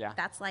COVID, Yeah.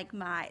 that's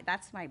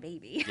my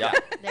baby. Yeah.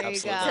 There you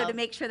absolutely. go. So to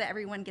make sure that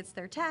everyone gets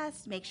their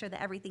test, make sure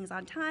that everything's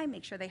on time,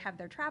 make sure they have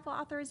their travel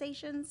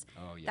authorizations.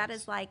 Oh, That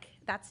yes. is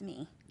that's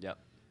me. Yep.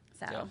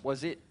 So Yeah.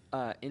 Was it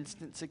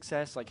instant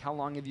success? Like, how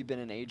long have you been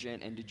an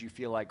agent, and did you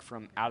feel like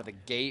from out of the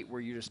gate,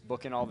 were you just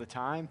booking all the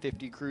time,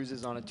 50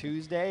 cruises on a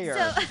Tuesday? Or?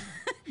 So,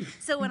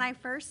 so when I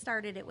first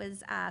started, it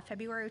was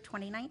February of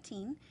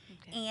 2019,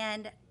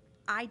 and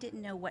I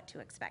didn't know what to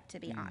expect, to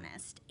be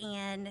honest.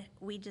 And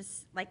we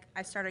just,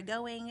 I started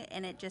going,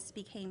 and it just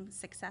became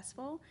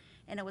successful.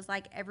 And it was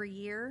like every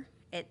year,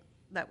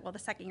 the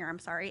second year, I'm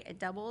sorry, it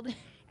doubled.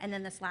 And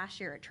then this last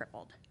year, it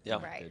tripled. Yeah.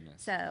 Right.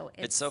 So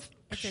it's a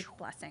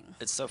blessing.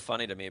 It's so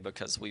funny to me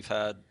because we've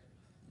had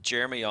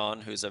Jeremy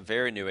on, who's a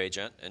very new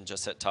agent and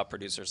just hit top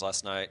producers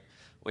last night.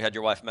 We had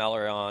your wife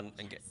Mallory on,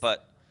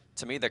 but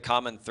to me the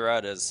common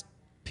thread is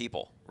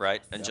people,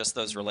 right? And just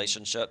those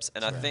relationships.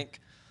 And I think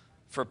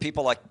for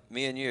people like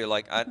me and you,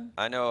 like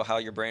I know how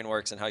your brain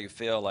works and how you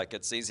feel. Like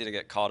it's easy to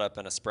get caught up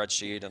in a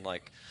spreadsheet and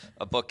like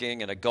a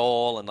booking and a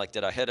goal and like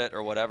did I hit it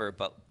or whatever.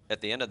 But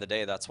at the end of the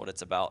day, that's what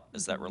it's about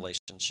is that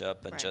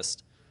relationship and Right.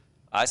 just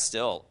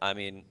I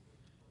mean,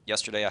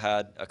 yesterday I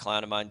had a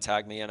client of mine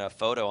tag me in a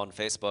photo on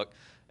Facebook,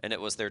 and it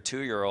was their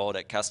 2-year-old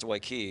at Castaway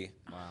Cay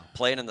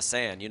playing in the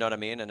sand. You know what I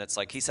mean? And it's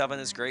like he's having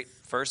his great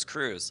first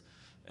cruise,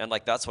 and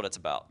like that's what it's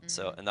about.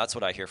 So, and that's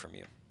what I hear from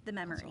you. The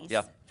memories,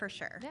 Yeah. for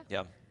sure. Yeah.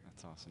 Yeah.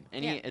 That's awesome.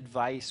 Any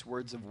advice,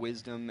 words of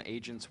wisdom,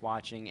 agents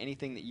watching,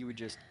 anything that you would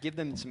just give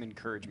them some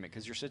encouragement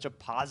because you're such a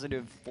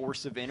positive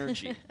force of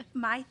energy?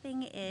 My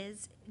thing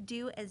is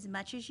do as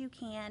much as you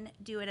can,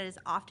 do it as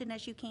often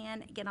as you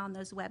can, get on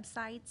those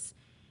websites,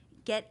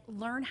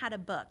 learn how to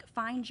book,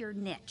 find your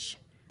niche.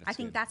 I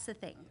think that's the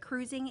thing.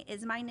 Cruising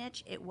is my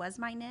niche. It was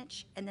my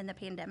niche, and then the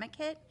pandemic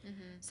hit,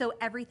 so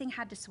everything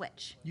had to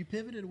switch. You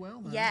pivoted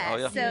well, though. Yeah. Oh,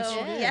 yeah. So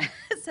You did. yeah.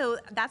 So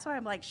that's why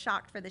I'm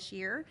shocked for this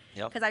year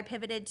Yep. because I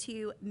pivoted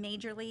to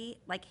majorly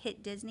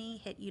hit Disney,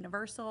 hit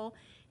Universal,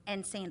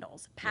 and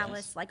Sandals,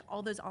 Palace,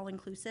 all those all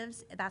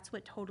inclusives. That's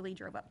what totally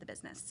drove up the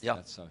business. Yeah.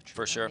 That's so true.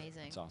 For sure. Amazing.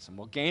 That's awesome.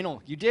 Well,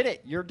 Gainel, you did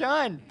it. You're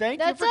done. Thank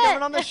That's you for it.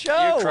 coming on the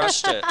show. You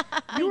crushed it.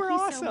 You were you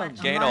so awesome. much.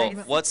 Gainel,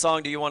 Nice. what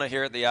song do you want to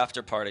hear at the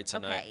after party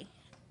tonight? Okay.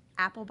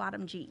 Apple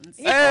bottom jeans.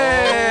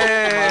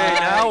 Hey,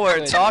 now we're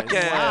goodness. talking.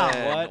 Wow.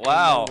 What in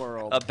Wow. the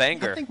world? A I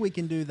banger. think we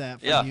can do that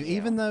for Yeah. you.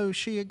 Even though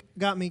she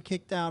got me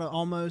kicked out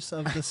almost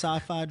of the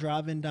Sci-Fi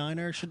Drive-In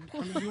Diner. Do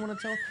you want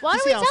to tell? Why you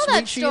don't see we how tell that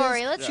sweet she is?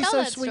 story? Let's She's tell so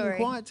that sweet story.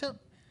 and quiet.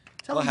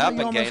 Tell What them how you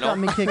happened, almost got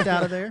Gaynell? me kicked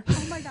out of there.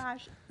 Oh my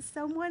gosh.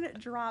 Someone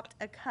dropped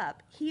a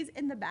cup. He's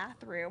in the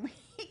bathroom.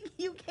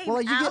 You came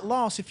Well, you out. get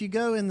lost if you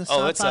go in the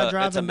Oh, it's Sci-Fi a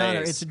Drive-In Diner.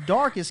 maze. It's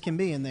dark as can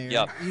be in there.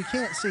 Yep. You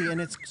can't see,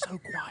 and it's so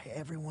quiet.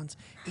 Everyone's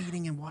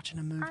eating and watching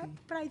a movie.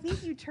 But I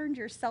think you turned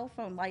your cell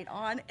phone light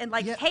on and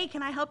Yeah. hey,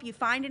 can I help you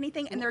find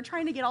anything? And they're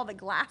trying to get all the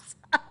glass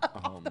out.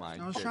 Oh, my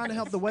I was trying to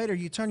help the waiter.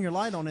 You turn your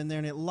light on in there,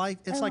 and it's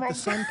like the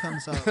sun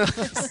comes up.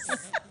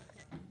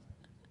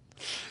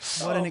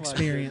 What an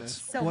experience!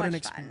 So what an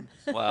much fun. experience!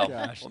 Wow.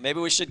 Gosh. Well,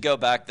 maybe we should go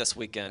back this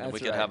weekend and That's we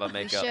could right. have a We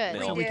makeup should.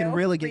 meal. So we do. can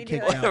really We get do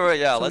kicked it. out.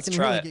 Yeah, So let's we can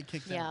try really it. get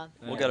kicked Yeah. out.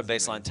 We'll get a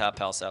baseline tap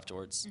house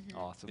afterwards.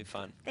 Awesome. Be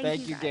fun.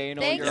 Thank you, guys. Gainel.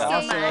 Thanks, You're Yeah.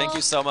 awesome. Gaynell. Thank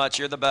you so much.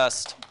 You're the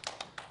best.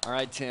 All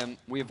right, Tim,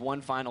 we have one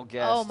final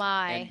guest. Oh,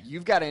 my. And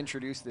you've got to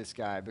introduce this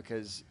guy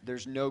because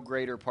there's no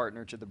greater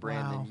partner to the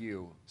brand Wow. than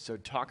you. So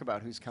talk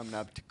about who's coming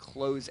up to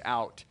close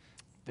out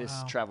this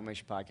Wow.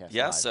 Travelmation podcast.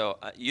 Yeah, live. so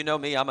you know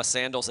me, I'm a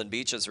Sandals and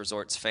Beaches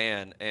Resorts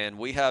fan, and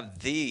we have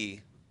the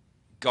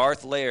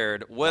Garth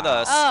Laird with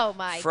us Oh,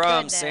 my from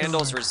goodness.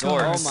 Sandals Oh,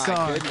 Resorts. my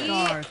Garth, goodness. He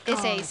Garth, is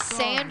a Garth,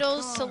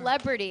 sandals Garth.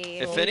 celebrity. If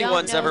You don't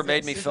anyone's know ever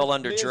made this. me feel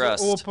underdressed,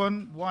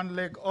 Open, one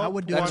leg up. I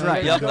would do That's it. right.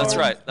 open, Yep, Garth. that's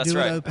right. That's do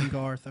right. it open,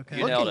 Garth. Okay.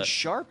 You nailed Looking it.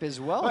 sharp as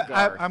well, Well,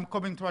 Garth. I'm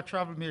coming to a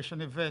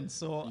Travelmation event,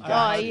 so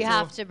Oh, you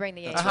have to bring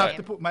the A I have game.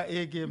 to put my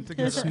A game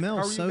together. It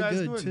smells How are you so guys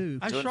good doing? too.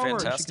 I Doing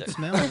showered. fantastic.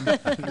 Smell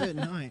it. Good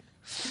night.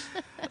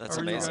 That's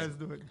How are you amazing. guys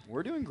doing?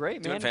 We're doing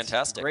great, Doing man. It's a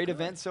fantastic. great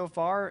event so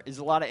far. Is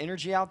a lot of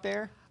energy out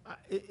there?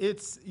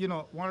 It's,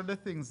 one of the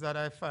things that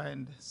I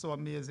find so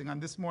amazing.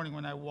 And this morning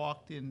when I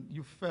walked in,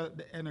 you felt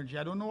the energy.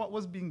 I don't know what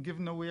was being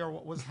given away or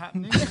what was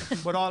happening,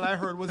 but all I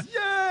heard was,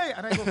 yay!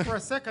 And I go, for a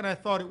second, I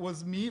thought it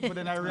was me, but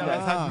then I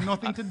realized it had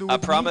nothing to do with I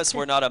me. promise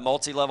we're not a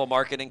multi-level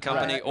marketing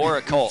company Right. or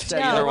a cult.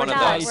 Said Either we're one of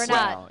not. those. We're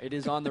not. Wow, it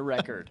is on the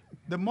record.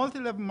 The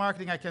multi-level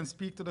marketing, I can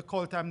speak to the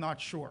cult, I'm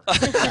not sure.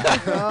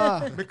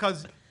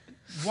 Because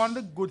one of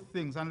the good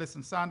things, and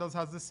listen, Sandals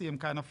has the same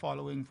kind of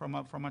following from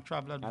a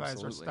travel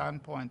advisor Absolutely.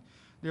 standpoint.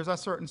 there's a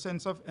certain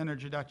sense of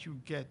energy that you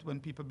get when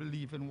people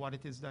believe in what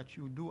it is that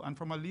you do. And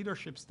from a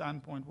leadership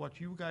standpoint, what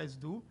you guys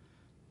do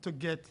to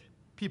get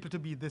people to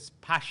be this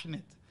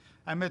passionate.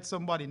 I met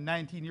somebody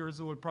 19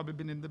 years old, probably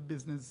been in the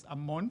business a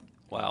month.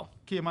 Wow.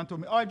 Came and told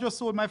me, oh, I just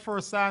sold my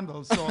first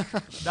sandals. So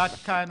that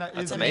kind of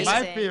is in amazing.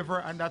 my favor,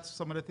 and that's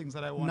some of the things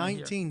that I want to hear.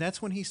 19.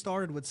 That's when he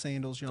started with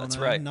sandals, y'all That's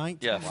know. right.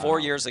 19. Yeah, 4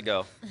 years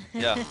ago.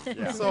 Yeah.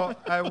 So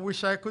I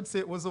wish I could say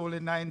it was only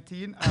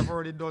 19. I've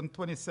already done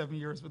 27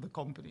 years with the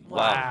company.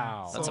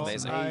 Wow. That's So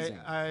amazing.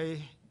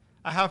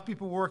 I have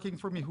people working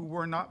for me who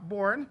were not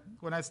born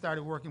when I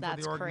started working for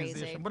That's the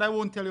organization. crazy. But I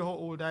won't tell you how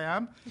old I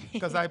am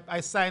because I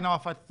sign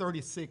off at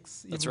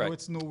 36, That's even right. though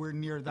it's nowhere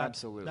near that,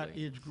 Absolutely. that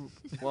age group.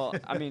 Well,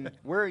 I mean,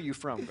 where are you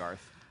from, Garth?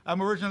 I'm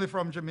originally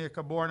from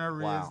Jamaica, born and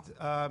Wow.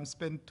 raised,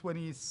 spent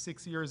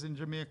 26 years in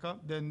Jamaica.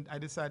 Then I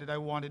decided I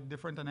wanted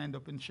different and I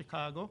ended up in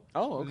Chicago.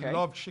 Oh, okay.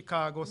 Loved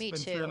Chicago, Me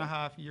spent too.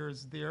 3.5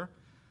 years there.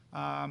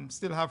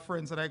 Still have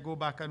friends that I go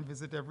back and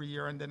visit every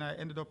year, and then I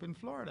ended up in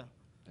Florida.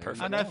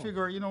 Perfect. And I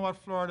figure, you know what,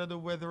 Florida, the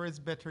weather is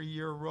better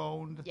year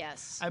round.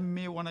 Yes. I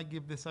may want to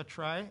give this a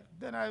try.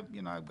 Then I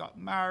got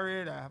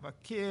married, I have a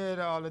kid,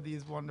 all of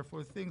these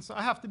wonderful things. So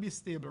I have to be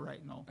stable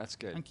right now. That's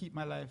good. And keep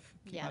my life.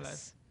 Keep my life.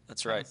 Yes.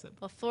 That's right. concept.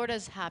 Well,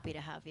 Florida's happy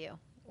to have you.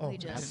 Oh, We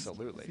just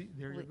Absolutely. See,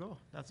 there you go.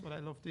 That's what I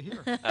love to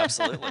hear.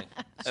 Absolutely.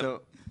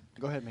 So,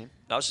 go ahead, man.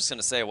 I was just going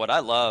to say what I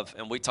love,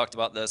 and we talked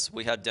about this.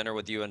 We had dinner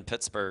with you in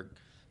Pittsburgh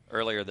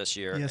earlier this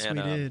year. Yes, and,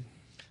 we did.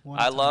 What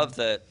a I time. love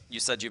that you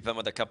said you've been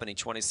with the company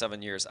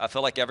 27 years. I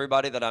feel like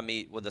everybody that I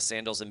meet with the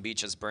Sandals and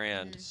Beaches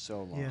brand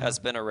So long. Yeah. has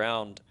been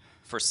around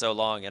for so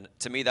long. And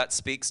to me, that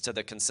speaks to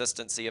the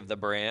consistency of the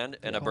brand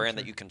and a brand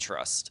that you can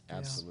trust.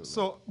 Absolutely.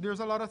 So there's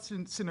a lot of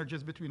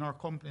synergies between our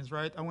companies,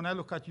 right? And when I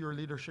look at your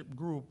leadership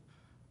group,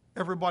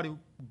 everybody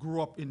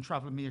grew up in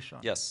Travelmation.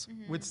 Yes.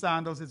 With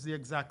Sandals, it's the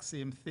exact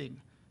same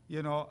thing.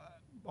 You know,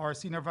 our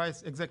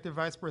executive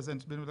vice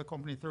president's been with the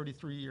company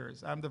 33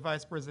 years. I'm the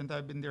vice president,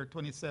 I've been there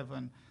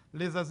 27.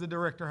 Liz, as the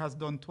director, has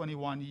done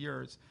 21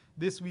 years.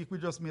 This week, we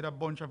just made a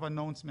bunch of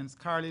announcements.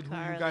 Carly, who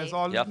you guys Carly.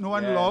 all Yep. know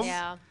and Yes. love.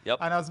 Yeah. Yep.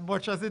 And as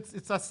much as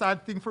it's a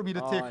sad thing for me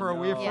to take Oh, her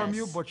away no. from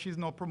you, Yes. but she's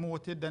now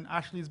promoted. Then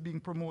Ashley's being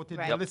promoted.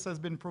 Right. Melissa's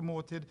been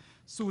promoted.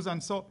 Susan.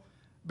 So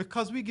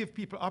because we give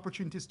people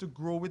opportunities to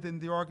grow within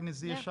the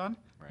organization,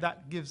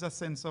 that gives a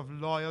sense of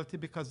loyalty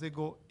because they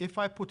go, if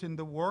I put in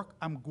the work,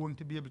 I'm going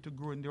to be able to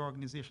grow in the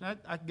organization.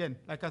 Again,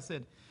 like I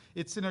said,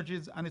 it's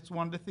synergies, and it's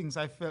one of the things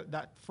I felt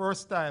that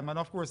first time. And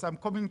of course, I'm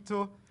coming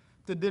to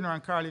dinner,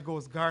 and Carly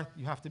goes, Garth,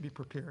 you have to be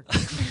prepared.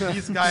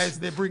 These guys,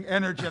 they bring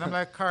energy. And I'm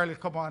like, Carly,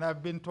 come on,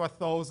 I've been to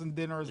 1,000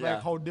 dinners. Yeah.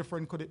 Like, how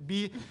different could it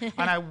be?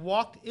 And I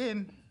walked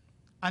in,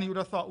 and you would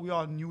have thought we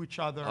all knew each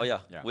other. Oh,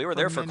 yeah. Yeah. We were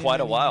there for many, quite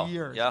a many while.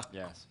 years. Yeah.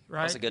 Yes.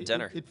 Right? was a good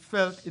dinner. It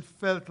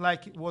felt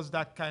like it was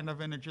that kind of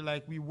energy,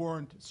 like we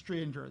weren't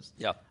strangers.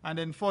 Yeah. And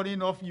then, funny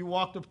enough, you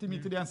walked up to me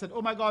today and said,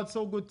 "Oh my God,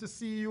 so good to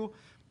see you."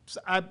 So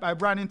I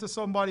ran into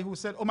somebody who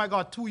said, "Oh my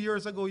God, 2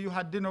 years ago you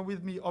had dinner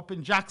with me up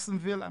in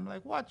Jacksonville." I'm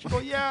like, "What?" She go,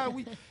 "Yeah,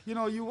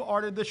 you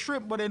ordered the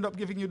shrimp, but end up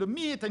giving you the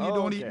meat, and you Oh,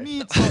 don't okay. eat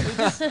meat." So it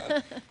just,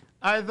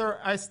 either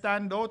I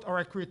stand out or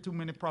I create too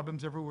many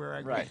problems everywhere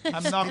I go. Right.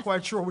 I'm not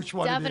quite sure which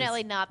one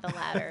Definitely it is. not the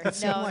latter. It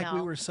seemed no, like no.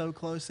 we were so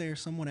close there.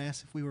 Someone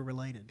asked if we were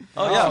related.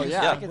 Oh, yeah. Oh,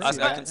 yeah, Yeah. I can I,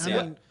 see I that. can see I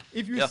it. mean,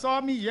 If you Yeah.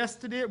 saw me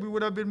yesterday, we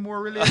would have been more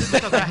related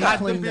because I had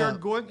the cleaned beard up,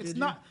 going. did It's you?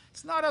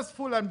 not as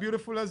full and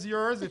beautiful as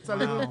yours. It's a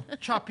little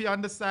choppy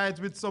on the sides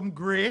with some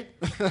gray.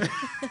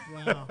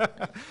 Wow.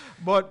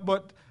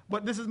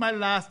 But this is my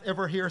last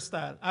ever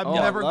hairstyle. I'm Oh,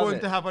 never love going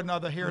it. to have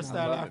another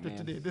hairstyle love it, after man.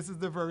 today. This is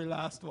the very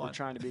last We're one.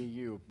 trying to be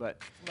you, but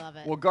Love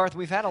it. well, Garth,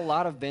 we've had a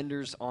lot of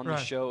vendors on the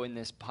Right. show in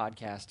this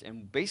podcast,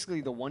 and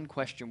basically the one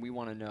question we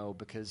want to know,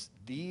 because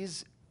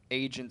these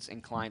agents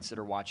and clients that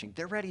are watching,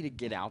 they're ready to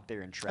get out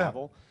there and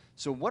travel.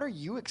 So what are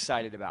you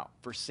excited about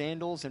for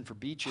Sandals and for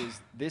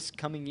Beaches this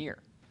coming year?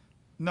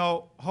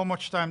 Now, how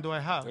much time do I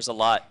have? There's a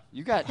lot.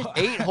 You got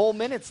 8 whole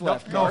minutes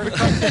left. No,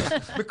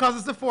 Garth. because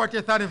it's the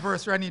 40th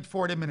anniversary, I need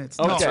 40 minutes.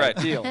 No. Okay, right.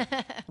 deal.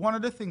 One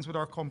of the things with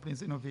our company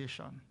is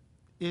innovation.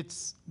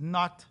 It's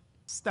not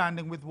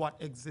standing with what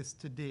exists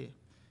today.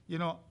 You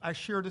know, I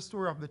share the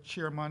story of the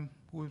chairman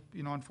who,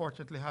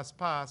 unfortunately has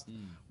passed.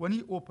 When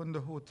he opened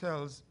the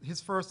hotels,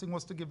 his first thing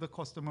was to give the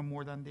customer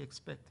more than they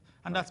expect.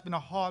 And that's been a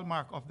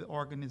hallmark of the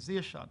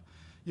organization.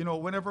 You know,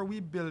 whenever we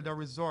build a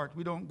resort,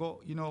 we don't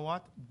go, you know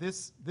what,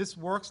 this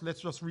works,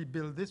 let's just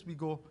rebuild this. We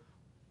go,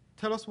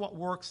 tell us what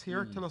works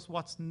here, tell us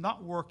what's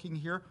not working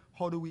here,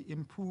 how do we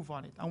improve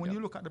on it? And when you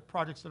look at the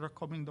projects that are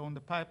coming down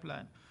the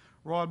pipeline,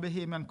 Royal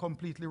Bahamian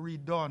completely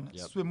redone,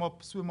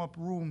 swim up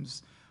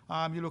rooms.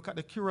 You look at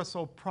the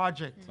Curacao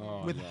project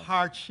with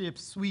heart-shaped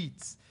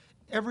suites.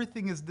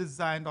 Everything is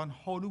designed on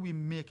how do we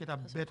make it a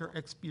better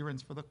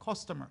experience for the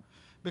customer,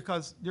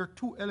 because there are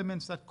two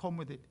elements that come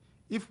with it.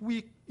 If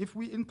we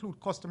include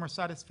customer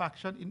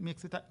satisfaction, it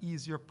makes it an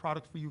easier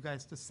product for you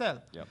guys to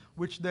sell,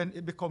 which then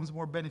it becomes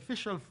more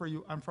beneficial for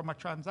you. And from a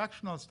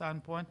transactional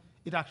standpoint,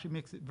 it actually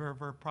makes it very,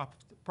 very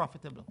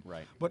profitable.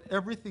 Right. But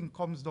everything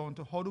comes down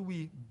to how do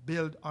we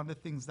build on the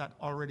things that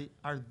already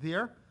are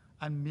there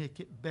and make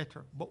it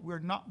better. But we're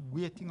not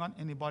waiting on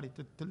anybody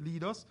to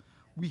lead us.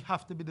 We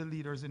have to be the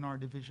leaders in our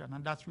division,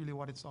 and that's really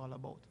what it's all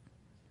about.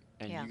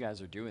 And Yeah. you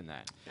guys are doing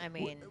that. I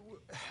mean,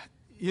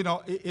 You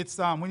know, it's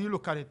when you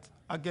look at it,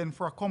 again,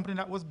 for a company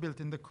that was built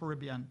in the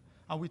Caribbean,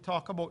 and we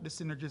talk about the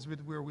synergies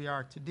with where we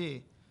are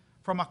today,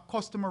 from a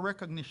customer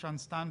recognition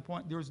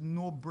standpoint, there's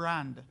no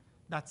brand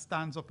that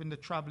stands up in the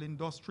travel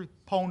industry,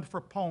 pound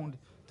for pound,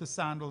 to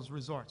Sandals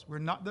Resorts. We're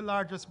not the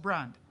largest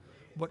brand,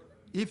 but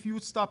if you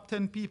stop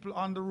 10 people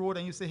on the road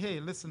and you say, hey,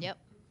 listen, Yep.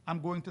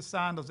 I'm going to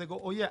Sandals, they go,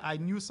 oh yeah, I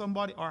knew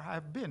somebody or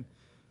have been.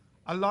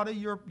 A lot of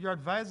your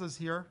advisors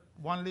here,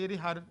 one lady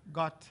had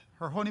got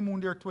her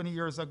honeymoon there 20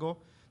 years ago,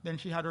 then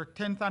she had her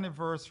 10th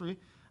anniversary.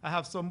 I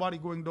have somebody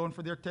going down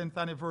for their 10th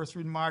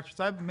anniversary in March.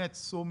 So I've met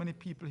so many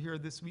people here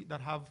this week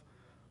that have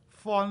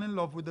fallen in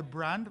love with the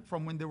brand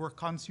from when they were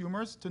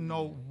consumers to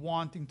now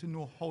wanting to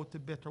know how to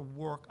better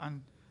work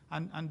and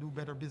do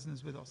better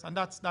business with us. And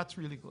that's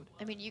really good.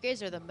 I mean, you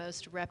guys are the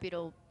most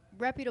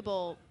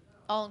reputable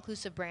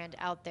all-inclusive brand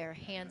out there,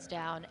 hands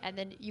down. And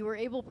then you were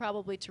able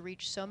probably to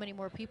reach so many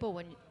more people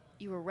when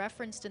you were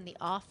referenced in The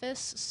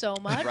Office so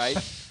much. Right?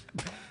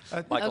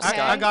 Michael Okay. Scott.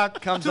 I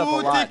got Comes two up a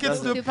lot, tickets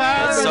doesn't to it?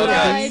 Paris. So good.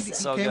 Paradise. He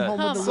So came good. home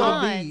with Come the little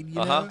on. bead,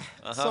 you Uh-huh.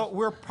 know. So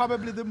we're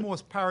probably the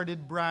most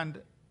parodied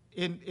brand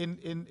in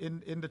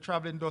the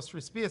travel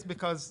industry space,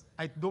 because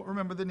I don't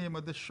remember the name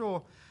of the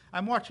show.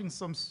 I'm watching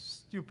some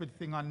stupid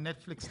thing on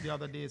Netflix the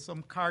other day,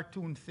 some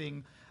cartoon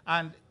thing,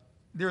 and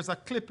there's a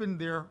clip in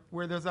there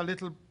where there's a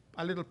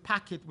little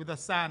packet with the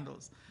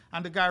sandals.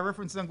 And the guy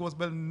references and goes,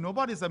 well,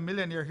 nobody's a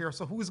millionaire here,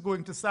 so who's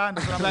going to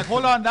Sandals? And I'm like,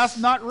 hold on, that's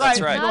not right.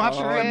 That's right. You don't have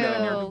to Not be a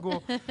millionaire to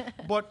true.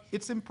 go. But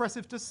it's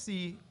impressive to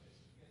see,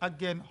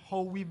 again, how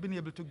we've been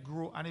able to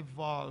grow and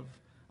evolve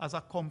as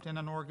a company and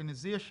an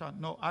organization.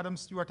 Now, Adam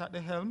Stewart at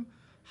the helm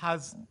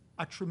has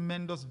a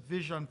tremendous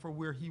vision for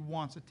where he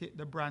wants to take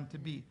the brand to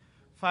be.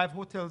 5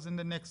 hotels in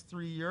the next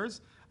 3 years,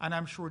 and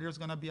I'm sure there's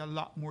going to be a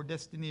lot more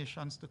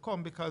destinations to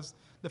come, because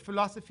the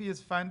philosophy is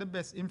find the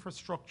best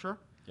infrastructure,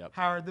 Yep.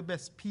 hire the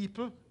best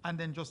people, and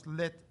then just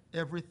let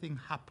everything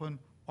happen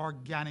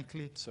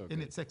organically So in good.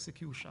 its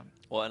execution.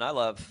 Well, and I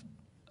love.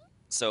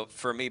 So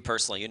for me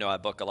personally, I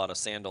book a lot of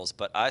sandals,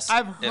 but I.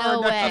 I've heard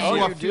No that way.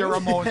 you Oh, do a fair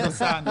amount of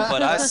sandals.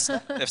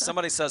 But if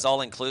somebody says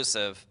all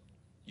inclusive,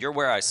 you're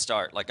where I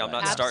start. Like I'm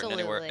not starting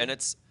anywhere. Absolutely. And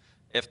it's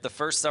if the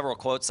first several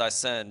quotes I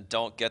send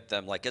don't get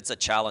them, like it's a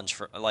challenge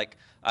for. Like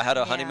I had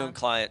a honeymoon Yeah.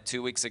 client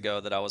 2 weeks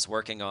ago that I was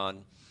working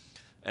on,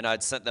 and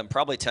I'd sent them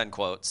probably 10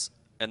 quotes,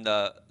 and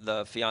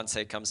the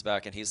fiance comes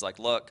back and he's like,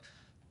 look,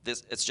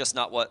 it's just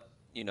not what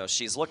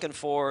she's looking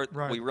for.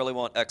 Right. We really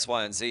want X,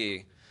 Y, and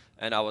Z.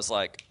 And I was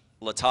like,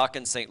 Latak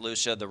in St.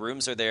 Lucia, the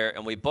rooms are there,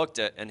 and we booked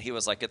it, and he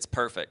was like, it's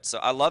perfect. So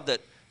I love that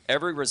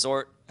every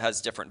resort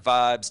has different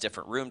vibes,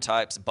 different room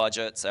types,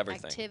 budgets,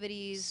 everything.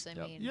 Activities. I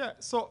mean, Yeah,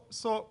 so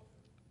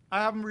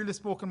I haven't really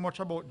spoken much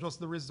about just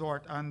the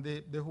resort and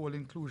the whole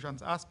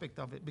inclusions aspect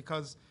of it,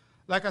 because,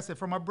 like I said,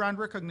 from a brand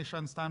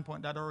recognition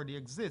standpoint, that already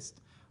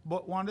exists.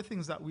 But one of the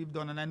things that we've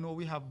done, and I know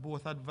we have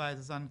both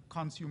advisors and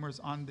consumers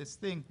on this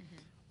thing,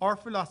 our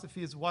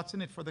philosophy is what's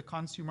in it for the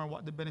consumer,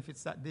 what the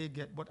benefits that they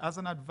get. But as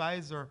an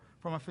advisor,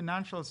 from a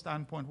financial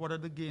standpoint, what are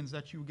the gains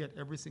that you get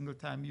every single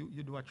time you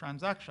do a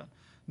transaction?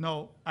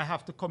 Now, I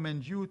have to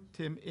commend you,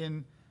 Tim,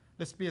 in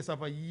the space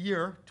of a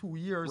year, 2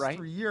 years, Right.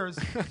 3 years,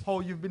 how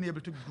you've been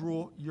able to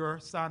grow your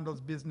sandals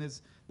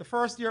business. The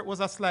first year it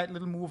was a slight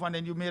little move, and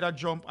then you made a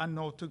jump, and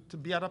now to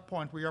be at a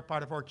point where you're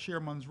part of our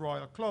Chairman's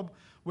Royal Club,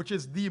 which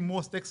is the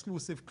most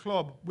exclusive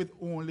club with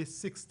only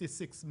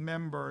 66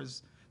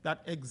 members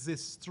that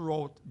exists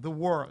throughout the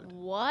world.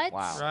 what?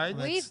 Wow. Right.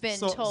 We've been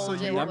So- told so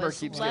it you- Number was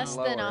keeps less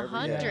getting than lower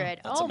every year.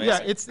 100. That's Oh amazing.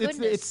 my Yeah,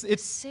 goodness.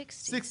 it's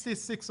 60.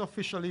 66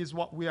 officially is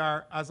what we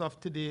are as of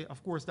today.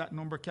 Of course, that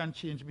number can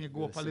change, may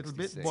go up a little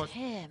bit,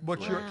 66.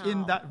 but you're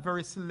in wow. that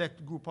very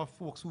select group of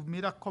folks who've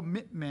made a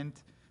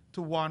commitment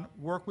to, one,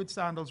 work with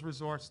Sandals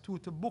Resorts, two,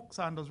 to book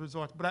Sandals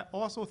Resorts. But I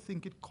also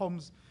think it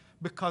comes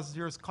because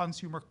there's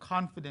consumer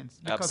confidence.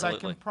 Because I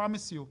Absolutely. can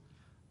promise you,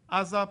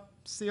 as a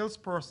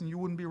salesperson, you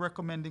wouldn't be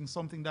recommending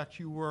something that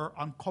you were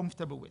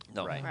uncomfortable with.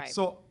 No. Right. Right.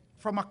 So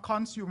from a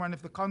consumer, and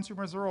if the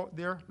consumers are out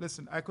there,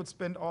 listen, I could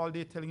spend all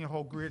day telling you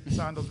how great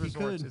Sandals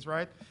Resorts could. is,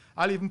 right?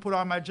 I'll even put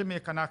on my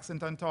Jamaican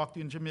accent and talk to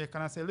you in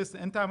Jamaican and say, listen,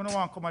 anytime I don't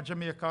want to come to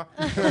Jamaica,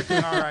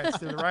 everything all right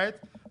still, right?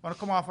 When I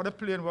come off of the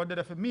plane, we're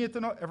there for me to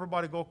know,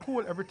 everybody go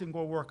cool, everything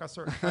go work a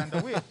certain kind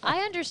of way.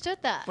 I understood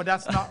that. But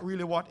that's not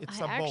really what it's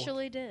I about.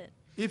 actually did.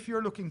 If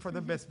you're looking for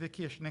the best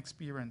vacation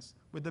experience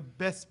with the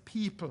best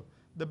people,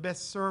 the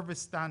best service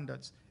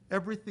standards,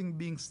 everything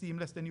being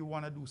seamless, then you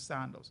want to do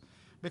Sandals.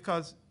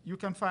 Because you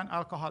can find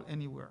alcohol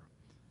anywhere.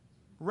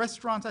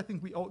 Restaurants, I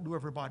think we outdo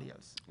everybody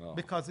else. Oh.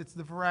 Because it's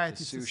the variety,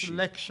 The it's the sushi.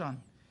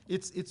 selection.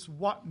 It's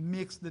what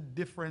makes the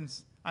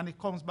difference. And it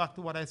comes back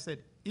to what I said.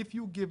 If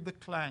you give the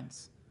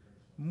clients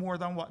more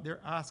than what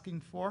they're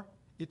asking for,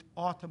 it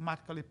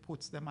automatically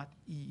puts them at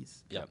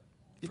ease. Yep.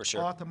 it For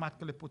sure.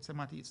 automatically puts them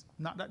at ease.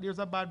 Not that there's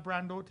a bad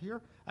brand out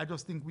here. I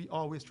just think we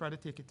always try to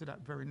take it to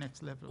that very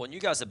next level. Well, and you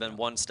guys have been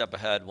one step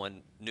ahead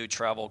when new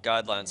travel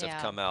guidelines Yeah.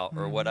 have come out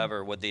or Mm-hmm.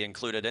 whatever with the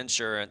included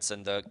insurance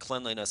and the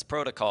cleanliness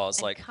protocols.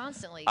 And like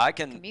constantly I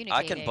can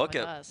communicating book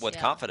with it us, with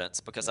yeah.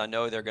 confidence because I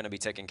know they're going to be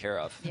taken care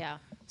of. Yeah.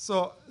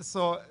 So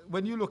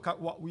when you look at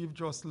what we've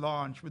just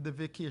launched with the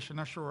vacation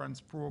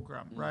assurance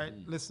program, right?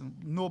 Listen,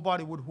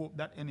 nobody would hope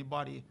that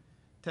anybody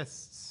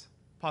tests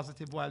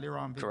positive while they're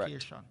on Correct.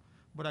 vacation.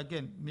 But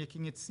again,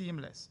 making it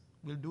seamless.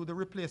 We'll do the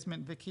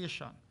replacement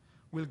vacation.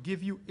 We'll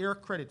give you air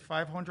credit,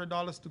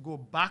 $500 to go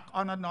back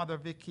on another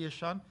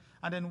vacation.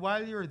 And then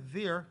while you're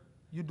there,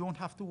 you don't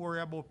have to worry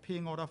about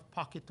paying out of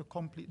pocket to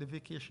complete the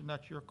vacation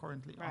that you're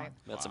currently on. Right.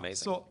 That's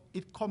amazing. So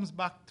it comes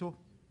back to,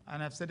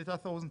 and I've said it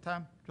 1,000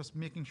 times, just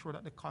making sure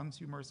that the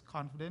consumer is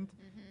confident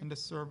in the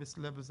service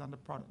levels and the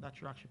product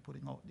that you're actually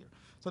putting out there.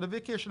 So the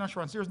vacation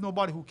assurance, there's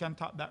nobody who can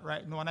top that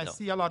right now. And I No.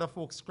 see a lot of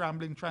folks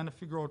scrambling, trying to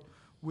figure out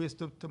ways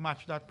to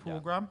match that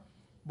program,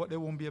 but they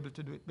won't be able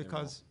to do it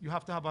because you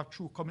have to have a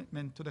true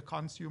commitment to the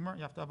consumer.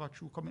 You have to have a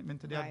true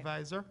commitment to the Right.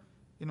 advisor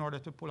in order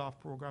to pull off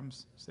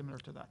programs similar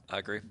to that. I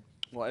agree.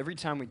 Well, every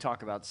time we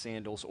talk about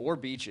sandals or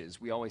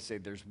beaches, we always say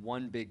there's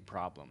one big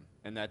problem,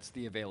 and that's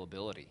the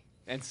availability.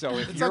 And so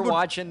if It's a you're good-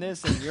 watching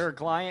this and you're a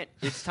client,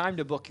 it's time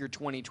to book your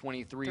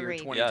 2023 or Three.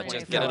 2024 Yeah,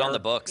 just get it on the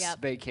books. Yep.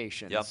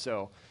 vacation. Yep.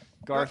 So,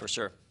 Yeah, Garth, for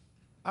sure.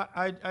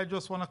 I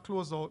just want to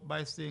close out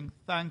by saying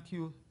thank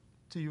you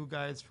to you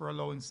guys for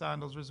allowing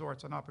Sandals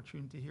Resorts an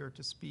opportunity here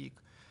to speak.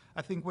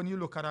 I think when you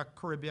look at a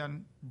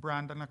Caribbean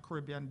brand and a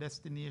Caribbean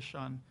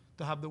destination,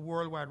 to have the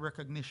worldwide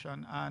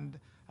recognition, and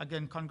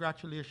again,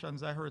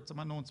 congratulations. I heard some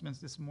announcements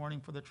this morning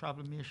for the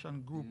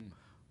Travelmation group.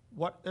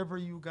 Whatever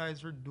you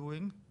guys are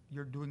doing,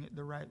 you're doing it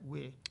the right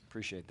way.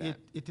 appreciate that.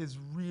 It is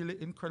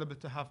really incredible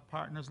to have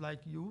partners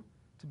like you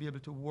to be able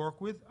to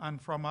work with.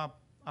 And from a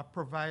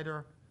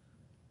provider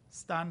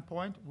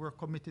standpoint, we're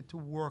committed to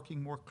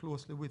working more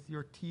closely with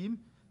your team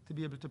to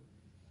be able to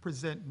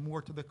present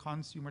more to the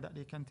consumer that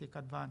they can take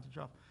advantage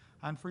of.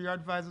 And for your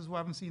advisors who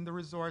haven't seen the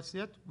resorts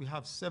yet, we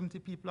have 70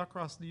 people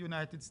across the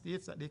United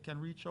States that they can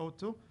reach out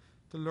to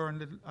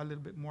learn a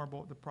little bit more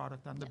about the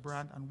product and the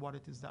brand and what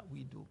it is that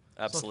we do.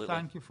 Absolutely. So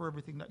thank you for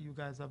everything that you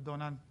guys have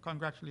done, and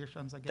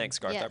congratulations again. Thanks,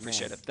 Garth. I Yes.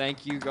 appreciate it.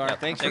 Thank you, Garth. Yeah,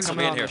 thanks thanks for for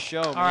coming being on here. the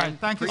show. All right, man.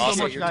 thank you so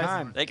Appreciate much, your guys.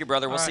 time. Thank you,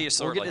 brother. We'll All see right.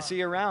 you We'll shortly. get to see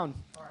you around.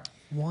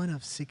 One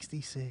of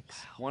 66.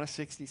 One of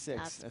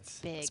 66. That's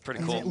big. It's pretty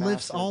And cool. it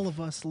lifts Massive. all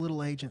of us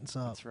little agents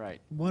up. That's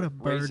right. What a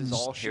Raises burden.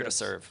 all Here to ships.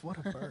 serve.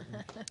 What a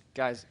burden.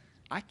 Guys,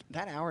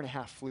 that hour and a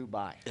half flew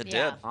by. It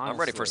Yeah. did. I'm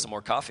ready for Honestly. some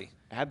more coffee.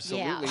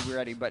 Absolutely, Yeah. we're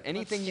ready. But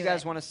anything do you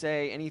guys it. want to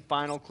say? Any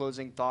final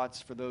closing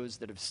thoughts for those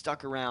that have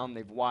stuck around?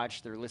 They've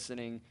watched. They're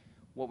listening.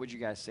 What would you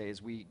guys say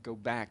as we go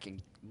back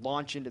and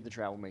launch into the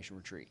Travelmation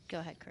retreat? Go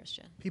ahead,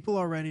 Christian. People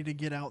are ready to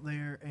get out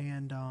there,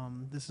 and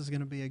this is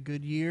going to be a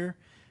good year.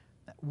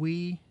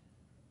 We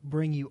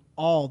bring you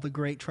all the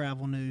great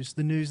travel news,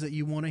 the news that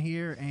you want to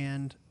hear,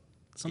 and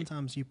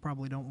sometimes you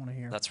probably don't want to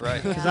hear. That's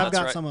right. Because Yeah. I've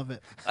got That's some right. of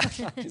it.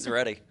 He's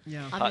ready.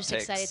 Yeah. I'm Hot just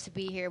takes. excited to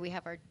be here. We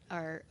have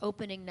our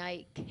opening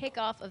night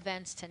kickoff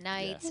events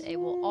tonight. Yes. It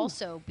will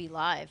also be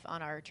live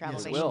on our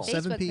Travelmation will. Facebook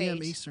 7 p.m.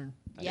 page. Eastern.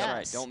 That's Yes.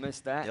 right. Don't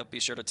miss that. Yep,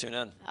 be sure to tune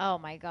in. Oh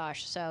my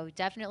gosh. So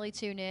definitely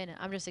tune in. And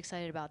I'm just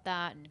excited about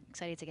that and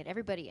excited to get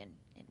everybody in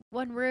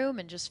one room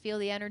and just feel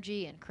the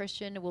energy. And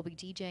Christian will be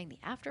DJing the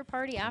after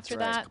party after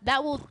right. that.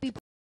 That will be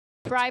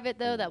private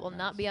though. That will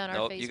not be on our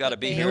Nope, Facebook you gotta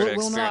be page. here No, to it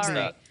will not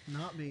experience be. that.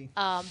 Not be.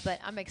 But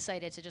I'm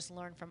excited to just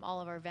learn from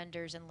all of our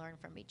vendors and learn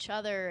from each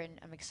other. And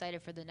I'm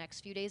excited for the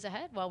next few days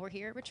ahead while we're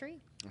here at Retreat.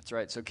 That's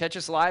right. So catch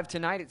us live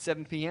tonight at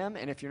 7 p.m.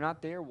 And if you're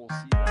not there, we'll see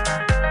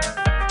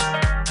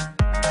you.